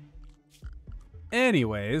 Really?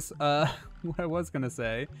 Anyways, what I was gonna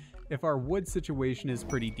say, if our wood situation is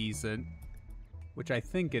pretty decent, which I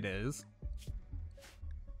think it is.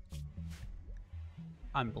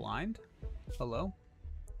 I'm blind? Hello?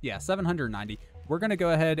 Yeah, 790. We're gonna go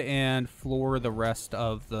ahead and floor the rest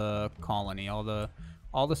of the colony. All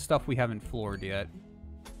the stuff we haven't floored yet.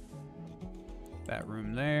 That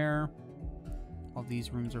room there. All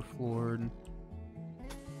these rooms are floored.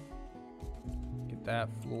 Get that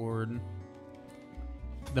floored.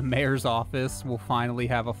 The mayor's office will finally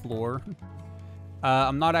have a floor.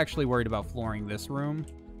 I'm not actually worried about flooring this room.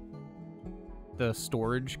 The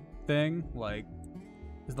storage thing, like,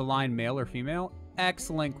 is the lion male or female?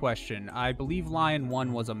 Excellent question. I believe Lion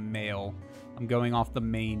 1 was a male. I'm going off the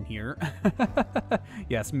main here.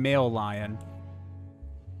 Yes, male lion.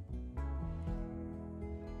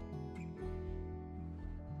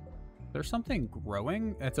 There's something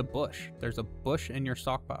growing? It's a bush. There's a bush in your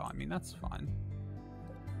stockpile. I mean, that's fine.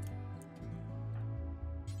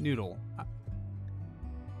 Noodle.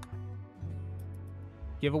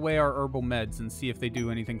 Give away our herbal meds and see if they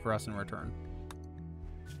do anything for us in return.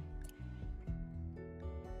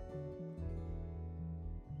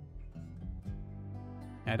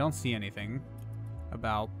 I don't see anything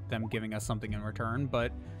about them giving us something in return,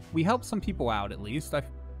 but we helped some people out at least. I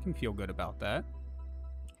can feel good about that.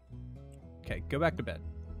 Okay, go back to bed.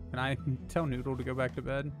 Can I tell Noodle to go back to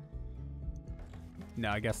bed? No,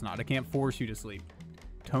 I guess not. I can't force you to sleep.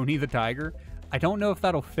 Tony the Tiger? I don't know if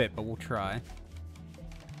that'll fit, but we'll try.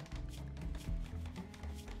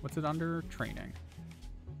 What's it under? Training.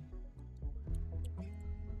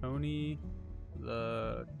 Tony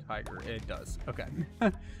the tiger. It does. Okay.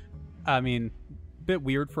 I mean, bit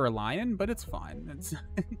weird for a lion, but it's fine. It's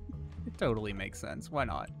it totally makes sense. Why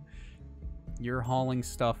not? You're hauling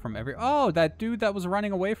stuff from every... Oh, that dude that was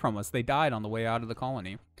running away from us. They died on the way out of the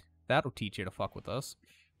colony. That'll teach you to fuck with us.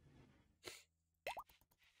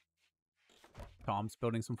 Tom's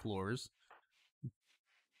building some floors.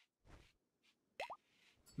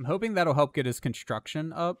 I'm hoping that'll help get his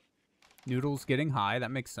construction up. Noodle's getting high.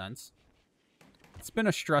 That makes sense. It's been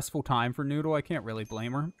a stressful time for Noodle. I can't really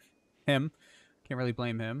blame her. Him. Can't really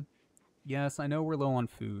blame him. Yes, I know we're low on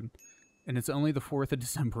food. And it's only the 4th of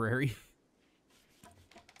December.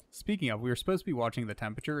 Speaking of, we were supposed to be watching the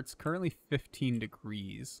temperature. It's currently 15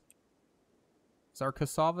 degrees. Is our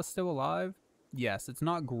cassava still alive? Yes, it's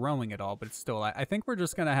not growing at all, but it's still alive. I think we're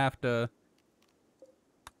just going to have to...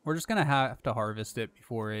 We're just going to have to harvest it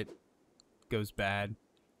before it goes bad.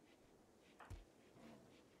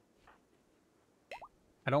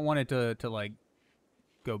 I don't want it to like,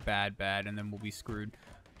 go bad, and then we'll be screwed.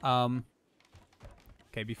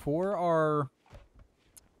 Okay, before our...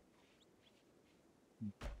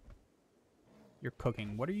 You're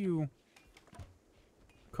cooking. What are you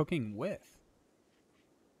cooking with?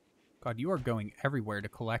 God, you are going everywhere to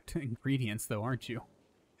collect ingredients, though, aren't you?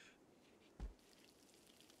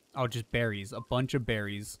 Oh, just berries. A bunch of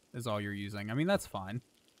berries is all you're using. I mean, that's fine.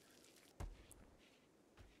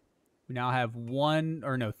 We now have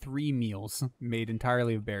 3 meals made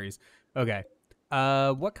entirely of berries. Okay.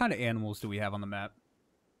 What kind of animals do we have on the map?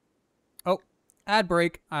 Oh, ad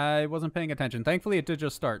break. I wasn't paying attention. Thankfully, it did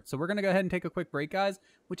just start. So we're going to go ahead and take a quick break, guys,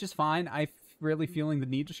 which is fine. I'm really feeling the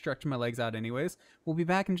need to stretch my legs out anyways. We'll be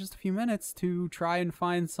back in just a few minutes to try and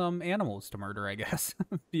find some animals to murder, I guess.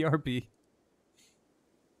 BRB.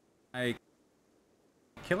 I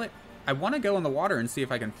kill it. I want to go in the water and see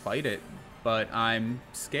if I can fight it, but I'm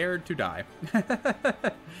scared to die.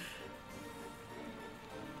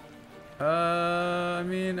 I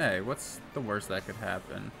mean, hey, what's the worst that could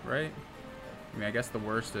happen, right? I mean, I guess the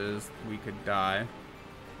worst is we could die.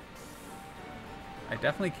 I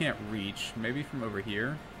definitely can't reach. Maybe from over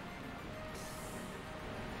here.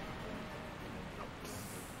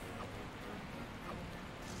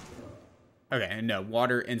 Okay, no,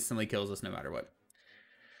 water instantly kills us no matter what.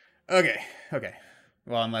 Okay.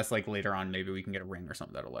 Well, unless, like, later on, maybe we can get a ring or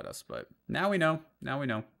something that'll let us. But now we know.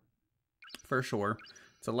 For sure.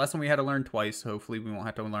 It's a lesson we had to learn twice. Hopefully we won't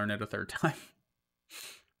have to learn it a 3rd time.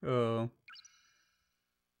 Oh.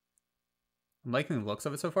 I'm liking the looks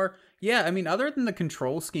of it so far. Yeah, I mean, other than the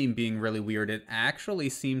control scheme being really weird, it actually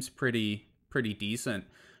seems pretty decent.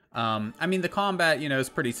 I mean, the combat, you know, is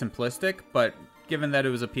pretty simplistic, but given that it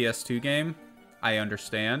was a PS2 game, I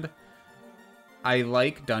understand. I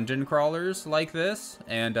like dungeon crawlers like this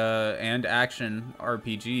and action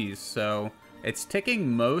RPGs, so it's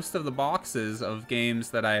ticking most of the boxes of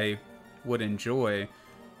games that I would enjoy.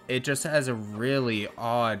 It just has a really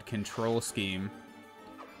odd control scheme.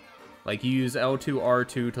 Like, you use L2,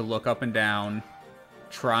 R2 to look up and down.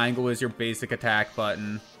 Triangle is your basic attack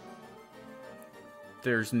button.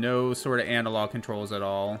 There's no sort of analog controls at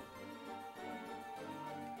all.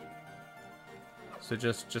 So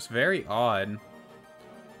just very odd.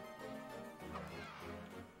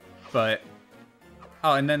 But,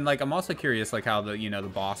 oh, and then, like, I'm also curious, like, how the, you know, the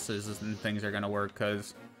bosses and things are gonna work,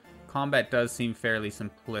 because combat does seem fairly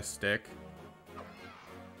simplistic.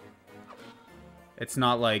 It's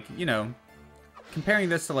not like, you know, comparing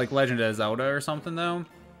this to, like, Legend of Zelda or something, though,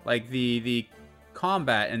 like, the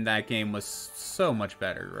combat in that game was so much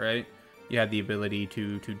better, right? You had the ability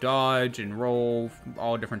to dodge and roll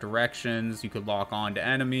all different directions. You could lock on to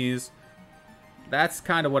enemies. That's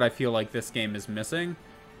kind of what I feel like this game is missing.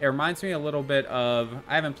 It reminds me a little bit of...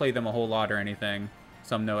 I haven't played them a whole lot or anything,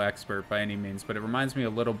 so I'm no expert by any means, but it reminds me a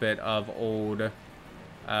little bit of old... what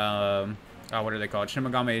are they called? Shin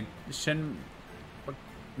Megami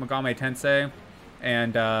Tensei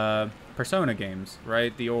and Persona games,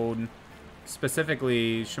 right? The old...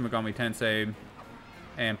 Specifically, Shin Megami Tensei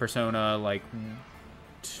and Persona, like,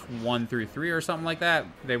 1 through 3 or something like that.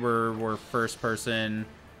 They were first-person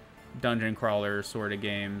dungeon crawler sort of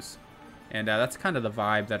games. And that's kind of the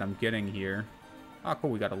vibe that I'm getting here. Oh,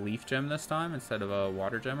 cool, we got a leaf gem this time instead of a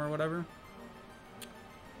water gem or whatever.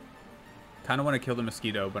 Kind of want to kill the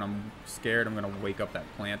mosquito, but I'm scared I'm going to wake up that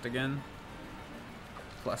plant again.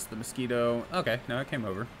 Plus the mosquito. Okay, no, it came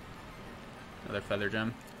over. Another feather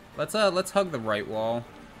gem. Let's hug the right wall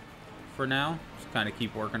for now. Just kind of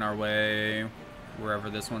keep working our way wherever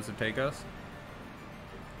this wants to take us.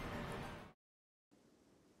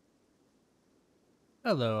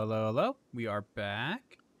 Hello. We are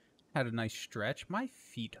back. Had a nice stretch. My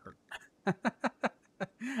feet hurt.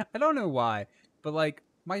 I don't know why, but like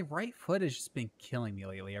my right foot has just been killing me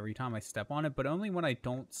lately every time I step on it, but only when I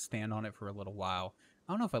don't stand on it for a little while.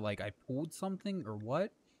 I don't know if I pulled something or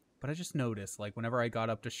what, but I just noticed like whenever I got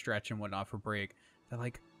up to stretch and whatnot for break, that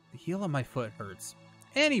like the heel of my foot hurts.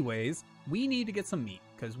 Anyways, we need to get some meat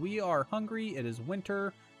because we are hungry. It is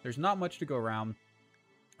winter. There's not much to go around.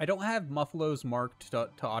 I don't have Muffalos marked to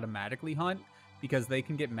automatically hunt because they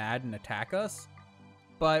can get mad and attack us.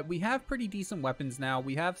 But we have pretty decent weapons now.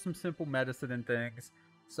 We have some simple medicine and things.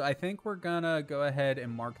 So I think we're gonna go ahead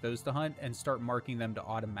and mark those to hunt and start marking them to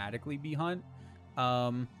automatically be hunt.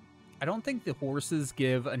 I don't think the horses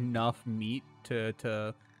give enough meat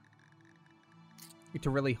to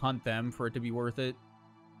really hunt them for it to be worth it.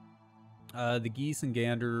 The geese and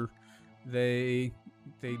gander, they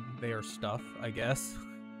are stuff, I guess.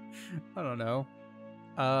 I don't know.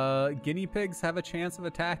 Guinea pigs have a chance of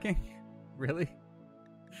attacking? Really?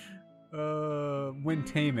 When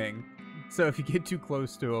taming. So if you get too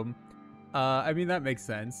close to them, I mean, that makes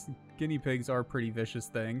sense. Guinea pigs are pretty vicious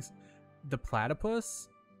things. The platypus?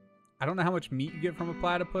 I don't know how much meat you get from a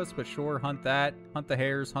platypus, but sure, hunt that. Hunt the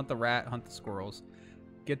hares, hunt the rat, hunt the squirrels.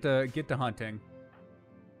 Get to hunting.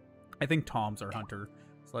 I think Tom's our hunter.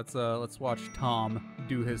 So let's watch Tom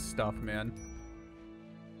do his stuff, man.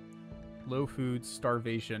 Low food,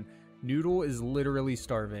 starvation. Noodle is literally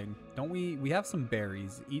starving. Don't we have some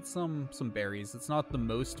berries. Eat some berries. It's not the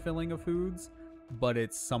most filling of foods, but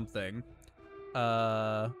it's something.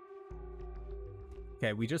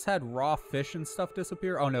 Okay, we just had raw fish and stuff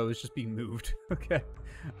disappear. Oh no, it was just being moved. Okay.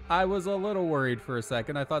 I was a little worried for a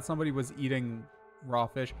second. I thought somebody was eating raw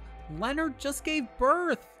fish. Leonard just gave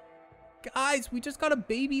birth. Guys, we just got a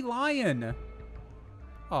baby lion.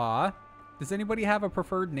 Aw. Does anybody have a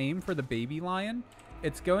preferred name for the baby lion?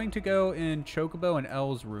 It's going to go in Chocobo and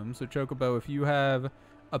Elle's room. So Chocobo, if you have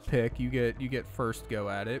a pick, you get first go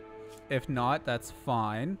at it. If not, that's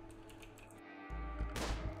fine.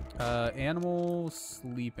 Animal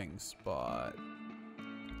sleeping spot.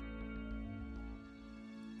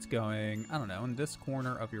 It's going, I don't know, in this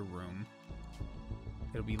corner of your room.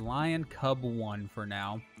 It'll be Lion Cub 1 for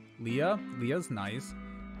now. Leah's nice.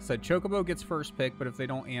 Said Chocobo gets first pick, but if they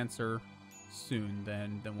don't answer soon,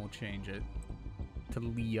 then we'll change it to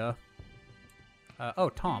Leah. Oh,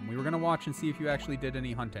 Tom, we were gonna watch and see if you actually did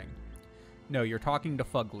any hunting. No, you're talking to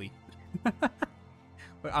Fugly.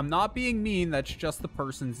 But I'm not being mean, that's just the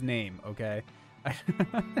person's name, okay?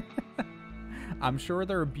 I'm sure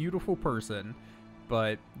they're a beautiful person,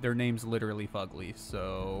 but their name's literally Fugly,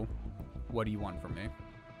 so what do you want from me?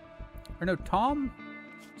 Or no, Tom?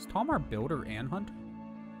 Is Tom our builder and hunter?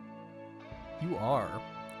 You are.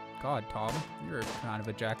 God, Tom, you're kind of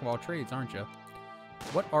a jack of all trades, aren't you?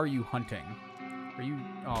 What are you hunting? Are you...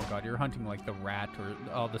 Oh, God, you're hunting like the rat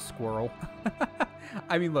or the squirrel.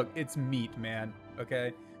 I mean, look, it's meat, man,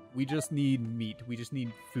 okay? We just need meat. We just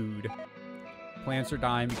need food. Plants are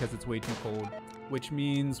dying because it's way too cold, which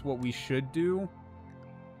means what we should do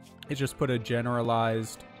is just put a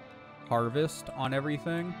generalized harvest on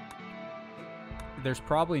everything. There's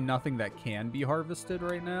probably nothing that can be harvested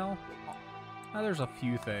right now. Now, there's a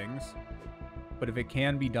few things, but if it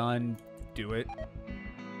can be done, do it.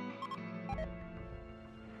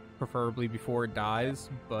 Preferably before it dies,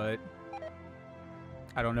 but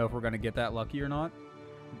I don't know if we're going to get that lucky or not.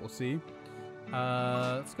 We'll see.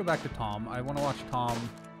 Let's go back to Tom. I want to watch Tom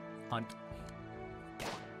hunt.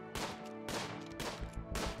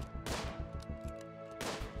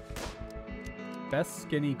 Best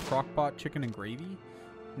skinny crockpot chicken and gravy?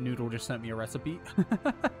 Noodle just sent me a recipe.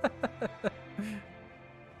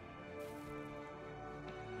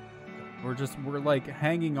 We're like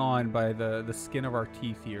hanging on by the skin of our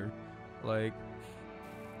teeth here. Like,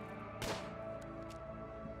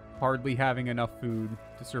 hardly having enough food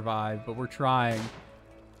to survive, but we're trying.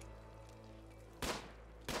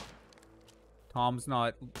 Tom's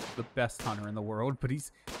not the best hunter in the world, but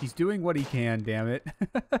he's doing what he can, damn it.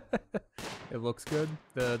 It looks good.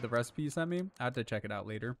 The recipe you sent me, I have to check it out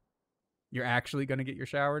later. You're actually gonna get your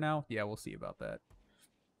shower now? Yeah, we'll see about that.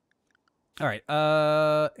 All right,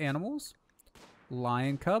 animals.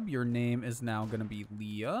 Lion Cub, your name is now gonna be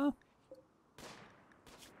Leah.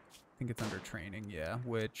 I think it's under training, yeah,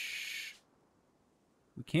 which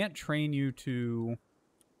we can't train you to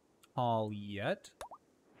haul yet,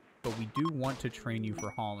 but we do want to train you for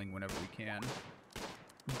hauling whenever we can.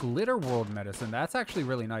 Glitter World Medicine, that's actually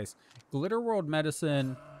really nice. Glitter World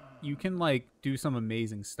Medicine, you can like do some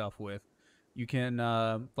amazing stuff with. You can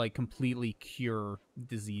like completely cure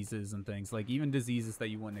diseases and things, like even diseases that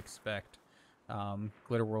you wouldn't expect.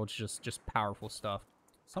 Glitter World's just powerful stuff.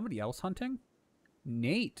 somebody else hunting?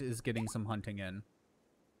 Nate is getting some hunting in.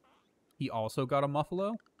 He also got a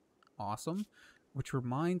muffalo. Awesome. Which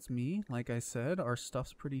reminds me, like I said, our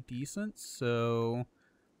stuff's pretty decent, so...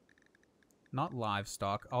 Not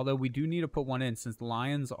livestock, although we do need to put one in since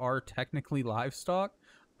lions are technically livestock.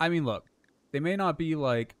 I mean, look, they may not be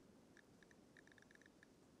like...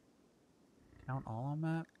 Count all on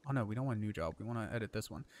that? Oh no, we don't want a new job. We want to edit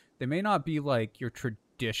this one. They may not be like your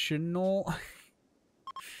traditional...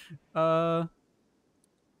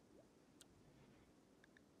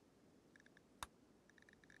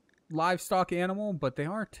 livestock animal, but they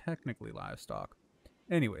are technically livestock.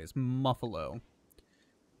 Anyways, muffalo.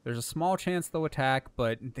 There's a small chance they'll attack,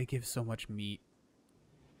 but they give so much meat.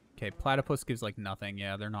 Okay, platypus gives like nothing.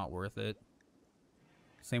 Yeah, they're not worth it.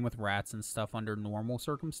 Same with rats and stuff under normal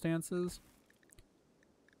circumstances.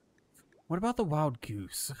 What about the wild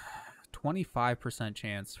goose? 25%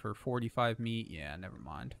 chance for 45 meat. Yeah, never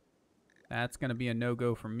mind. That's going to be a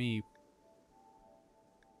no-go for me.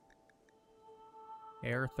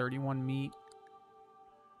 Air, 31 meat.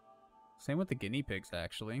 Same with the guinea pigs,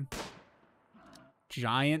 actually.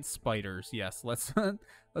 Giant spiders. Yes, let's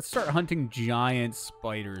start hunting giant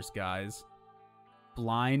spiders, guys.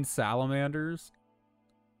 Blind salamanders.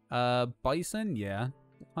 Bison, yeah.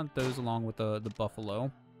 Hunt those along with the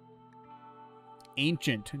buffalo.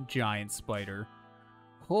 Ancient giant spider.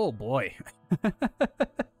 Oh boy.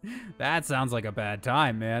 That sounds like a bad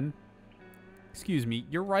time, man. Excuse me,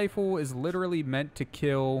 your rifle is literally meant to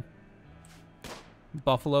kill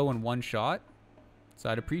buffalo in one shot. So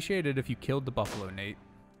I'd appreciate it if you killed the buffalo, Nate.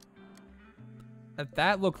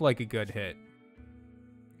 That looked like a good hit.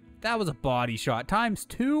 That was a body shot.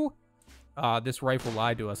 ×2? This rifle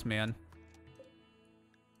lied to us, man.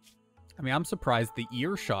 I mean, I'm surprised the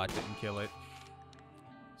ear shot didn't kill it.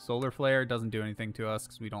 Solar flare doesn't do anything to us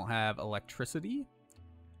because we don't have electricity.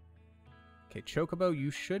 Okay, Chocobo, you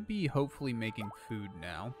should be hopefully making food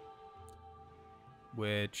now.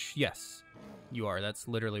 Which, yes, you are. That's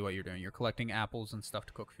literally what you're doing. You're collecting apples and stuff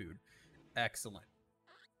to cook food. Excellent.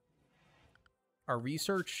 Our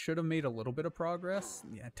research should have made a little bit of progress.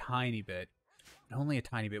 Yeah, a tiny bit. But only a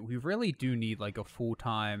tiny bit. We really do need, like, a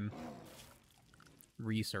full-time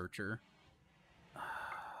researcher.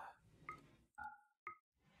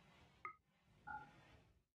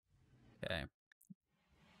 Okay.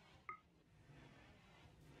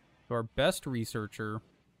 So our best researcher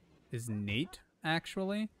is Nate,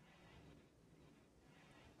 actually.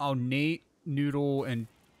 Oh, Nate, Noodle, and...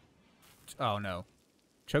 Oh, no.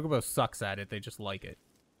 Chocobo sucks at it. They just like it.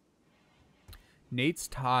 Nate's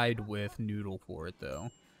tied with Noodle for it, though.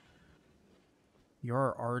 You're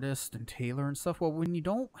an artist and tailor and stuff. Well, when you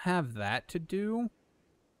don't have that to do,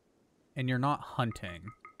 and you're not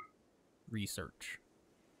hunting, research.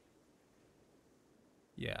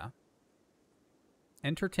 Yeah.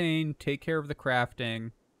 Entertain, take care of the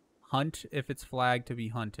crafting, hunt if it's flagged to be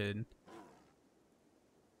hunted.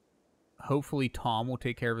 Hopefully Tom will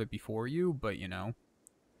take care of it before you, but you know.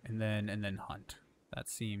 And then hunt. That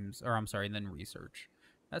seems, or I'm sorry, and then research.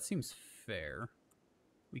 That seems fair.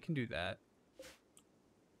 We can do that.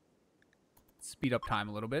 Speed up time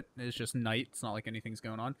a little bit. It's just night. It's not like anything's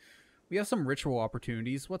going on. We have some ritual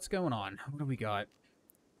opportunities. What's going on? What do we got?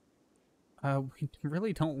 We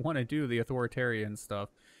really don't want to do the authoritarian stuff.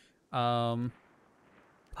 Public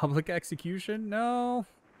execution? No.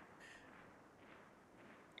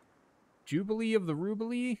 Jubilee of the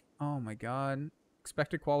Rubilee? Oh my god.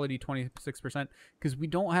 Expected quality 26%. Because we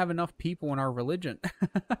don't have enough people in our religion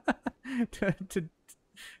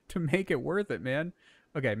to make it worth it, man.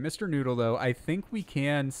 Okay, Mr. Noodle, though, I think we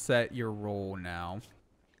can set your role now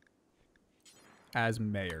as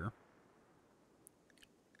mayor.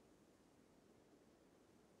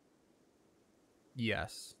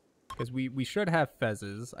 Yes. Because we should have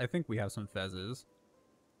fezzes. I think we have some fezzes.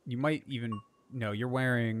 You might even... No, you're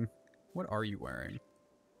wearing... What are you wearing?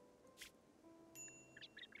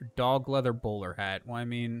 Dog leather bowler hat. Well, I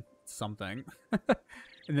mean, something.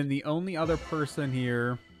 And then the only other person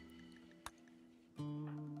here...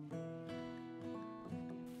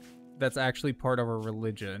 that's actually part of our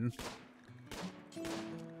religion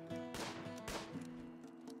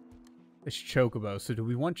is Chocobo. So do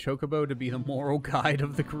we want Chocobo to be the moral guide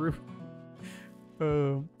of the group?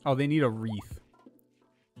 Oh, they need a wreath.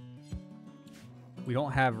 We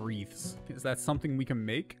don't have wreaths. Is that something we can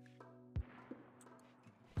make?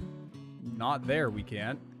 Not there, we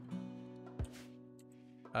can't.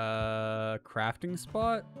 Crafting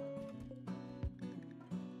spot?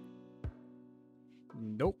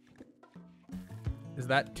 Nope. Is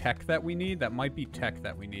that tech that we need? That might be tech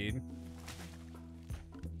that we need.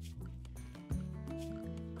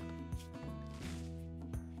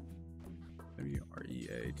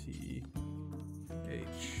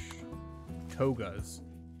 Togas.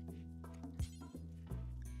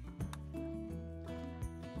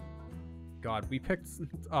 God, we picked...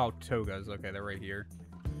 Oh, togas. Okay, they're right here.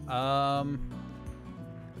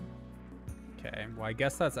 Okay, well, I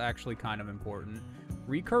guess that's actually kind of important.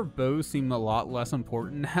 Recurve bows seem a lot less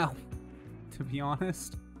important now, to be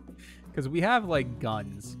honest. Because we have, like,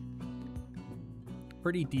 guns.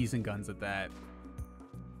 Pretty decent guns at that.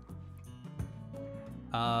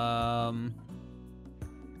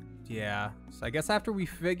 Yeah. So I guess after we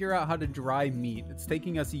figure out how to dry meat, it's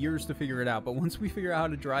taking us years to figure it out, but once we figure out how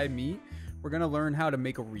to dry meat, we're gonna learn how to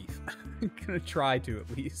make a wreath. I'm gonna try to,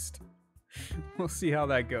 at least. We'll see how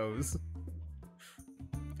that goes.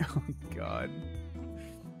 Oh, God.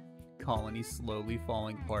 Colony slowly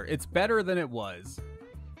falling apart. It's better than it was,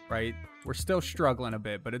 right? We're still struggling a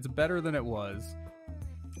bit, but it's better than it was.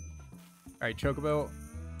 All right, Chocobo.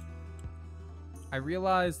 I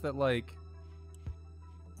realized that, like,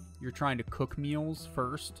 you're trying to cook meals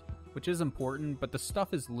first, which is important, but the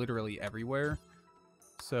stuff is literally everywhere.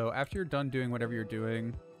 So after you're done doing whatever you're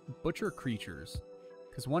doing, butcher creatures.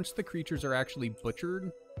 Because once the creatures are actually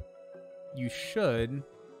butchered, you should,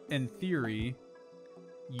 in theory,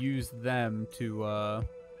 use them to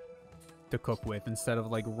cook with instead of,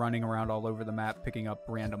 like, running around all over the map picking up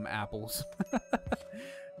random apples.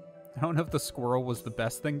 I don't know if the squirrel was the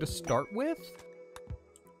best thing to start with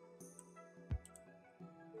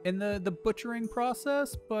in the butchering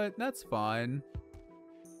process, but that's fine.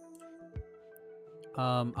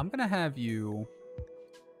 I'm gonna have you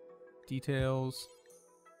details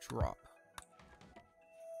drop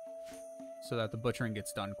so that the butchering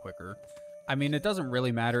gets done quicker. I mean, it doesn't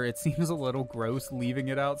really matter. It seems a little gross leaving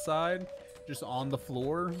it outside, just on the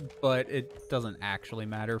floor, but it doesn't actually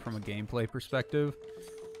matter from a gameplay perspective.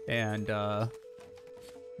 And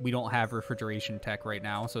we don't have refrigeration tech right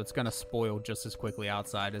now, so it's gonna spoil just as quickly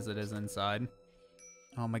outside as it is inside.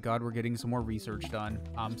 Oh my god, we're getting some more research done.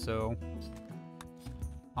 I'm so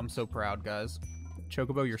proud, guys.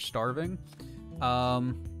 Chocobo, you're starving.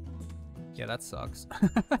 Yeah, that sucks.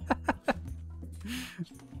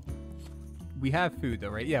 We have food though,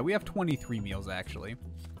 right? Yeah, we have 23 meals actually.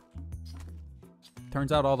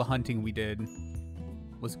 Turns out all the hunting we did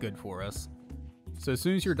was good for us. So as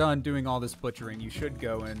soon as you're done doing all this butchering, you should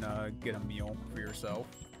go and get a meal for yourself.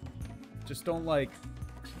 Just don't, like,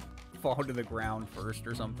 fall to the ground first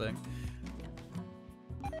or something.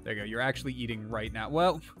 There you go. You're actually eating right now.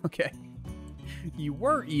 Well, okay. You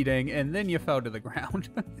were eating, and then you fell to the ground.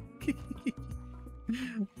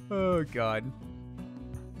 Oh, God.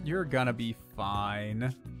 You're gonna be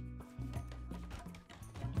fine.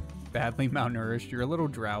 Badly malnourished. You're a little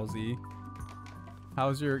drowsy.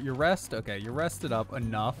 How's your rest? Okay, you're rested up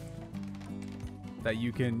enough that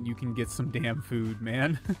you can get some damn food,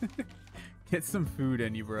 man. Get some food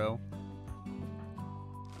in you, bro.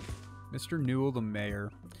 Mr. Newell, the mayor.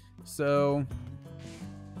 So,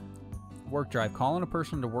 work drive. Call on a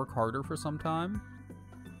person to work harder for some time.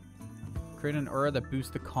 Create an aura that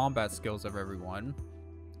boosts the combat skills of everyone.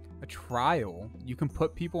 A trial. You can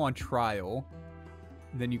put people on trial.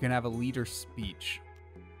 Then you can have a leader speech.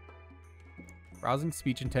 Rousing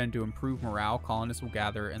speech intended to improve morale. Colonists will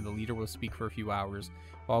gather, and the leader will speak for a few hours.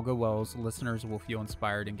 If all go well, listeners will feel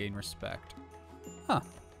inspired and gain respect. Huh.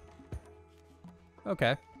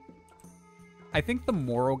 Okay. I think the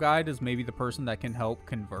moral guide is maybe the person that can help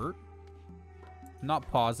convert. Not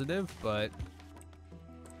positive, but...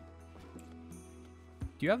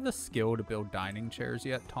 Do you have the skill to build dining chairs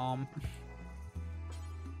yet, Tom?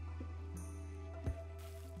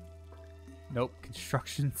 Nope,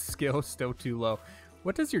 construction skill still too low.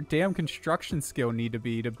 What does your damn construction skill need to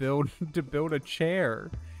be to build a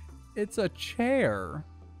chair? It's a chair.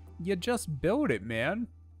 You just build it, man.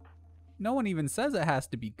 No one even says it has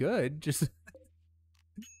to be good. Just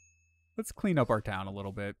let's clean up our town a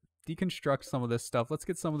little bit. Deconstruct some of this stuff. Let's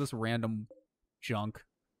get some of this random junk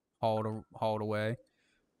hauled away.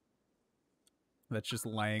 That's just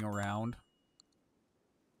laying around.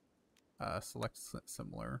 Select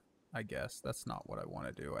similar. I guess that's not what I want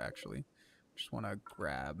to do, actually. Just want to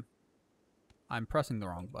grab. I'm pressing the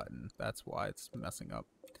wrong button. That's why it's messing up.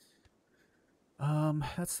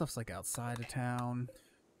 That stuff's like outside of town.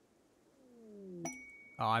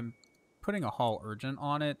 Oh, I'm putting a haul urgent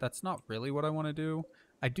on it. That's not really what I want to do.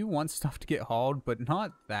 I do want stuff to get hauled, but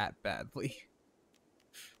not that badly.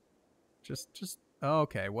 Just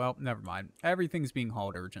okay, well, never mind. Everything's being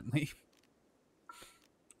hauled urgently.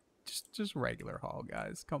 Just regular haul,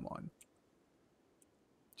 guys. Come on.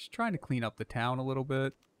 Just trying to clean up the town a little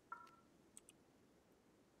bit.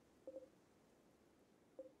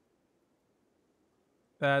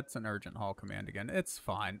 That's an urgent haul command again. It's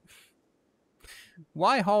fine.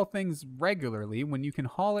 Why haul things regularly when you can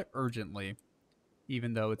haul it urgently?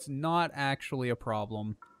 Even though it's not actually a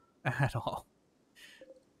problem at all.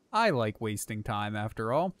 I like wasting time,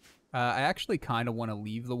 after all. I actually kind of want to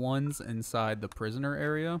leave the ones inside the prisoner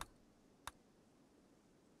area.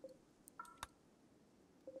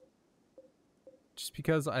 Just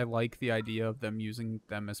because I like the idea of them using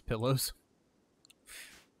them as pillows.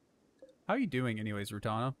 How are you doing anyways,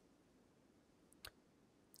 Rutana?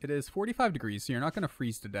 It is 45 degrees, so you're not going to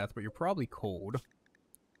freeze to death, but you're probably cold.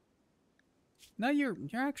 No, you're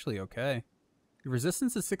actually okay. Your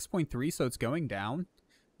resistance is 6.3, so it's going down.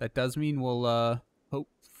 That does mean we'll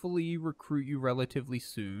hopefully recruit you relatively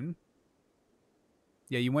soon.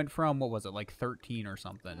 Yeah, you went from, what was it, like 13 or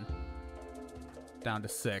something, down to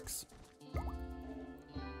 6.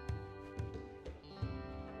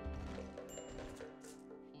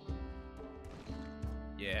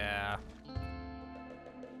 Yeah.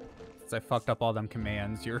 Since I fucked up all them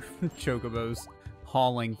commands, your Chocobo's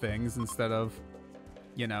hauling things instead of,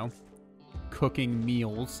 you know, cooking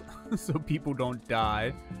meals so people don't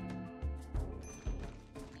die.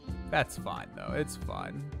 That's fine, though. It's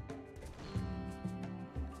fine.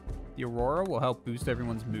 The aurora will help boost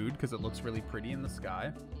everyone's mood because it looks really pretty in the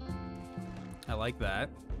sky. I like that.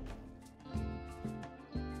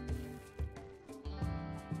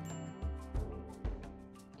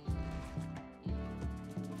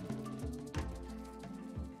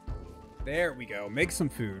 There we go. Make some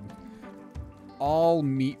food. All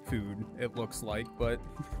meat food, it looks like, but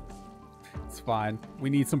it's fine. We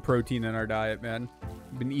need some protein in our diet, man.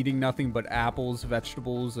 We've been eating nothing but apples,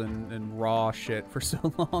 vegetables, and raw shit for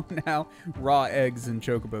so long now. Raw eggs in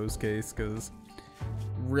Chocobo's case, because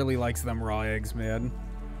really likes them raw eggs, man.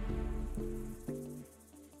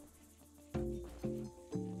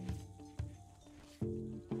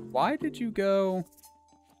 Why did you go...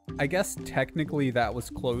 I guess technically that was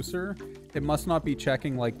closer. It must not be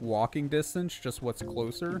checking, like, walking distance, just what's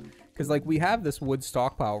closer. Because, like, we have this wood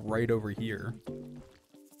stockpile right over here.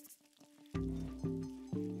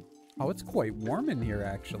 Oh, it's quite warm in here,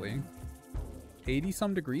 actually.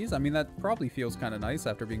 80-some degrees? I mean, that probably feels kind of nice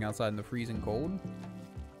after being outside in the freezing cold.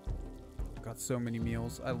 Got so many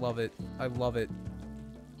meals. I love it. I love it.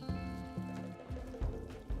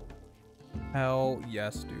 Hell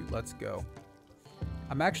yes, dude. Let's go.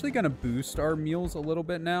 I'm actually going to boost our meals a little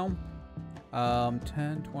bit now. 10,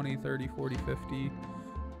 20, 30, 40, 50.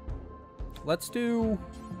 Let's do...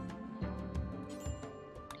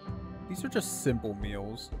 These are just simple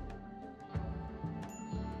meals.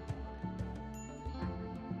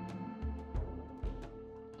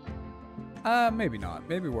 Maybe not.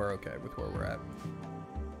 Maybe we're okay with where we're at.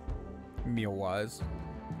 Meal-wise.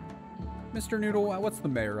 Mr. Noodle, what's the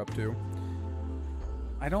mayor up to?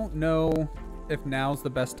 I don't know if now's the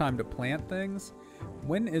best time to plant things.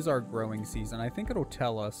 When is our growing season? I think it'll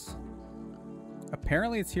tell us.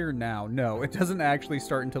 Apparently it's here now. No, it doesn't actually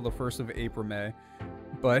start until the 1st of April, May.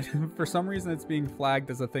 But for some reason it's being flagged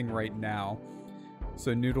as a thing right now.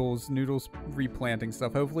 So Noodle's replanting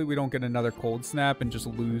stuff. Hopefully we don't get another cold snap and just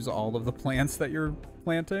lose all of the plants that you're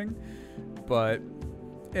planting. But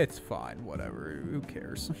it's fine, whatever. Who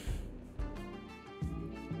cares?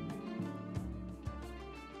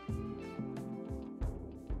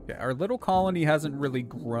 Yeah, our little colony hasn't really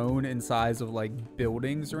grown in size of, like,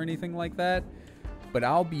 buildings or anything like that. But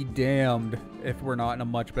I'll be damned if we're not in a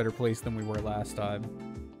much better place than we were last time.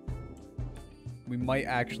 We might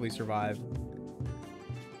actually survive.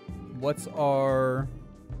 What's our...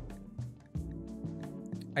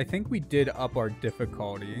 I think we did up our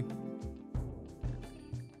difficulty.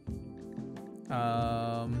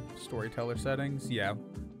 Storyteller settings? Yeah.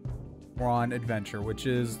 We're on Adventure, which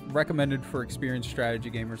is recommended for experienced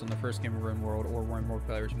strategy gamers on the first game of RimWorld, or RimWorld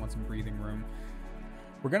players who want some breathing room.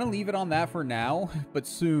 We're going to leave it on that for now, but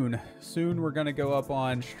soon we're going to go up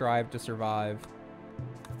on Strive to Survive,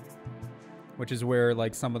 which is where,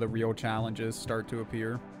 like, some of the real challenges start to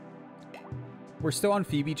appear. We're still on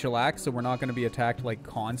Phoebe Chillax, so we're not going to be attacked, like,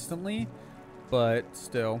 constantly, but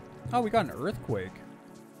still. Oh, we got an earthquake.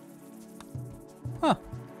 Huh.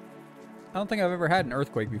 I don't think I've ever had an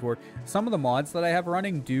earthquake before. Some of the mods that I have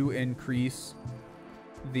running do increase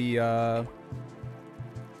the,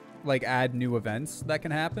 like, add new events that can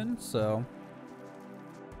happen, so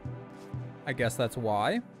I guess that's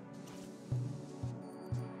why.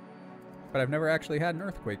 But I've never actually had an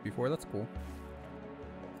earthquake before. That's cool.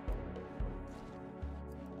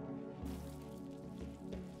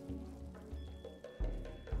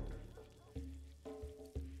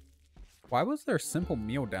 Why was there a simple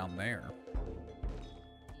meal down there?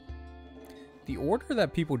 The order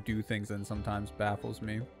that people do things in sometimes baffles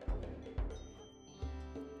me.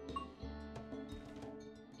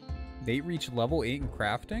 Nate reached level 8 in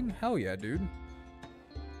crafting? Hell yeah, dude.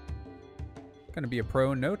 Gonna be a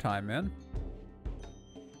pro in no time, man.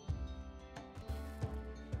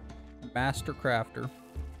 Master crafter.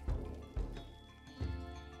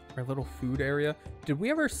 Our little food area. Did we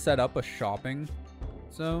ever set up a shopping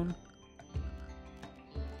zone?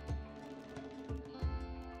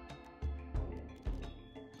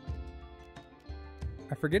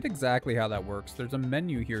 I forget exactly how that works. There's a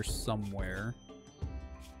menu here somewhere.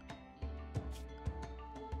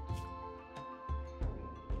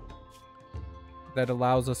 That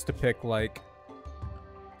allows us to pick, like,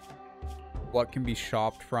 what can be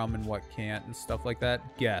shopped from and what can't and stuff like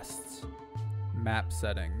that. Guests. Map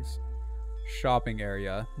settings. Shopping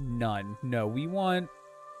area. None. No, we want...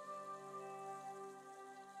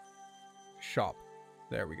 shop.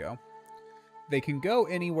 There we go. They can go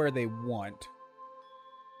anywhere they want.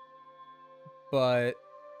 But...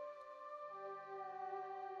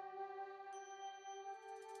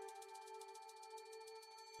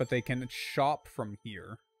 they can shop from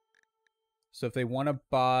here. So if they want to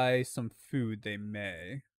buy some food, they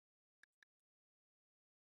may.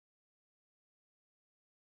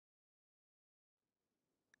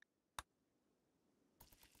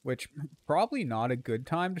 Which, probably not a good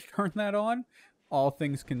time to turn that on, all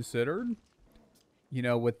things considered. You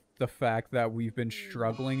know, with the fact that we've been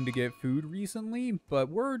struggling to get food recently, but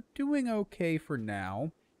we're doing okay for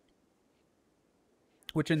now.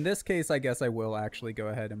 Which in this case, I guess I will actually go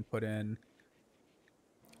ahead and put in...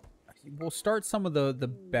 we'll start some of the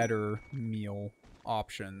better meal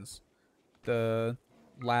options. The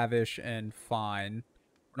lavish and fine.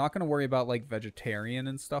 We're not going to worry about, like, vegetarian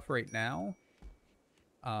and stuff right now.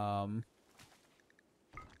 Fine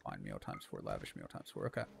meal times 4, lavish meal times 4.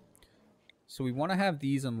 Okay. So we want to have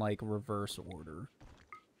these in, like, reverse order.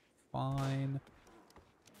 Fine.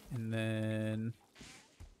 And then...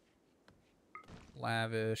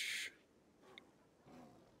 lavish.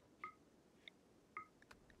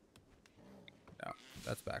 No,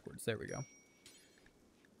 that's backwards. There we go.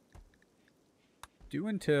 Do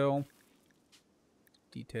until.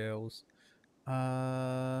 Details.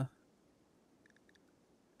 I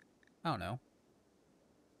don't know.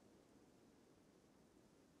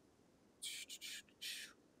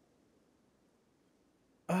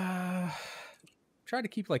 Try to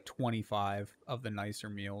keep like 25 of the nicer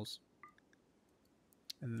meals.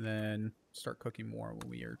 And then start cooking more when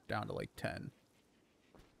we are down to like 10.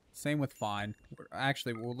 Same with fine.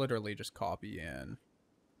 Actually, we'll literally just copy and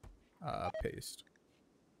paste.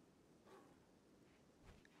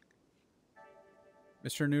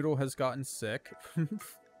 Mr. Noodle has gotten sick.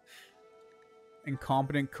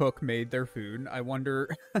 Incompetent cook made their food. I wonder...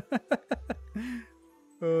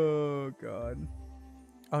 oh, God.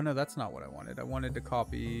 Oh, no, that's not what I wanted. I wanted to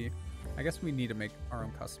copy... I guess we need to make our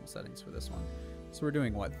own custom settings for this one. So we're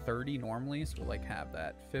doing, what, 30 normally? So we'll, like, have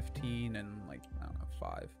that 15 and, like, I don't know,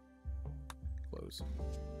 5. Close.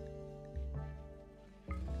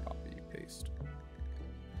 Copy, paste.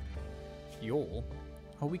 Fuel.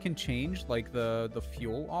 Oh, we can change, like, the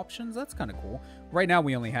fuel options? That's kind of cool. Right now,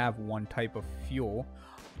 we only have one type of fuel.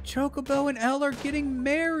 Chocobo and Elle are getting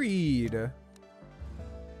married!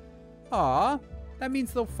 Aw. That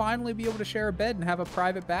means they'll finally be able to share a bed and have a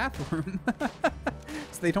private bathroom.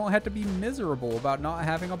 So they don't have to be miserable about not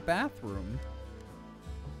having a bathroom.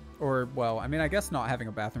 Or, well, I mean, I guess not having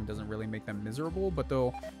a bathroom doesn't really make them miserable, but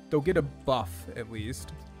they'll get a buff, at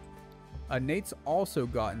least. Nate's also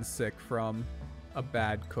gotten sick from a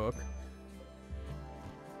bad cook.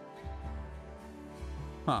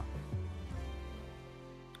 Huh.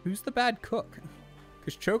 Who's the bad cook?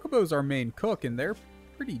 Because Chocobo's our main cook, and they're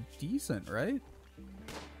pretty decent, right?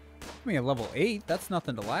 I mean, at level 8, that's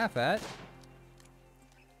nothing to laugh at.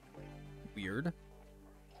 Weird.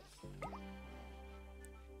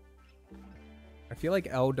 I feel like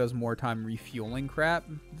Elle does more time refueling crap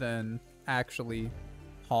than actually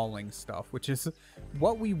hauling stuff, which is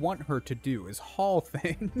what we want her to do, is haul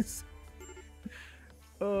things.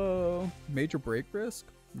 Major break risk?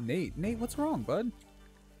 Nate, what's wrong, bud?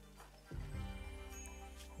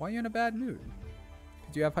 Why are you in a bad mood?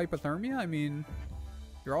 Did you have hypothermia? I mean,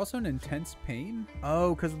 you're also in intense pain?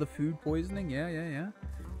 Oh, because of the food poisoning? Yeah.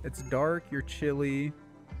 It's dark, you're chilly,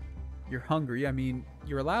 you're hungry. I mean,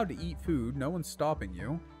 you're allowed to eat food. No one's stopping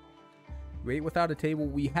you. You ate without a table.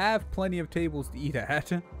 We have plenty of tables to eat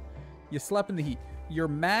at. You slept in the heat. You're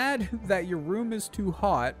mad that your room is too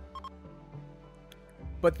hot,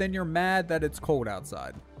 but then you're mad that it's cold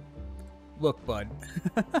outside. Look, bud.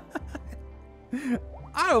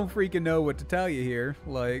 I don't freaking know what to tell you here.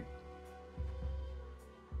 Like...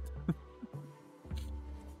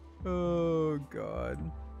 oh, God.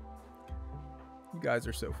 You guys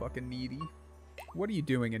are so fucking needy. What are you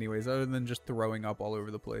doing anyways, other than just throwing up all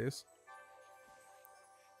over the place?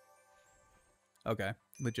 Okay,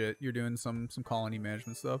 legit. You're doing some colony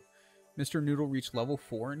management stuff. Mr. Noodle reached level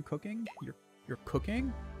 4 in cooking? You're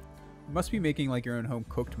cooking? You must be making like your own home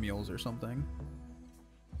cooked meals or something.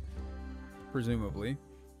 Presumably.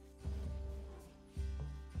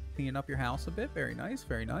 Cleaning up your house a bit. Very nice,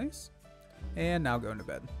 very nice. And now going to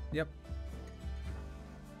bed. Yep.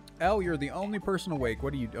 Elle, you're the only person awake.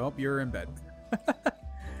 What are you? Oh, you're in bed.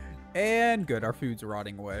 And good, our food's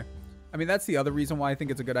rotting away. I mean, that's the other reason why I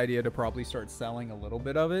think it's a good idea to probably start selling a little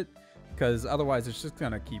bit of it. Because otherwise it's just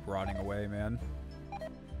going to keep rotting away, man.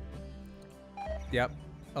 Yep.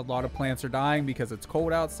 A lot of plants are dying because it's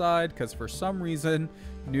cold outside. Because for some reason,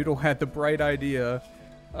 Noodle had the bright idea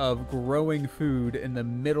of growing food in the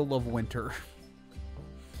middle of winter.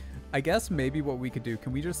 I guess maybe what we could do,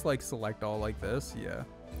 can we just like select all like this? Yeah.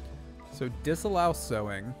 So disallow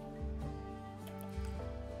sowing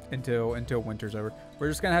until winter's over. We're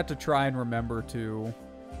just gonna have to try and remember to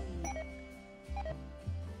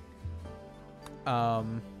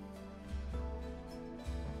gonna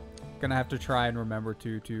have to try and remember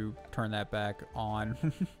to turn that back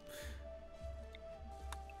on.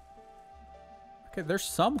 Okay, there's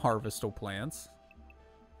some harvestable plants.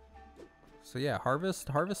 So yeah, harvest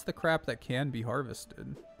the crap that can be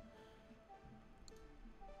harvested.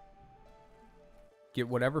 Get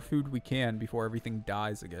whatever food we can before everything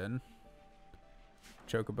dies again.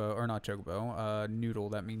 Chocobo, or not Chocobo, Noodle,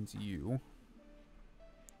 that means you.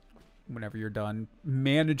 Whenever you're done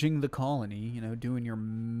managing the colony, you know, doing your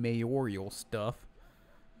mayoral stuff.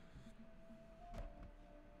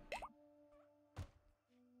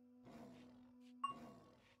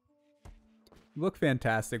 You look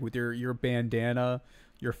fantastic with your bandana,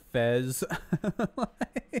 your fez.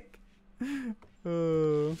 Like,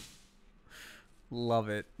 love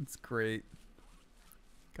it. It's great.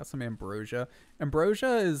 Got some ambrosia.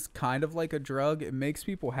 Ambrosia is kind of like a drug. It makes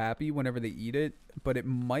people happy whenever they eat it, but it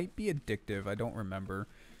might be addictive. I don't remember.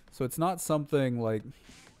 So it's not something like,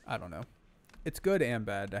 I don't know. It's good and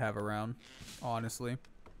bad to have around, honestly.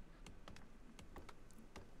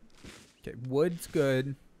 Okay, wood's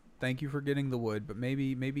good. Thank you for getting the wood, but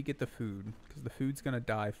maybe get the food, because the food's gonna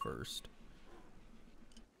die first.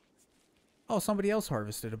 Oh, somebody else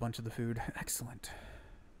harvested a bunch of the food. Excellent.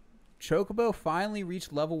 Chocobo finally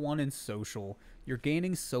reached level 1 in social. You're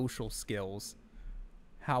gaining social skills.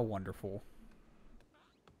 How wonderful.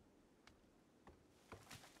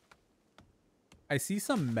 I see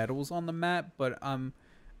some metals on the map, but I'm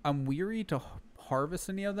weary to harvest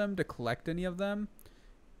any of them, to collect any of them,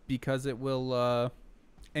 because it will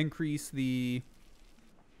increase the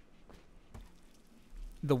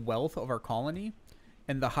wealth of our colony.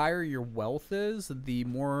 And the higher your wealth is, the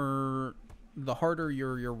harder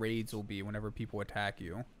your raids will be whenever people attack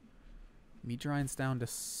you. Meat grind's down to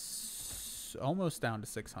almost down to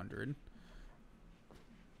 600.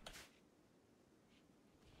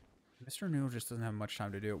 Mr. Noodle just doesn't have much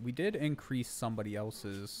time to do it. We did increase somebody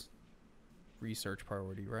else's research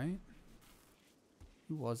priority, right?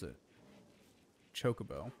 Who was it?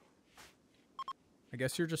 Chocobo. I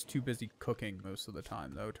guess you're just too busy cooking most of the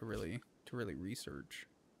time, though, to really research.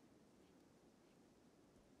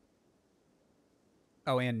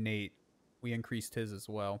 Oh, and Nate. We increased his as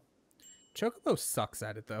well. Chocobo sucks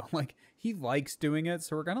at it, though. Like, he likes doing it,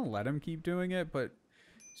 so we're gonna let him keep doing it, but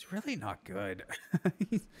he's really not good.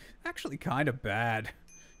 He's actually kind of bad,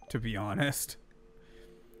 to be honest.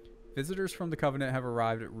 Visitors from the Covenant have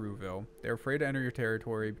arrived at Rouville. They're afraid to enter your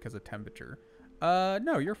territory because of temperature.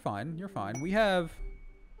 No, you're fine. You're fine. We have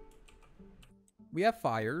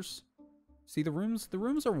fires. See, the rooms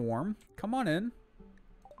are warm. Come on in.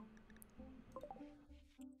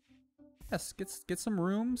 Yes, get some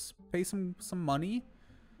rooms. Pay some money.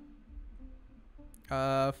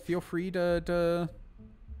 Feel free to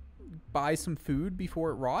buy some food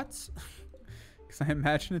before it rots. Because I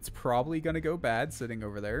imagine it's probably going to go bad sitting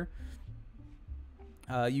over there.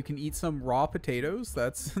 You can eat some raw potatoes.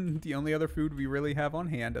 That's the only other food we really have on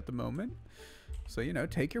hand at the moment. So, you know,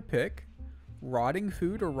 take your pick. Rotting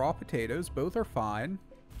food or raw potatoes, both are fine.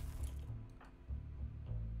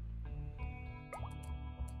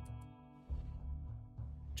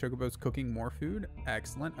 Chocobo's cooking more food.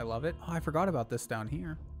 Excellent. I love it. Oh, I forgot about this down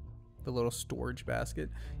here. The little storage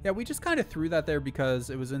basket. Yeah, we just kind of threw that there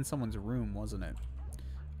because it was in someone's room, wasn't it?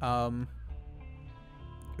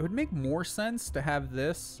 It would make more sense to have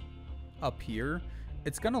this up here.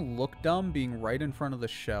 It's going to look dumb being right in front of the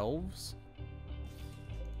shelves.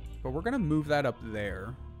 But we're going to move that up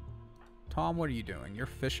there. Tom, what are you doing? You're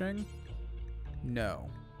fishing? No.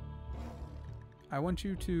 I want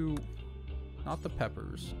you to... Not the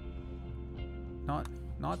peppers. Not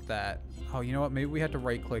that. Oh, you know what? Maybe we had to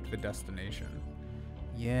right-click the destination.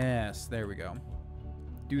 Yes, there we go.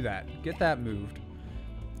 Do that. Get that moved.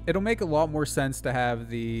 It'll make a lot more sense to have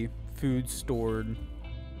the food stored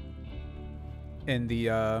in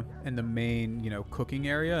the main, you know, cooking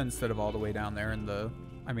area instead of all the way down there in the...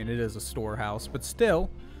 I mean, it is a storehouse, but still.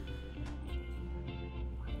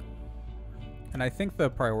 And I think the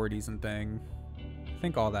priorities and thing, I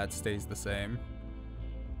think all that stays the same.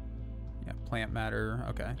 Yeah, plant matter.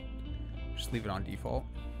 Okay. Just leave it on default.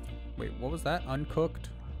 Wait, what was that? Uncooked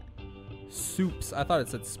soups. I thought it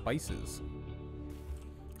said spices.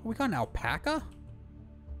 We got an alpaca?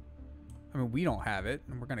 I mean, we don't have it,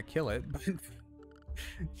 and we're gonna kill it, but...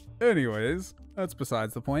 Anyways, that's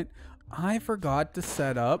besides the point. I forgot to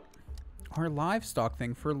set up our livestock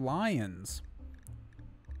thing for lions.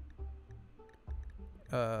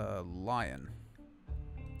 Lion.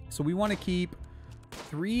 So we want to keep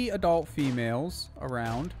 3 adult females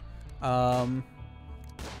around,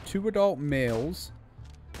 2 adult males,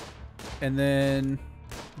 and then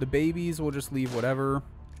the babies we'll just leave whatever.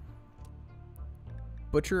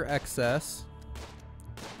 Butcher excess.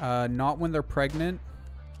 Not when they're pregnant.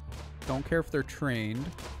 Don't care if they're trained.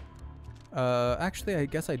 Actually, I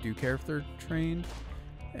guess I do care if they're trained.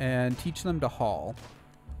 And teach them to haul.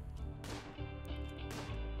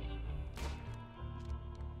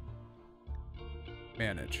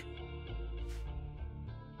 Manage.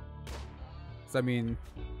 So, I mean,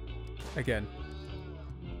 again,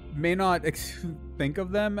 may not think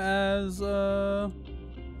of them as... Oh,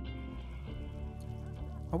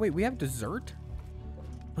 wait, we have dessert?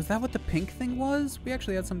 Was that what the pink thing was? We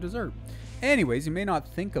actually had some dessert. Anyways, you may not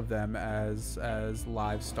think of them as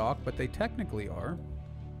livestock, but they technically are.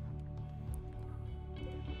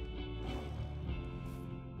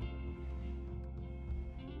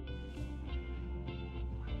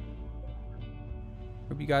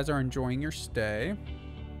 Hope you guys are enjoying your stay.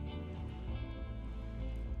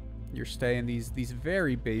 Your stay in these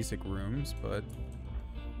very basic rooms, but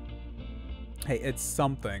hey, it's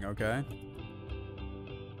something, okay?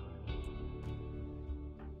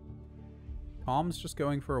 Tom's just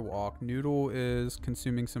going for a walk. Noodle is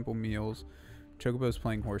consuming simple meals. Chocobo's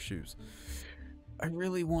playing horseshoes. I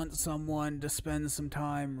really want someone to spend some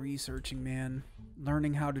time researching, man.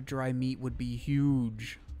 Learning how to dry meat would be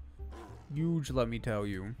huge. Huge, let me tell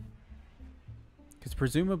you. Because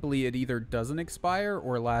presumably it either doesn't expire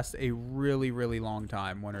or lasts a really, really long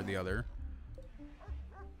time, one or the other.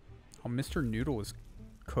 Oh, Mr. Noodle is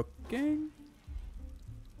cooking?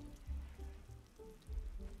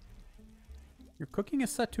 Your cooking is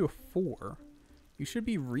set to a 4. You should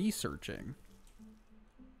be researching.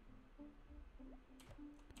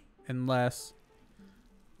 Unless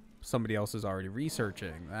somebody else is already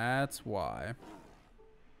researching. That's why.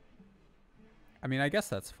 I mean, I guess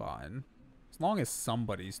that's fine. As long as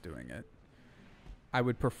somebody's doing it. I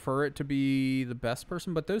would prefer it to be the best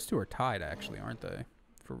person, but those two are tied, actually, aren't they?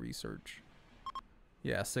 For research.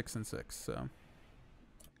 Yeah, 6 and 6, so...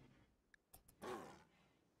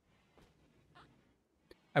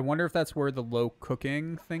 I wonder if that's where the low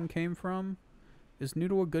cooking thing came from. Is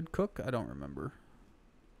Noodle a good cook? I don't remember.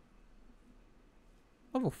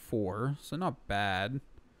 Level 4, so not bad.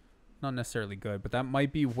 Not necessarily good, but that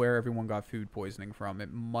might be where everyone got food poisoning from.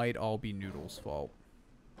 It might all be Noodle's fault.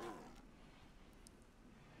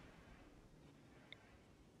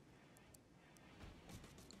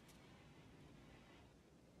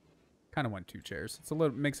 Kind of want 2 chairs. It's a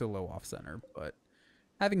little, makes it a little off center, but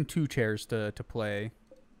having 2 chairs to play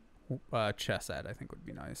chess at, I think would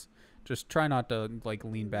be nice. Just try not to like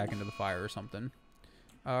lean back into the fire or something.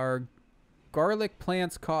 Our garlic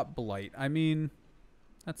plants caught blight. I mean,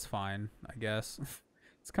 that's fine, I guess.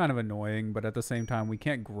 It's kind of annoying, but at the same time, we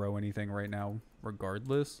can't grow anything right now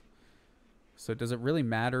regardless. So does it really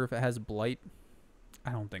matter if it has blight?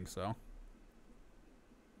 I don't think so.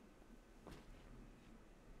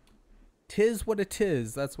 Tis what it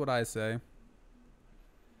is, that's what I say.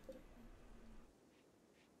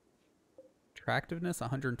 Attractiveness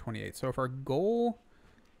 128. So if our goal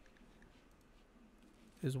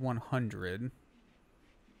is 100.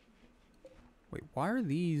 Wait, why are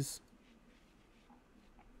these?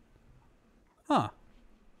 Huh.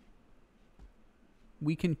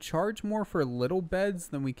 We can charge more for little beds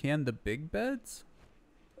than we can the big beds?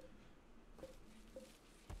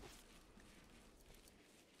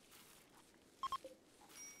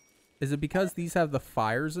 Is it because these have the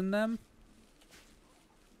fires in them?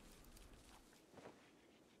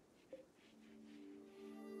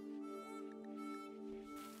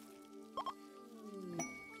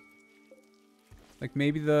 Like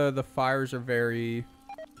maybe the fires are very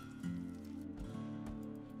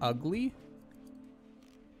ugly.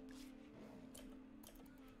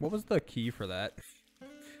 What was the key for that?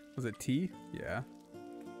 Was it T? Yeah.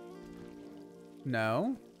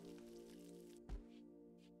 No.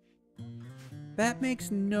 That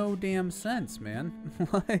makes no damn sense, man.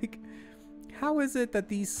 Like, how is it that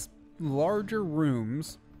these larger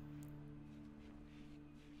rooms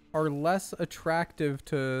are less attractive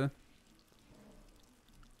to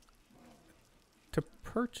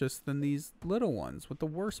purchase than these little ones with the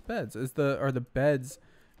worst beds? Are the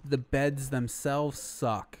beds themselves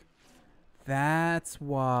suck? That's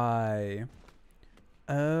why.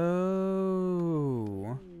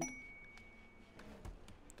 Oh.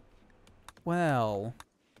 Well,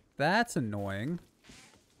 that's annoying.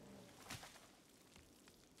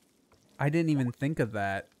 I didn't even think of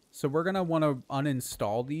that. So we're going to want to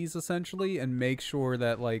uninstall these essentially and make sure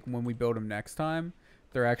that like when we build them next time,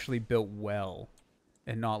 they're actually built well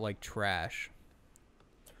and not like trash.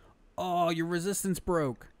 Oh, your resistance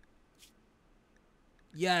broke.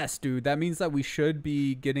 Yes, dude. That means that we should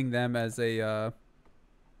be getting them as a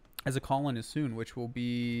colonist soon, which will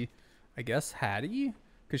be, I guess, Hattie?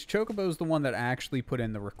 Because Chocobo's the one that actually put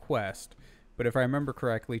in the request. But if I remember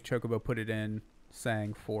correctly, Chocobo put it in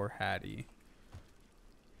saying for Hattie.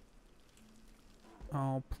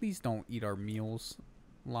 Oh, please don't eat our meals,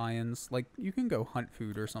 lions. Like, you can go hunt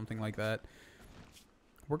food or something like that.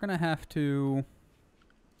 We're going to have to...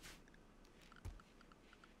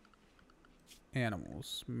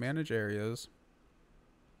 Animals. Manage areas.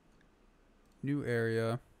 New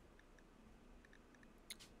area.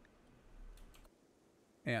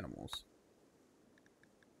 Animals.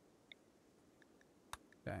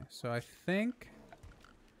 Okay, so I think...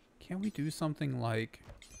 Can we do something like...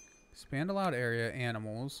 Expand allowed area,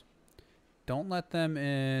 animals. Don't let them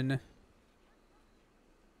in...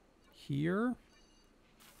 Here.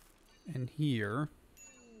 And here.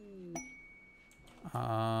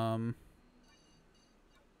 In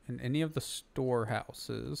any of the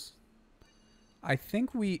storehouses. I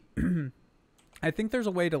think we... I think there's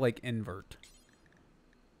a way to, like, invert.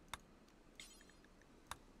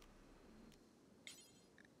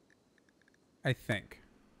 I think.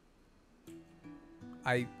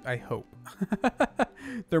 I hope.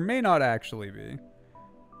 There may not actually be.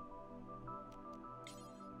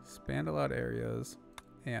 Expand allowed areas.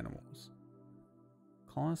 Animals.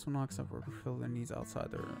 Colonists will not accept work or fulfill their needs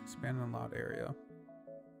outside their expanded allowed area.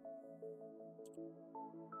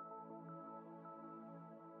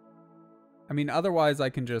 I mean, otherwise I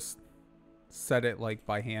can just set it like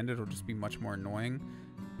by hand. It'll just be much more annoying.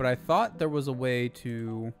 But I thought there was a way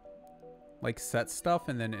to like set stuff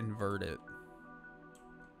and then invert it.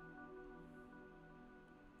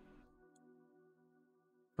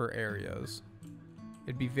 For areas.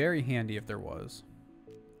 It'd be very handy if there was.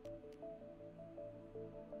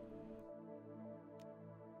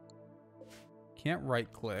 Can't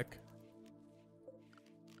right click.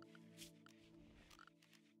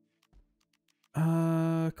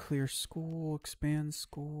 Clear school, expand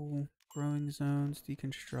school, growing zones,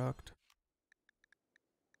 deconstruct.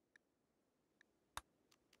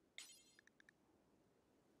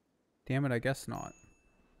 Damn it, I guess not.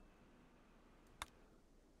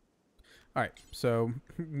 Alright, so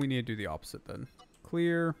we need to do the opposite then.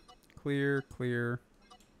 Clear, clear, clear.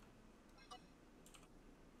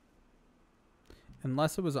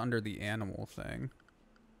 Unless it was under the animal thing.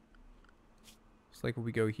 It's like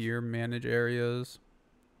we go here, manage areas.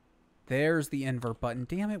 There's the invert button.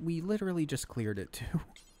 Damn it, we literally just cleared it too.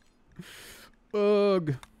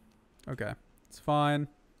 Ugh. Okay, it's fine.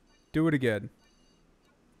 Do it again.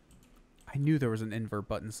 I knew there was an invert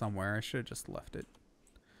button somewhere. I should have just left it.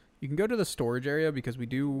 You can go to the storage area because we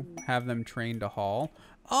do have them trained to haul.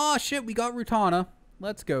 Oh, shit, we got Rutana.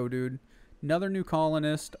 Let's go, dude. Another new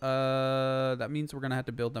colonist. That means we're going to have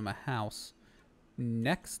to build them a house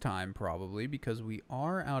next time, probably, because we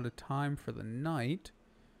are out of time for the night.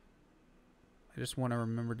 I just want to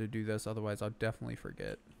remember to do this, otherwise I'll definitely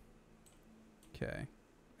forget. Okay.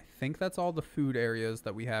 I think that's all the food areas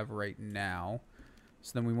that we have right now.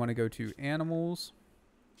 So then we want to go to animals,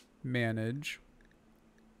 manage,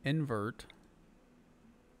 invert,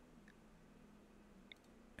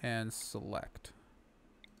 and select.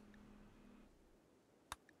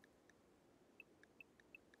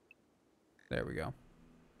 There we go.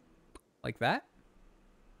 Like that?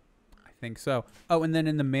 I think so. Oh, and then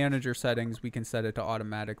in the manager settings, we can set it to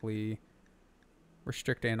automatically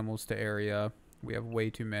restrict animals to area. We have way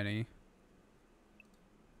too many.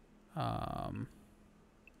 There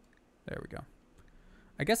we go.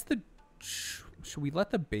 I guess should we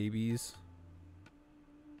let the babies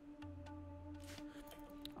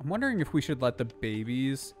I'm wondering if we should let the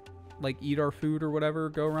babies, like, eat our food or whatever,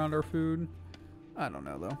 go around our food. I don't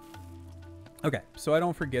know, though. Okay, so I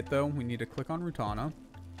don't forget, though, we need to click on Rutana.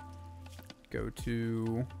 Go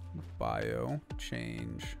to bio,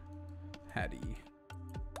 change, Hattie.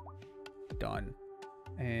 Done.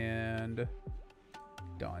 And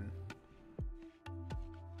done.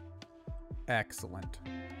 Excellent.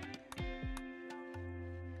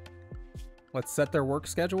 Let's set their work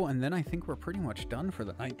schedule, and then I think we're pretty much done for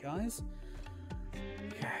the night, guys.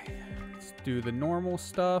 Okay, let's do the normal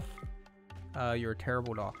stuff. You're a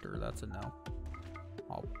terrible doctor. That's a no.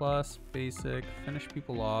 All plus, basic, finish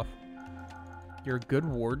people off. You're a good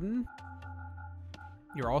warden.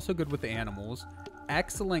 You're also good with the animals.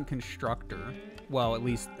 Excellent constructor. Well, at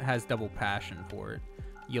least has double passion for it.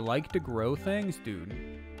 You like to grow things? Dude.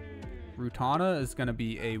 Rutana is going to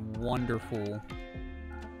be a wonderful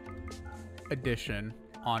addition,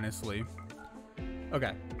 honestly.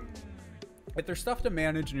 Okay. If there's stuff to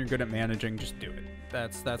manage and you're good at managing, just do it.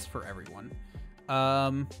 That's for everyone.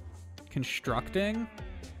 Constructing.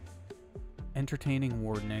 Entertaining,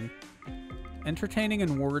 wardening. Entertaining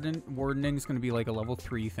and wardening is going to be like a level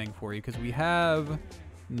 3 thing for you, because we have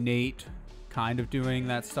Nate kind of doing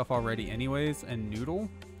that stuff already anyways, and Noodle.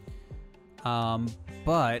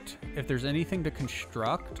 But if there's anything to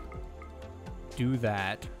construct, do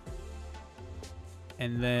that.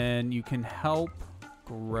 And then you can help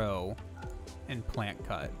grow and plant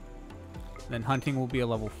cut. Then hunting will be a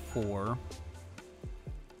level 4.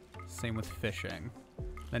 Same with fishing.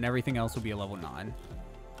 Then everything else will be a level 9.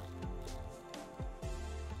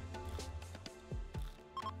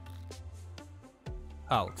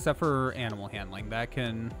 Oh, except for animal handling. That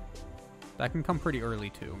can come pretty early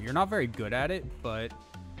too. You're not very good at it, but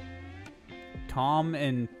Tom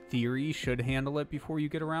in theory should handle it before you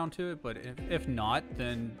get around to it, but if not,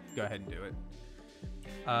 then go ahead and do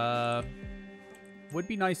it. Would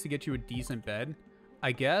be nice to get you a decent bed,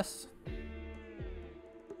 I guess.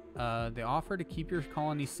 They offer to keep your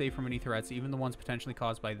colony safe from any threats, even the ones potentially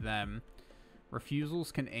caused by them.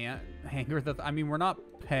 Refusals can anger the... I mean, we're not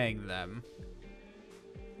paying them.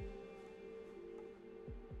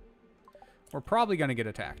 We're probably going to get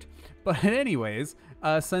attacked. But anyways,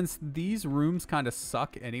 since these rooms kind of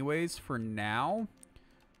suck anyways for now,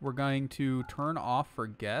 we're going to turn off for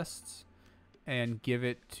guests and give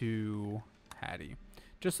it to Hattie.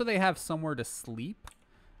 Just so they have somewhere to sleep,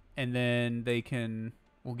 and then they can...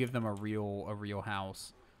 We'll give them a real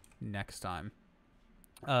house next time.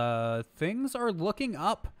 Things are looking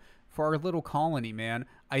up for our little colony, man.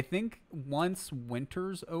 I think once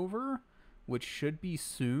winter's over, which should be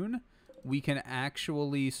soon, we can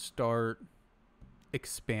actually start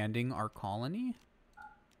expanding our colony.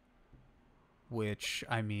 Which,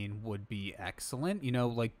 I mean, would be excellent. You know,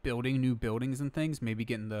 like building new buildings and things. Maybe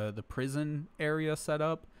getting the prison area set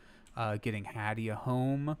up. Getting Hattie a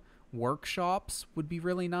home. Workshops would be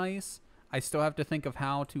really nice. I still have to think of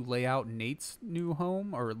how to lay out Nate's new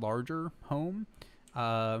home or larger home.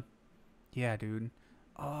 Yeah, dude.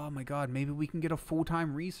 Oh my god, maybe we can get a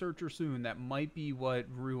full-time researcher soon. That might be what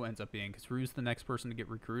Rue ends up being, because Rue's the next person to get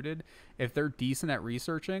recruited. If they're decent at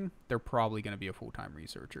researching, they're probably going to be a full-time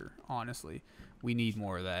researcher, honestly. We need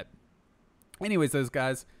more of that. Anyways, though,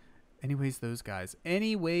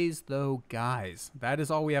 guys, that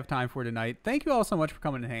is all we have time for tonight. Thank you all so much for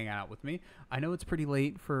coming and hanging out with me. I know it's pretty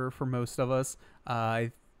late for most of us.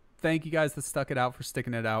 I thank you guys that stuck it out for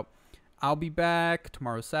sticking it out. I'll be back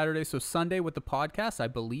tomorrow, Saturday. So Sunday with the podcast, I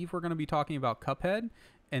believe we're going to be talking about Cuphead.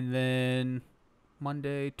 And then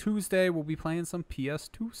Tuesday, we'll be playing some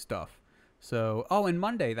PS2 stuff. So, oh, and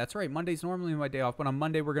Monday, that's right. Monday's normally my day off. But on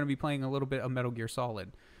Monday, we're going to be playing a little bit of Metal Gear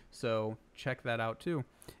Solid. So check that out too.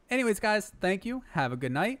 Anyways, guys, thank you. Have a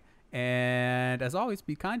good night. And as always,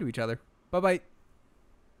 be kind to each other. Bye-bye.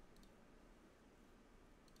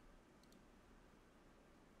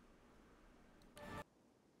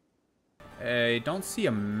 I don't see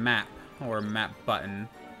a map or a map button.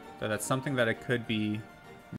 So that's something that it could be